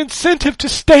it's an incentive to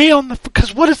stay on the...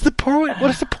 Because what is the point?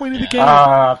 What is the point of the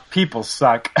game? People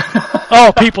suck.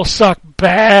 Oh, people suck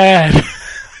bad.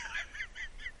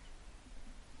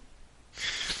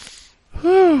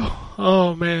 Whew.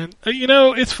 Oh man,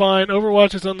 it's fine.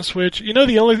 Overwatch is on the Switch.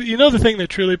 The thing that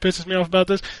truly pisses me off about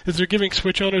this is they're giving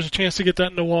Switch owners a chance to get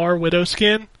that Noir Widow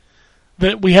skin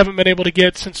that we haven't been able to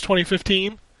get since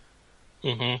 2015.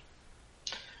 Mm-hmm.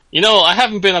 I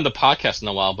haven't been on the podcast in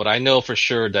a while, but I know for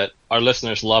sure that our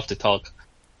listeners love to talk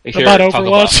about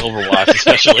Overwatch,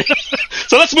 especially.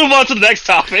 So let's move on to the next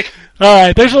topic. All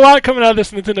right, there's a lot coming out of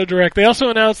this Nintendo Direct. They also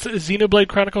announced Xenoblade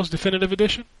Chronicles Definitive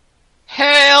Edition.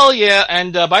 Hell yeah!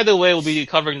 And by the way, we'll be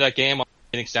covering that game on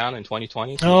Phoenix Down in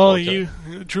 2020. Oh,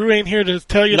 Drew ain't here to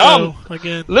tell you no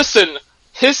again. Listen,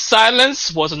 his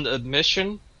silence was an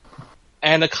admission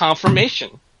and a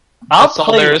confirmation. That's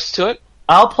all there is to it.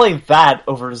 I'll play that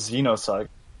over Xenosaga.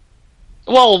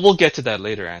 Well, we'll get to that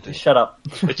later, Anthony. Shut up.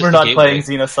 We're not playing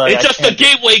Xenosaga. It's just a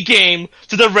gateway game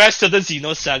to the rest of the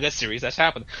Xenosaga series that's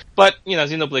happened. But,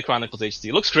 Xenoblade Chronicles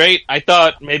HD looks great. I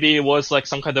thought maybe it was like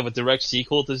some kind of a direct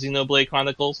sequel to Xenoblade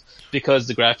Chronicles because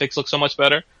the graphics look so much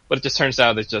better. But it just turns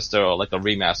out it's just like a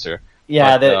remaster.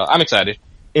 Yeah, but, I'm excited.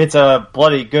 It's a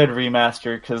bloody good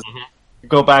remaster because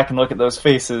go back and look at those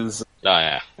faces. Oh,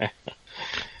 yeah.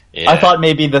 Yeah. I thought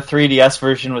maybe the 3DS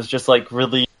version was just like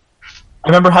really... I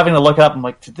remember having to look up, I'm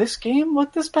like, did this game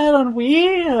look this bad on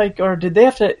Wii? Or did they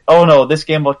have to... Oh no, this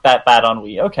game looked that bad on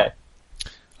Wii. Okay.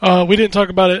 We didn't talk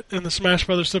about it in the Smash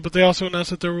Brothers stuff, but they also announced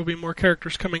that there will be more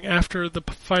characters coming after the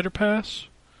Fighter Pass.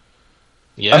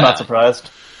 Yeah. I'm not surprised.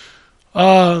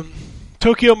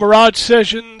 Tokyo Mirage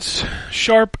Sessions,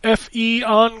 Sharp FE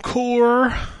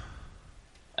Encore.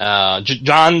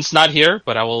 John's not here,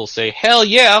 but I will say, hell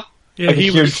yeah! Yeah, I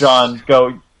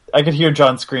could hear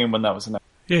John scream when that was announced.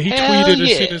 Yeah, he tweeted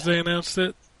as soon as they announced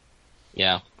it.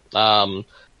 Yeah.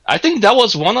 I think that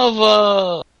was one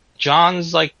of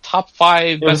John's top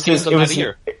 5 best games of that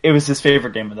year. It was his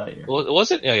favorite game of that year.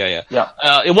 Was it? Yeah. Yeah.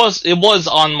 It was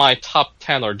on my top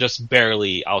 10 or just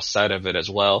barely outside of it as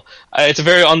well. It's a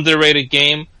very underrated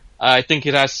game. I think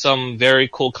it has some very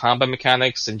cool combat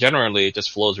mechanics, and generally it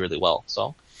just flows really well.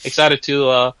 So excited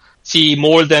to see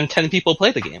more than 10 people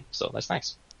play the game. So that's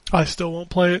nice. I still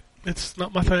won't play it. It's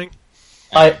not my thing.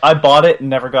 I bought it and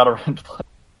never got around to play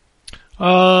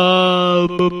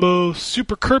it.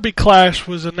 Super Kirby Clash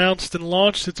was announced and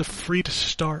launched. It's a free to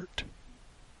start.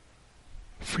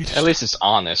 At least it's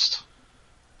honest.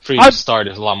 Free to start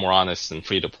is a lot more honest than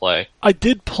free to play. I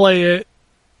did play it.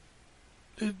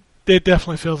 It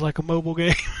definitely feels like a mobile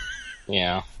game.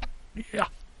 Yeah. Yeah.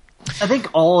 I think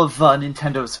all of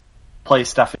Nintendo's play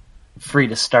stuff is free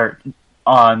to start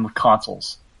on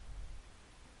consoles.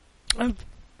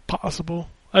 Possible.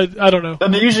 I don't know.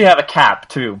 And they usually have a cap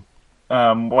too.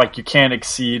 You can't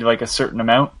exceed a certain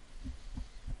amount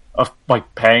of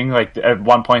paying. At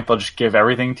one point they'll just give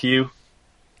everything to you.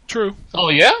 True. Oh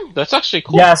yeah, that's actually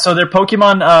cool. Yeah, so their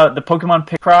Pokemon, the Pokemon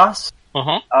Picross,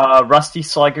 Rusty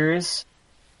Sluggers,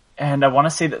 and I want to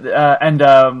say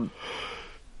that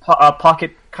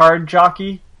Pocket Card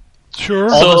Jockey. Sure.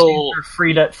 All those games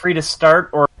are free to start,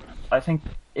 or I think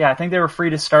they were free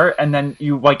to start, and then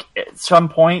you like at some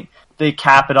point they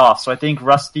cap it off. So I think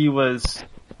Rusty was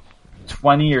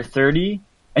 20 or 30,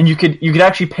 and you could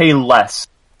actually pay less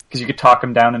because you could talk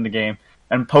them down in the game.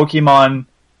 And Pokemon,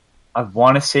 I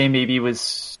want to say maybe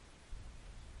was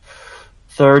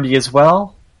 30 as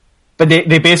well, but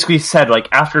they basically said like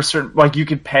after a certain like you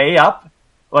could pay up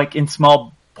like in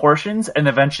small portions, and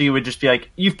eventually it would just be like,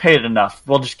 you've paid enough,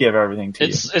 we'll just give everything to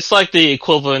you. It's like the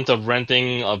equivalent of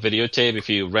renting a videotape. If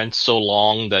you rent so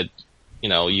long that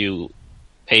you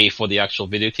pay for the actual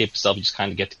videotape itself, you just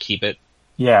kind of get to keep it.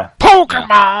 Yeah,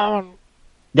 Pokemon.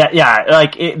 Yeah.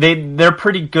 Like they're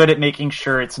pretty good at making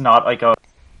sure it's not like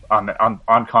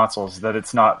on consoles, that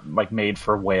it's not like made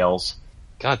for whales.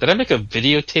 God, did I make a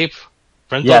videotape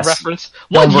rental Yes. reference?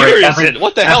 What year is it?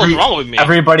 What the hell is wrong with me?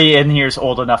 Everybody in here is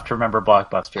old enough to remember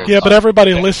Blockbuster. Yeah, but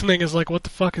everybody listening is like, what the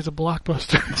fuck is a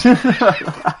Blockbuster?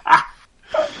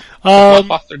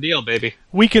 Blockbuster deal, baby.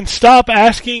 We can stop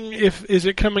asking is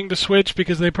it coming to Switch,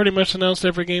 because they pretty much announced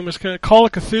every game was going to. Call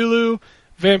of Cthulhu,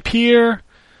 Vampire,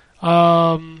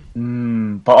 But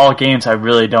all games I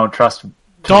really don't trust to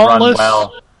Dauntless. run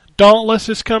well. Dauntless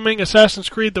is coming, Assassin's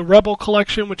Creed, the Rebel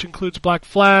Collection, which includes Black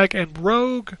Flag and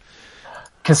Rogue.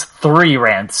 Because 3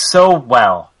 ran so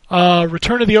well.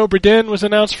 Return of the Obra Dinn was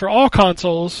announced for all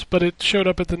consoles, but it showed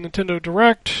up at the Nintendo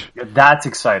Direct. That's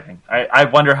exciting. I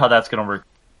wonder how that's going to work.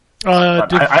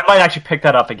 I might actually pick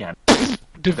that up again.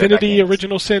 Divinity games.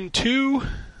 Original Sin 2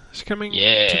 is coming to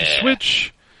the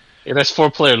Switch. Yeah, that's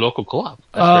 4-player local co-op.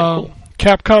 That's very cool.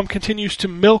 Capcom continues to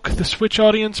milk the Switch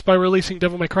audience by releasing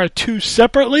Devil May Cry 2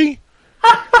 separately.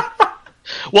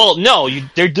 Well, no,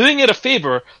 they're doing it a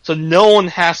favor, so no one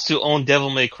has to own Devil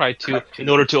May Cry 2 in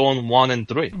order to own 1 and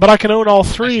 3. But I can own all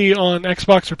 3 on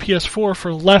Xbox or PS4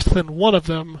 for less than one of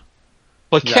them.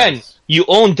 But Ken, you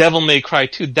own Devil May Cry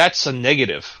 2, that's a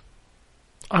negative.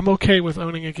 I'm okay with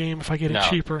owning a game if I get it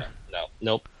cheaper.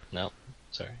 Nope,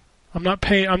 sorry. I'm not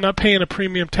paying a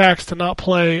premium tax to not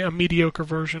play a mediocre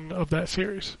version of that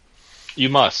series. You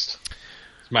must.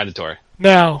 It's mandatory.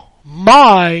 Now,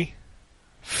 my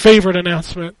favorite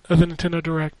announcement of the Nintendo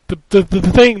Direct, the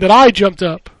thing that I jumped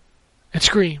up and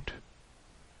screamed,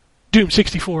 Doom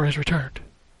 64 has returned.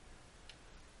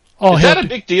 Is that a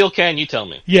big deal, Ken? You tell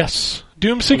me. Yes.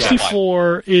 Doom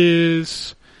 64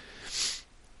 is...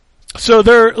 So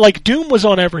they're like, Doom was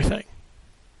on everything.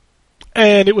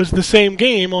 And it was the same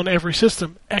game on every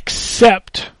system,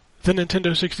 except the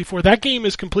Nintendo 64. That game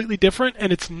is completely different,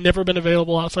 and it's never been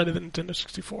available outside of the Nintendo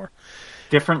 64.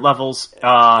 Different levels.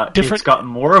 It's got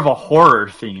more of a horror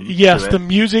theme. Yes, to it. the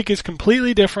music is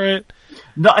completely different.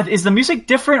 No, is the music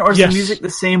different, or is Yes. the music the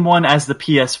same one as the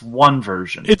PS1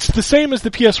 version? It's the same as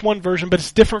the PS1 version, but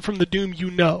it's different from the Doom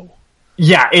you know.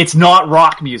 Yeah, it's not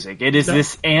rock music. It is No.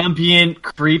 this ambient,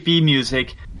 creepy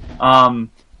music.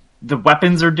 The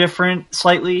weapons are different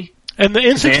slightly. And the They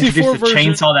N64 introduced the version,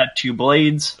 chainsaw that 2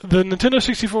 blades. the Nintendo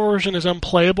 64 version is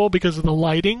unplayable because of the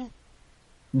lighting,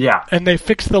 Yeah. and they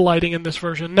fixed the lighting in this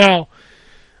version. Now,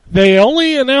 they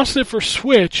only announced it for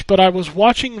Switch, but I was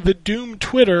watching the Doom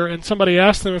Twitter, and somebody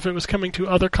asked them if it was coming to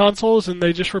other consoles, and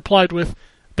they just replied with,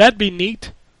 "That'd be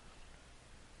neat."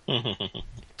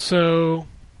 So,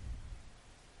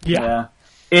 yeah.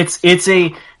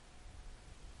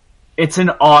 It's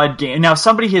an odd game. Now,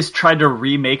 somebody has tried to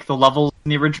remake the levels in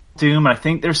the original Doom, and I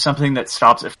think there's something that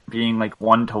stops it from being like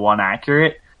 1-to-1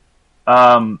 accurate.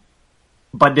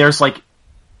 But there's like,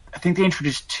 I think they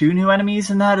introduced 2 new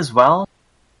enemies in that as well.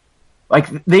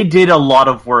 Like, they did a lot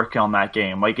of work on that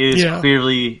game. Like, it is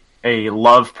clearly a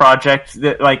love project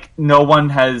that like no one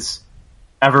has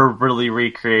ever really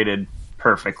recreated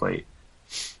perfectly.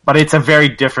 But it's a very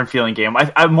different feeling game.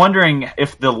 I'm wondering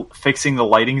if fixing the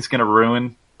lighting is going to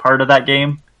ruin part of that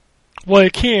game. Well,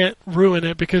 it can't ruin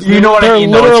it because You know what there I are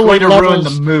mean, though. It's literally going to ruin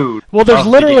levels. the mood. Well, there's of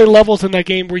the literally game. levels in that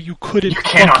game where you couldn't You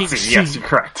cannot fucking see. Yes, see. you're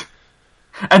correct.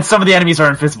 And some of the enemies are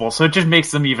invisible, so it just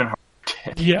makes them even harder to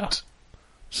hit. Yeah.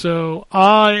 So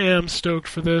I am stoked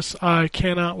for this. I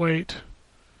cannot wait.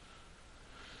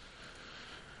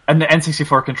 And the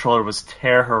N64 controller was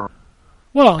terrible.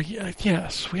 Well,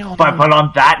 yes, we all know. But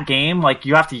on that game, like,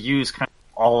 you have to use kind of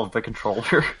all of the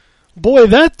controller. Boy,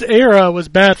 that era was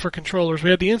bad for controllers. We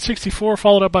had the N64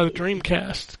 followed up by the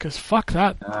Dreamcast. Because fuck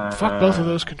that. Fuck both of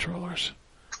those controllers.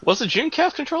 Was the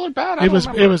Dreamcast controller bad? I It don't was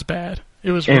remember. bad.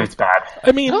 It was bad.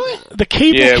 I mean, the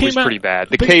cable Yeah, it came was out. pretty bad.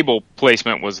 The cable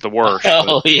placement was the worst.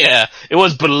 Oh, yeah. It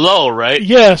was below, right?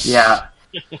 Yes. Yeah.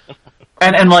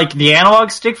 And like the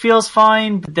analog stick feels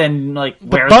fine, but then like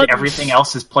where buttons- everything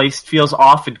else is placed feels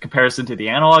off in comparison to the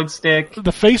analog stick.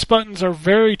 The face buttons are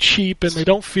very cheap and they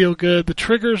don't feel good. The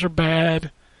triggers are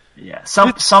bad. Yeah,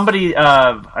 somebody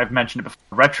I've mentioned it before,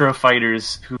 Retro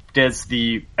Fighters, who does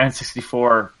the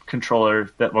N64 controller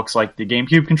that looks like the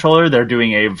GameCube controller. They're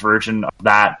doing a version of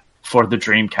that for the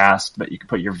Dreamcast that you can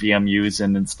put your VMUs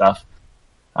in and stuff.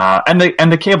 And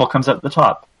the cable comes out the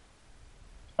top.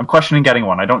 I'm questioning getting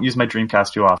one. I don't use my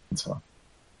Dreamcast too often, so.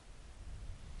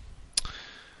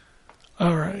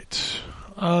 All right.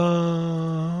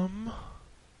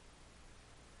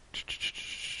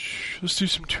 Let's do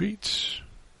some tweets.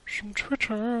 Some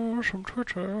Twitter.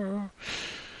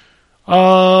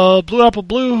 Blue Apple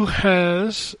Blue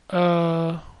has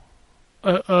a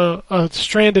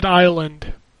stranded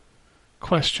island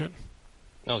question.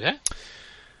 Okay.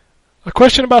 A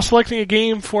question about selecting a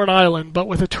game for an island, but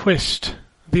with a twist.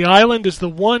 The island is the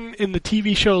one in the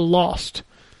TV show Lost.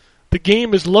 The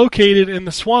game is located in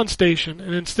the Swan Station,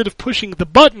 and instead of pushing the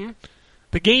button,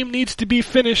 the game needs to be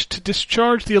finished to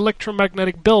discharge the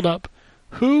electromagnetic buildup.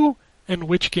 Who and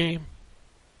which game?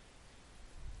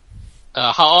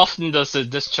 How often does the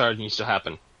discharge need to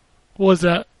happen? What was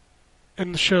that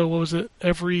in the show? What was it?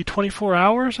 Every 24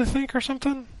 hours, I think, or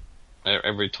something?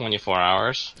 Every 24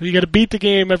 hours? So you got to beat the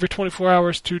game every 24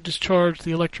 hours to discharge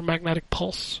the electromagnetic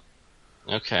pulse.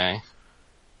 Okay.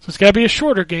 So it's got to be a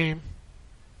shorter game.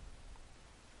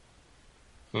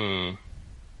 Can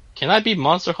I beat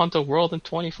Monster Hunter World in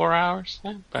 24 hours?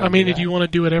 Yeah, I mean, if you want to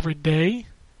do it every day,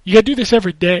 you got to do this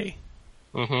every day.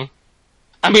 Mm-hmm.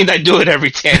 I mean, I do it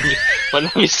every day, but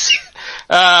let me see.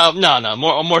 No,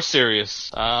 more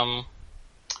serious.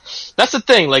 That's the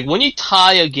thing. Like when you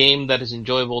tie a game that is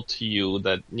enjoyable to you,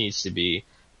 that needs to be.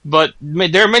 But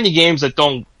there are many games that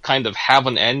don't kind of have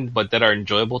an end, but that are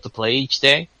enjoyable to play each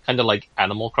day. Kind of like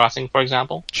Animal Crossing, for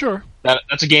example. Sure.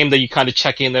 That's a game that you kind of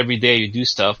check in every day, you do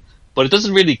stuff, but it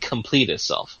doesn't really complete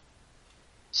itself.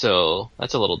 So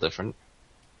that's a little different.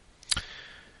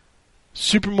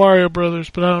 Super Mario Brothers,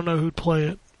 but I don't know who'd play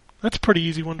it. That's a pretty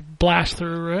easy one to blast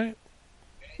through, right?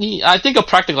 I think a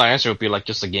practical answer would be like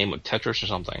just a game of Tetris or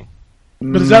something.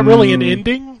 But is that really an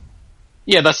ending?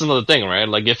 Yeah, that's another thing, right?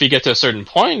 Like if you get to a certain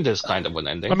point, there's kind of an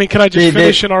ending. I mean, can I just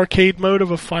finish an arcade mode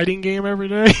of a fighting game every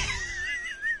day?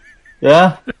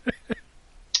 Yeah.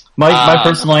 My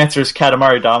personal answer is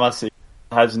Katamari Damacy. It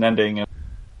has an ending, and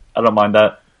I don't mind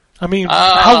that. I mean,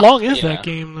 how long is that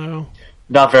game, though?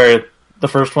 Not very. The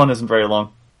first one isn't very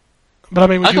long. But I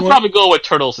mean, I could probably go with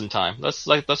Turtles in Time. That's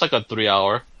like a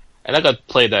 3-hour, and I could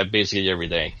play that basically every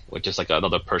day with just like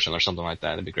another person or something like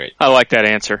that. It'd be great. I like that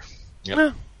answer. Yep.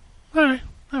 Yeah. All right,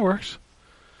 that works.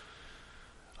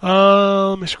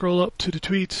 Let me scroll up to the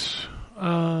tweets.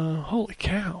 Holy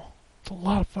cow, it's a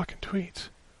lot of fucking tweets.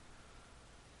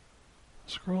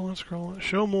 Scrolling.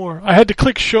 Show more. I had to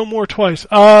click show more twice.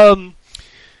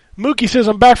 Mookie says,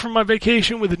 I'm back from my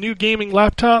vacation with a new gaming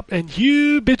laptop, and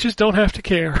you bitches don't have to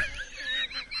care.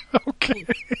 Okay.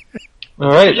 All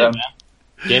right, then.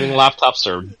 Gaming laptops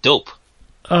are dope.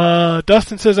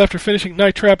 Dustin says, after finishing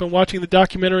Night Trap and watching the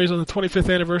documentaries on the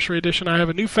 25th anniversary edition, I have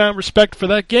a newfound respect for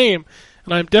that game,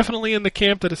 and I'm definitely in the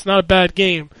camp that it's not a bad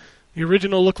game. The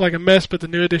original looked like a mess, but the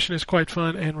new edition is quite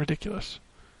fun and ridiculous.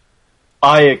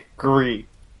 I agree.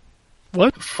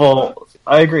 What?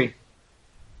 I agree.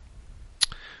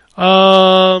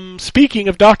 Speaking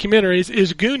of documentaries,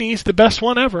 is Goonies the best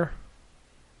one ever?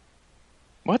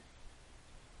 What?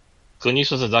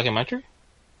 Goonies was a documentary?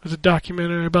 It was a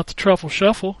documentary about the Truffle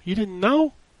Shuffle. You didn't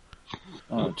know?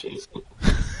 Oh, jeez.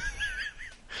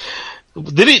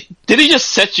 Did he just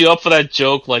set you up for that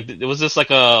joke? Like, was this like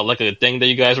a thing that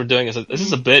you guys were doing? Is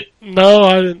this a bit? No,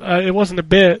 I didn't. It wasn't a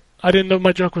bit. I didn't know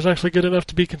my joke was actually good enough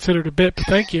to be considered a bit, but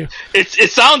thank you.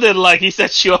 It sounded like he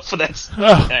set you up for that.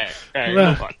 Oh,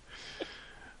 Move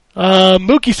on.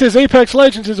 Mookie says Apex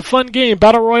Legends is a fun game.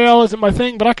 Battle Royale isn't my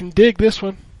thing, but I can dig this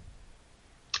one.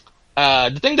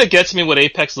 The thing that gets me with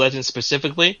Apex Legends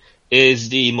specifically is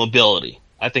the mobility.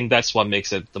 I think that's what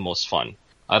makes it the most fun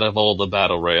out of all the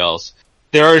Battle Royales.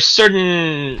 There are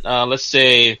certain, let's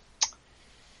say,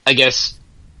 I guess,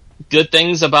 good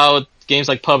things about games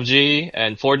like PUBG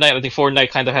and Fortnite. I think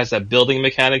Fortnite kind of has that building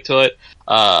mechanic to it.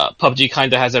 PUBG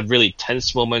kind of has that really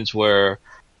tense moments where,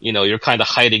 you know, you're kind of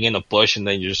hiding in a bush and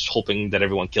then you're just hoping that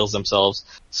everyone kills themselves.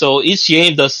 So each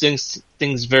game does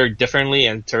things very differently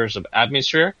in terms of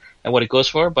atmosphere and what it goes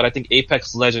for. But I think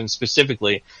Apex Legends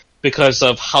specifically, because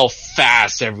of how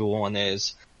fast everyone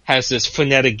is, has this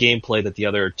frenetic gameplay that the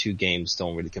other two games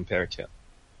don't really compare to.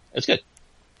 It's good.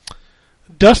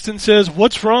 Dustin says,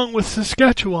 what's wrong with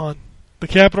Saskatchewan? The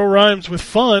capital rhymes with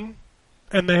fun,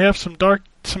 and they have some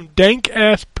dank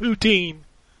ass poutine.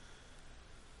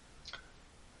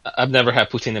 I've never had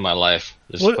poutine in my life.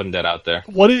 Just putting that out there.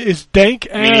 What is dank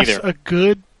ass neither. a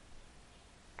good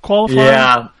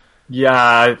qualifier?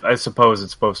 Yeah, I suppose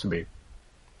it's supposed to be.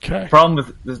 Okay.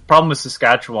 The problem with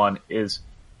Saskatchewan is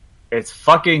it's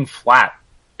fucking flat.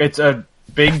 It's a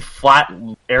big flat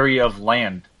area of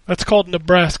land. That's called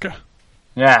Nebraska.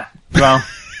 Yeah, well,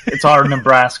 it's our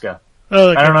Nebraska. Oh,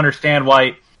 okay. I don't understand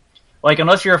why, like,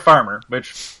 unless you're a farmer,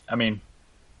 which, I mean,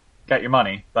 got your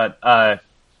money, but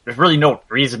there's really no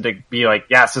reason to be like,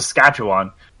 yeah,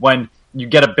 Saskatchewan, when you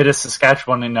get a bit of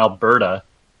Saskatchewan in Alberta,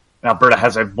 and Alberta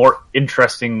has a more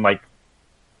interesting, like,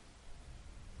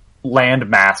 land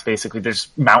mass, basically. There's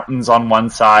mountains on one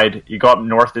side. You go up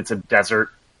north, it's a desert.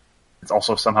 It's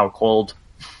also somehow cold.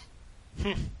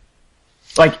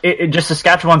 Like, it just,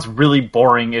 Saskatchewan's really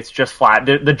boring. It's just flat.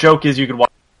 The joke is you could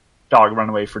watch a dog run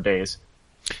away for days.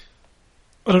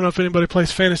 I don't know if anybody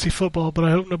plays fantasy football, but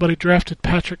I hope nobody drafted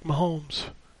Patrick Mahomes.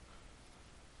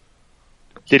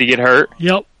 Did he get hurt?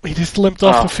 Yep, he just limped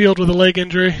off the field with a leg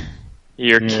injury.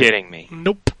 You're kidding me.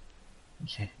 Nope.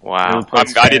 Wow.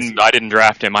 I didn't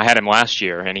draft him. I had him last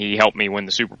year, and he helped me win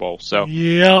the Super Bowl. So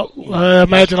yeah, I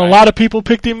imagine a lot of people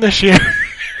picked him this year.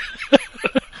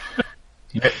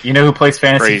 You know who plays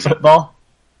fantasy football?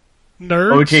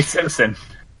 Nerds. O.J. Simpson.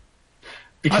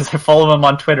 Because I follow him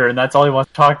on Twitter, and that's all he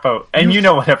wants to talk about. And you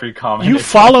know what every comment You is.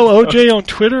 follow O.J. on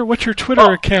Twitter? What's your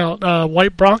Twitter account?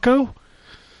 White Bronco?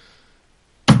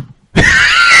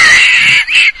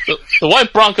 The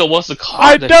White Bronco was the car.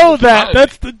 I know that.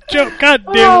 That's the joke. God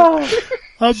damn it.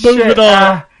 I'm moving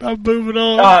on. I'm moving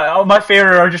on. My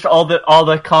favorite are just all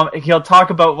the comment. He'll talk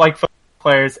about like football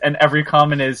players, and every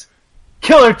comment is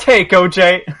killer take,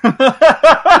 OJ.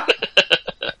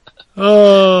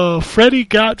 Freddie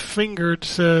Got Fingered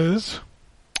says,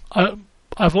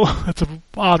 that's an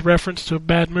odd reference to a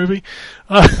bad movie.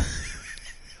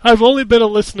 I've only been a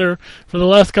listener for the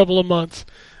last couple of months.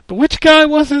 But which guy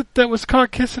was it that was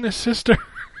caught kissing his sister?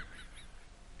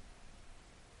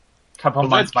 Couple of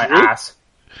months, my ass.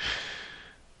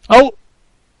 Oh,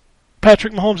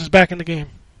 Patrick Mahomes is back in the game.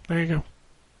 There you go.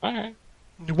 All right.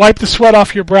 You wipe the sweat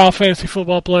off your brow, fantasy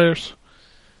football players.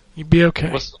 You'd be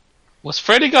okay. Was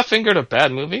Freddy Got Fingered a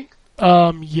bad movie?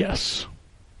 Yes.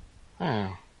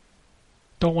 Oh.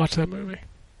 Don't watch that movie.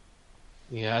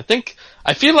 Yeah,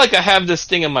 I feel like I have this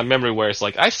thing in my memory where it's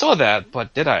like, I saw that,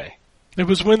 but did I? It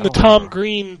was when the Tom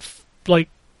Green, like,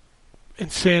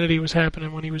 insanity was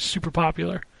happening, when he was super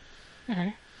popular.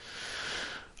 Okay.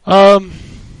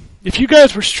 If you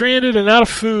guys were stranded and out of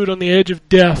food on the edge of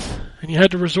death, and you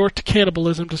had to resort to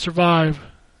cannibalism to survive,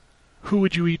 who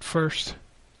would you eat first?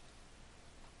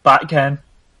 Bye, Ken.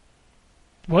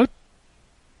 What?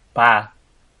 Bye.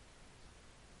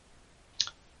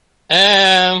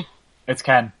 It's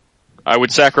Ken. I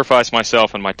would sacrifice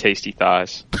myself and my tasty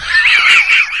thighs.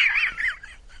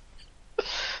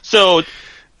 So,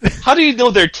 how do you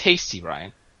know they're tasty,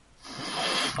 Ryan?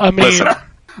 I mean, listen, I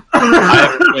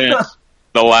have spent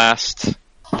the last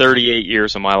 38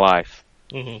 years of my life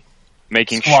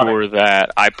making sure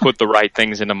that I put the right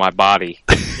things into my body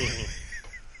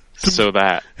so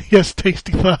that yes,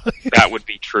 tasty thighs. that would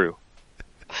be true.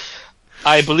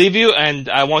 I believe you, and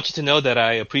I want you to know that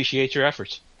I appreciate your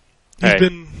efforts. It's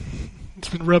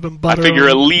been rubbing butter. I figure on.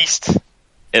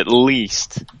 at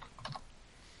least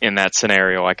in that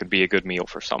scenario, I could be a good meal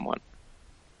for someone.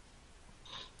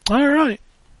 All right.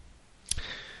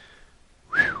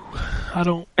 Whew. I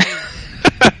don't.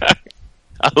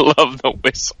 I love the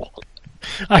whistle.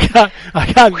 I got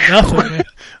nothing. Man.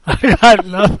 I got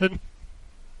nothing.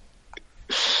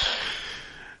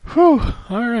 Whew.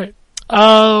 All right.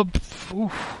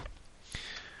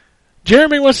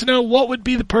 Jeremy wants to know what would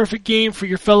be the perfect game for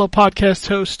your fellow podcast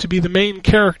hosts to be the main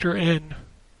character in.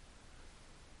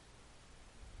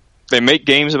 They make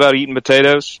games about eating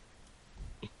potatoes.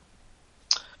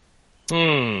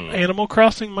 Animal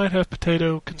Crossing might have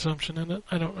potato consumption in it.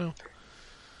 I don't know.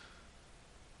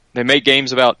 They make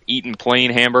games about eating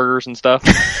plain hamburgers and stuff.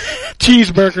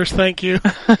 Cheeseburgers, thank you.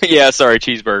 Yeah, sorry,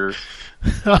 cheeseburgers.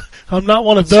 I'm not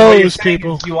one of So those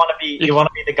people. You want to be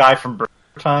the guy from Burger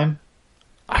Time?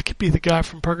 I could be the guy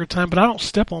from Burger Time, but I don't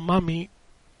step on my meat.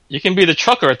 You can be the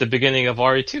trucker at the beginning of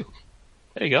RE2.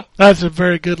 There you go. That's a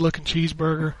very good-looking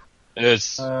cheeseburger.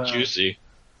 It's juicy.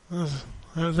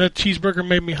 That cheeseburger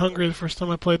made me hungry the first time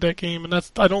I played that game, and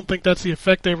I don't think that's the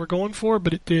effect they were going for,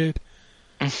 but it did.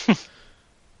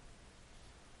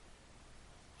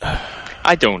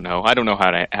 I don't know. I don't know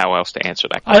how else to answer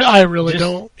that question. I really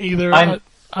don't either. I'm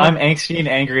angsty and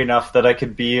angry enough that I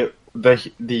could be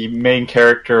the main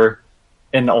character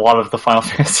in a lot of the Final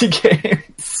Fantasy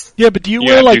games. Yeah, but do you You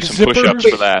wear gotta like do some push-ups for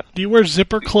zippers? that. Do you wear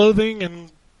zipper clothing,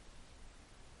 and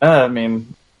I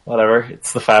mean, whatever.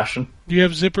 It's the fashion. do you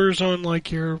have zippers on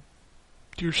like your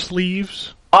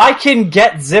sleeves? I can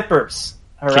get zippers.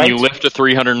 All Can right. you lift a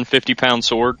 350-pound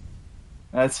sword?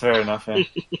 That's fair enough. Yeah.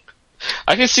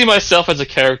 I can see myself as a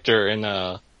character in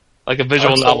like a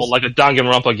visual Dark Souls. novel, like a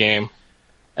Danganronpa game,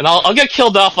 and I'll get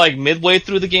killed off like midway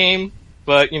through the game,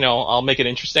 but I'll make it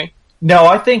interesting. No,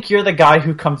 I think you're the guy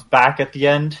who comes back at the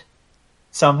end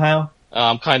somehow.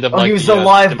 Kind of Oh, like he was the,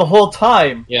 alive the whole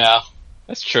time. Yeah,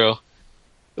 that's true.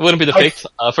 It wouldn't be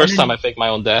the first time I fake my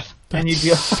own death. And you'd be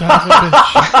Son of a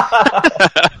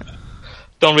bitch.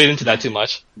 Don't read into that too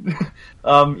much.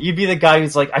 you'd be the guy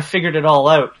who's like, I figured it all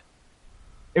out.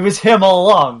 It was him all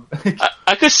along.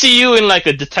 I could see you in like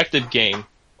a detective game,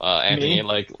 Anthony.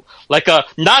 Me? Like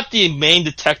not the main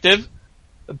detective,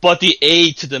 but the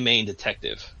aide to the main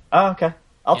detective. Oh, okay.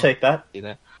 I'll Yeah. take that. See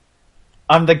that?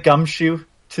 I'm the gumshoe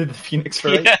to the Phoenix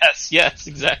Wright. Yes,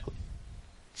 exactly.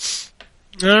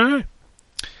 All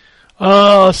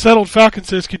right. Settled Falcon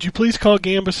says, could you please call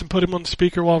Gambus and put him on the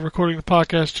speaker while recording the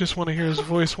podcast? Just want to hear his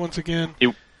voice once again.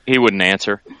 He wouldn't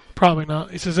answer. Probably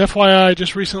not. He says, FYI, I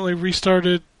just recently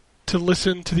restarted to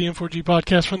listen to the N4G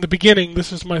podcast from the beginning.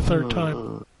 This is my third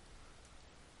time.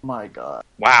 My God.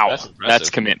 Wow, That's impressive. that's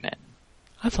commitment.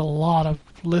 That's a lot of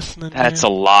listening. That's a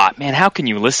man. lot. Man, how can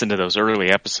you listen to those early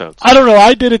episodes? I don't know.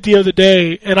 I did it the other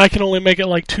day, and I can only make it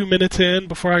like 2 minutes in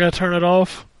before I got to turn it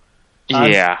off.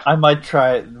 Yeah. I might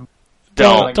try it.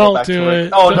 Don't Go back do to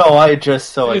it. Oh no, I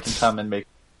just so I can It's- come and make.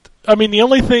 I mean, the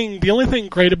only thing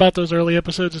great about those early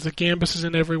episodes is that Gambus is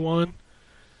in every one.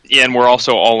 Yeah, and we're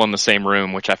also all in the same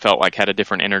room, which I felt like had a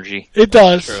different energy. It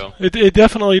does. True. It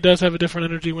definitely does have a different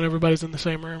energy when everybody's in the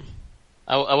same room.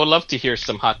 I would love to hear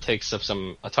some hot takes of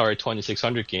some Atari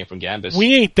 2600 game from Gambus.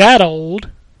 We ain't that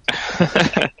old.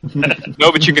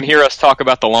 No, but you can hear us talk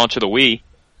about the launch of the Wii.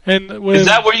 And Is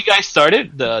that where you guys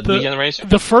started the Wii generation?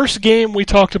 The first game we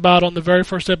talked about on the very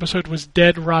first episode was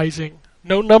Dead Rising.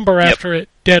 No number after it.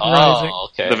 Dead Rising. Oh,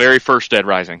 okay. The very first Dead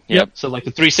Rising. Yep. So like the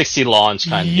 360 launch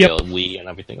kind of Yep. deal, Wii and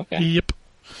everything. Okay. Yep.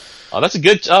 Oh, that's a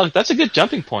good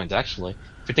jumping point actually.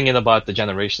 If you're thinking about the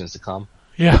generations to come.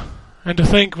 Yeah. And to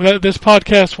think that this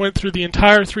podcast went through the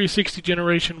entire 360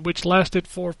 generation, which lasted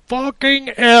for fucking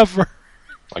ever.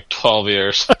 Like 12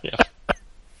 years. Yeah.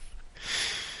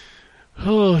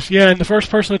 Oh, yeah, and the first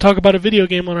person to talk about a video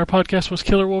game on our podcast was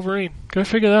Killer Wolverine. Go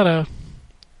figure that out.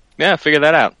 Yeah, figure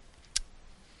that out.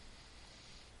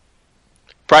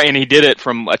 Probably, and he did it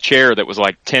from a chair that was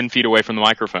like 10 feet away from the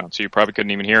microphone, so you probably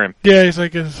couldn't even hear him. Yeah, he's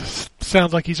like, it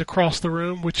sounds like he's across the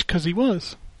room, because he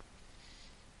was.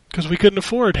 Because we couldn't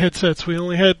afford headsets. We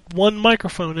only had one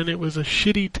microphone, and it was a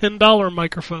shitty $10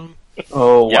 microphone.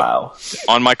 Oh Yep. wow.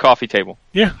 On my coffee table.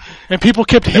 Yeah, and people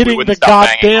kept we hitting the wouldn't stop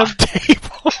banging goddamn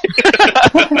table.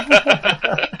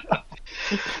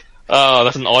 Oh,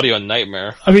 that's an audio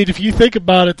nightmare. I mean, if you think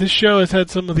about it, this show has had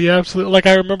some of the absolute... Like,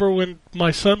 I remember when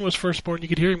my son was first born, you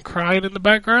could hear him crying in the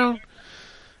background.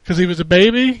 Because he was a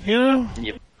baby, you know?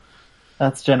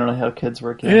 That's generally how kids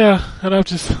work. Yeah, and I'm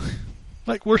just...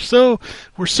 Like, we're so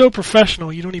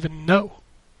professional, you don't even know.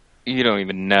 You don't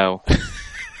even know.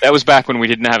 That was back when we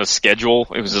didn't have a schedule.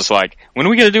 It was just like, when are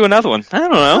we going to do another one? I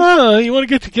don't know. Oh, you want to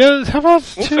get together? How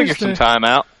about We'll Tuesday? figure some time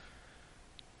out.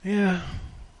 Yeah,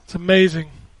 it's amazing.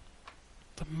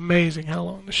 It's amazing how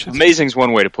long this shit's... Amazing's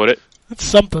one way to put it. It's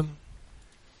something.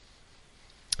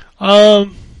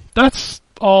 That's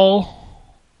all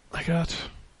I got.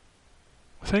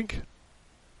 I think.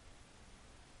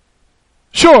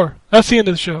 Sure, that's the end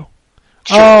of the show.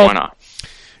 Sure, why not?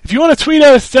 If you want to tweet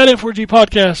at us, at N4G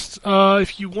Podcast.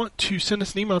 If you want to send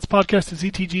us an email, it's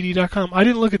podcast@ztgd.com. I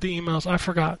didn't look at the emails. I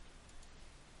forgot.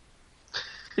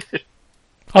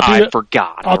 I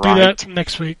forgot. I'll do alright? that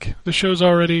next week. The show's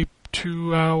already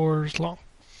 2 hours long.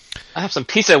 I have some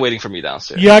pizza waiting for me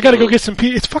downstairs. Yeah, I gotta go get some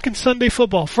pizza. It's fucking Sunday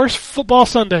football. First football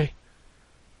Sunday.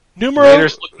 Numero...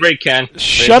 Raiders look great, Ken.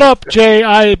 Shut up, Jay.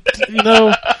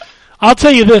 I'll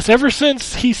tell you this. Ever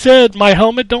since he said my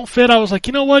helmet don't fit, I was like,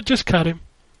 you know what? Just cut him.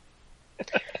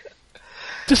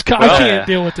 Just cut. Well, I can't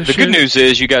deal with this The shit. good news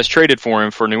is you guys traded for him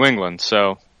for New England,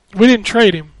 so... We didn't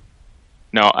trade him.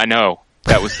 No, I know.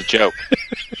 That was the joke.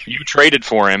 You traded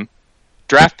for him.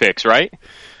 Draft picks, right?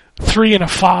 3 and a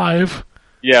 5.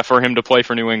 Yeah, for him to play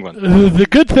for New England. The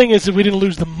good thing is that we didn't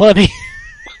lose the money.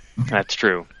 That's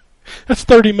true. That's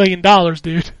 $30 million,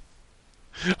 dude.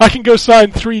 I can go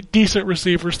sign 3 decent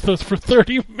receivers for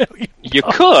 $30 million. You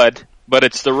could, but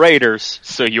it's the Raiders,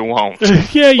 so you won't.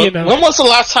 Yeah, you know. When was the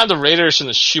last time the Raiders in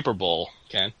the Super Bowl,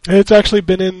 Ken? It's actually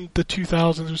been in the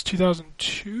 2000s. It was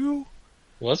 2002?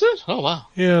 Was it? Oh, wow.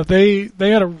 Yeah, they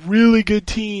had a really good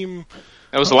team.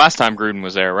 That was the last time Gruden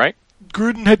was there, right?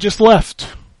 Gruden had just left.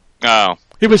 Oh.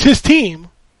 It was his team,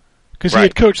 because he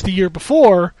had coached the year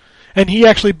before, and he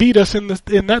actually beat us in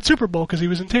that Super Bowl because he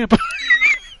was in Tampa.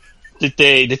 Did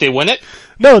they win it?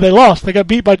 No, they lost. They got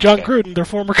beat by John Gruden, their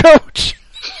former coach.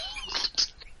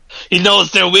 He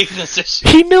knows their weaknesses.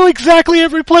 He knew exactly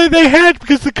every play they had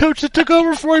because the coach that took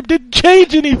over for him didn't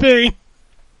change anything.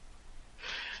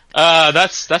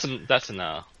 That's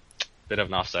a bit of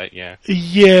an offside, yeah.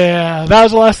 Yeah, that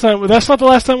was the last time. That's not the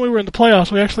last time we were in the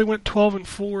playoffs. We actually went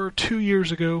 12-4 2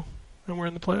 years ago, and we're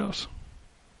in the playoffs.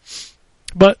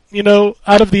 But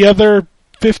out of the other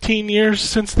 15 years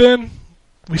since then,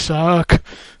 we suck.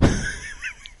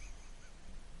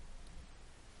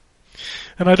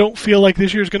 And I don't feel like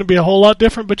this year's going to be a whole lot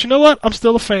different. But you know what? I'm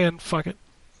still a fan. Fuck it.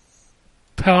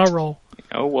 That's how I roll. You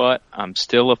know what? I'm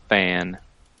still a fan.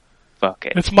 Fuck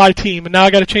it. It's my team, and now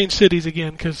I got to change cities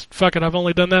again because fuck it. I've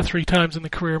only done that 3 times in the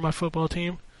career of my football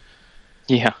team.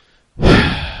 Yeah.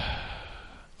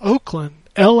 Oakland,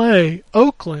 L.A.,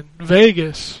 Oakland,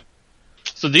 Vegas.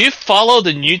 So do you follow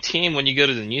the new team when you go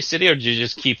to the new city, or do you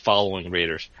just keep following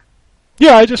Raiders?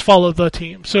 Yeah, I just followed the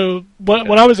team. So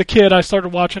when I was a kid, I started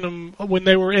watching them when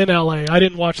they were in L.A. I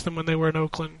didn't watch them when they were in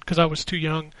Oakland because I was too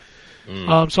young.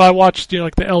 So I watched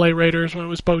like the L.A. Raiders when it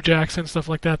was Bo Jackson, stuff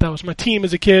like that. That was my team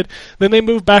as a kid. Then they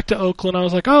moved back to Oakland. I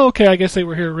was like, oh, okay, I guess they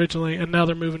were here originally, and now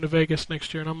they're moving to Vegas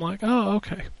next year. And I'm like, oh,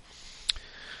 okay.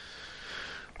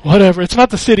 Whatever. It's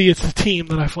not the city, it's the team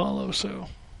that I follow. So.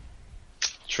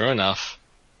 True enough.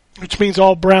 Which means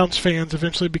all Browns fans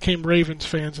eventually became Ravens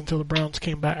fans until the Browns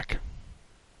came back.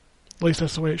 At least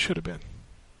that's the way it should have been.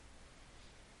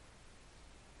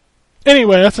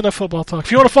 Anyway, that's enough football talk.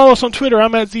 If you want to follow us on Twitter,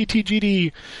 I'm at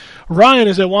ZTGD. Ryan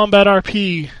is at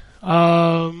WombatRP.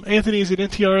 Anthony is at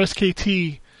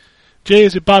NTRSKT. Jay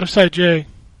is at Bottomside J.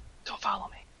 Don't follow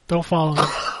me. Don't follow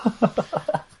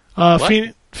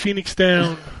me. Phoenix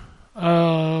Down.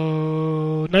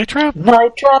 Night Trap?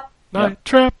 Night Trap. Night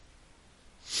Trap.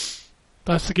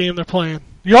 That's the game they're playing.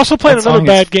 You're also playing another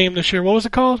bad game this year. What was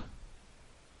it called?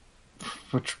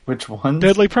 Which one?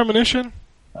 Deadly Premonition?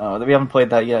 Oh, we haven't played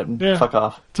that yet. Yeah. Fuck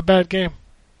off. It's a bad game.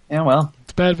 Yeah, well.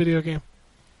 It's a bad video game.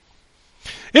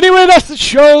 Anyway, that's the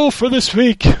show for this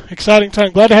week. Exciting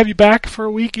time. Glad to have you back for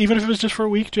a week, even if it was just for a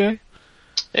week, Jay.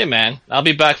 Hey, man. I'll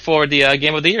be back for the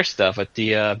Game of the Year stuff at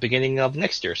the beginning of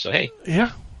next year, so hey.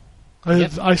 Yeah.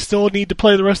 I still need to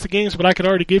play the rest of the games, but I could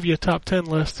already give you a top 10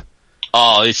 list.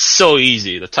 Oh, it's so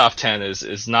easy. The top 10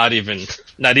 is not even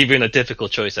a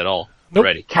difficult choice at all. Nope.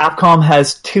 Ready. Capcom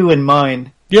has 2 in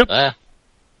mind. Yep.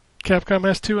 Capcom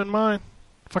has 2 in mind.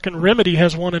 Fucking Remedy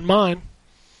has 1 in mind.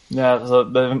 Yeah, so,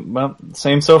 well,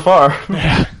 same so far.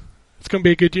 Yeah. It's going to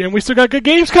be a good year, and we still got good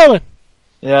games coming.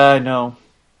 Yeah, I know.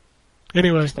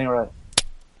 Anyway. Stay right.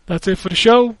 That's it for the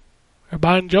show.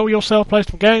 Everybody enjoy yourself, play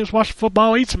some games, watch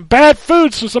football, eat some bad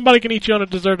food so somebody can eat you on a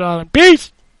desert island.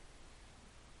 Peace!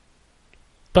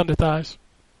 Thunder Thighs.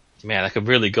 Man, I could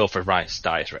really go for Ryan's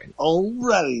thighs right now.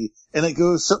 Alrighty. And it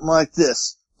goes something like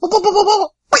this.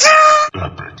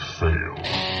 Epic fail.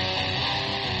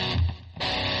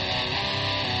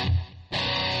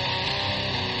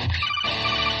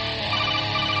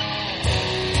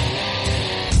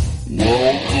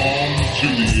 Welcome to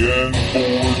the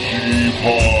N4G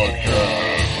podcast.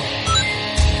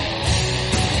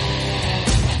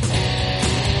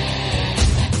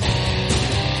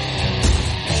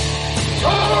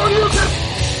 Zero tolerance.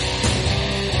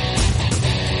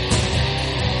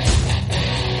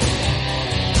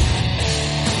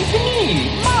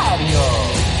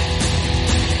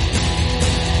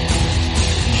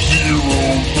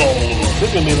 This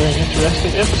is going to be a very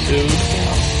interesting episode.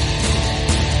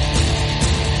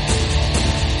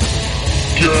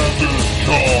 Get this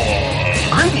time.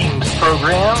 Greetings,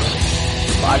 programs.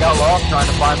 I got lost trying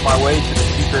to find my way to the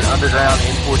secret underground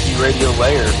N4G Radio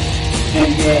lair. The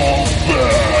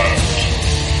Wombat.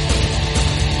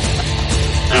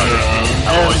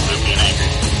 And Always being angry.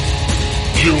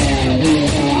 Killer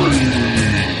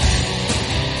Wolverine.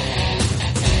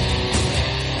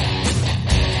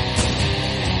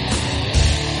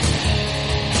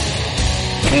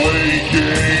 Play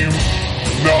games,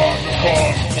 not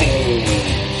consoles.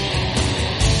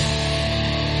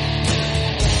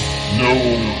 No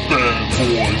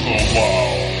fanboys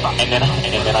allowed. And then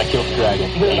I killed the dragon.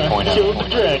 8.0. Killed the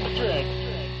dragon.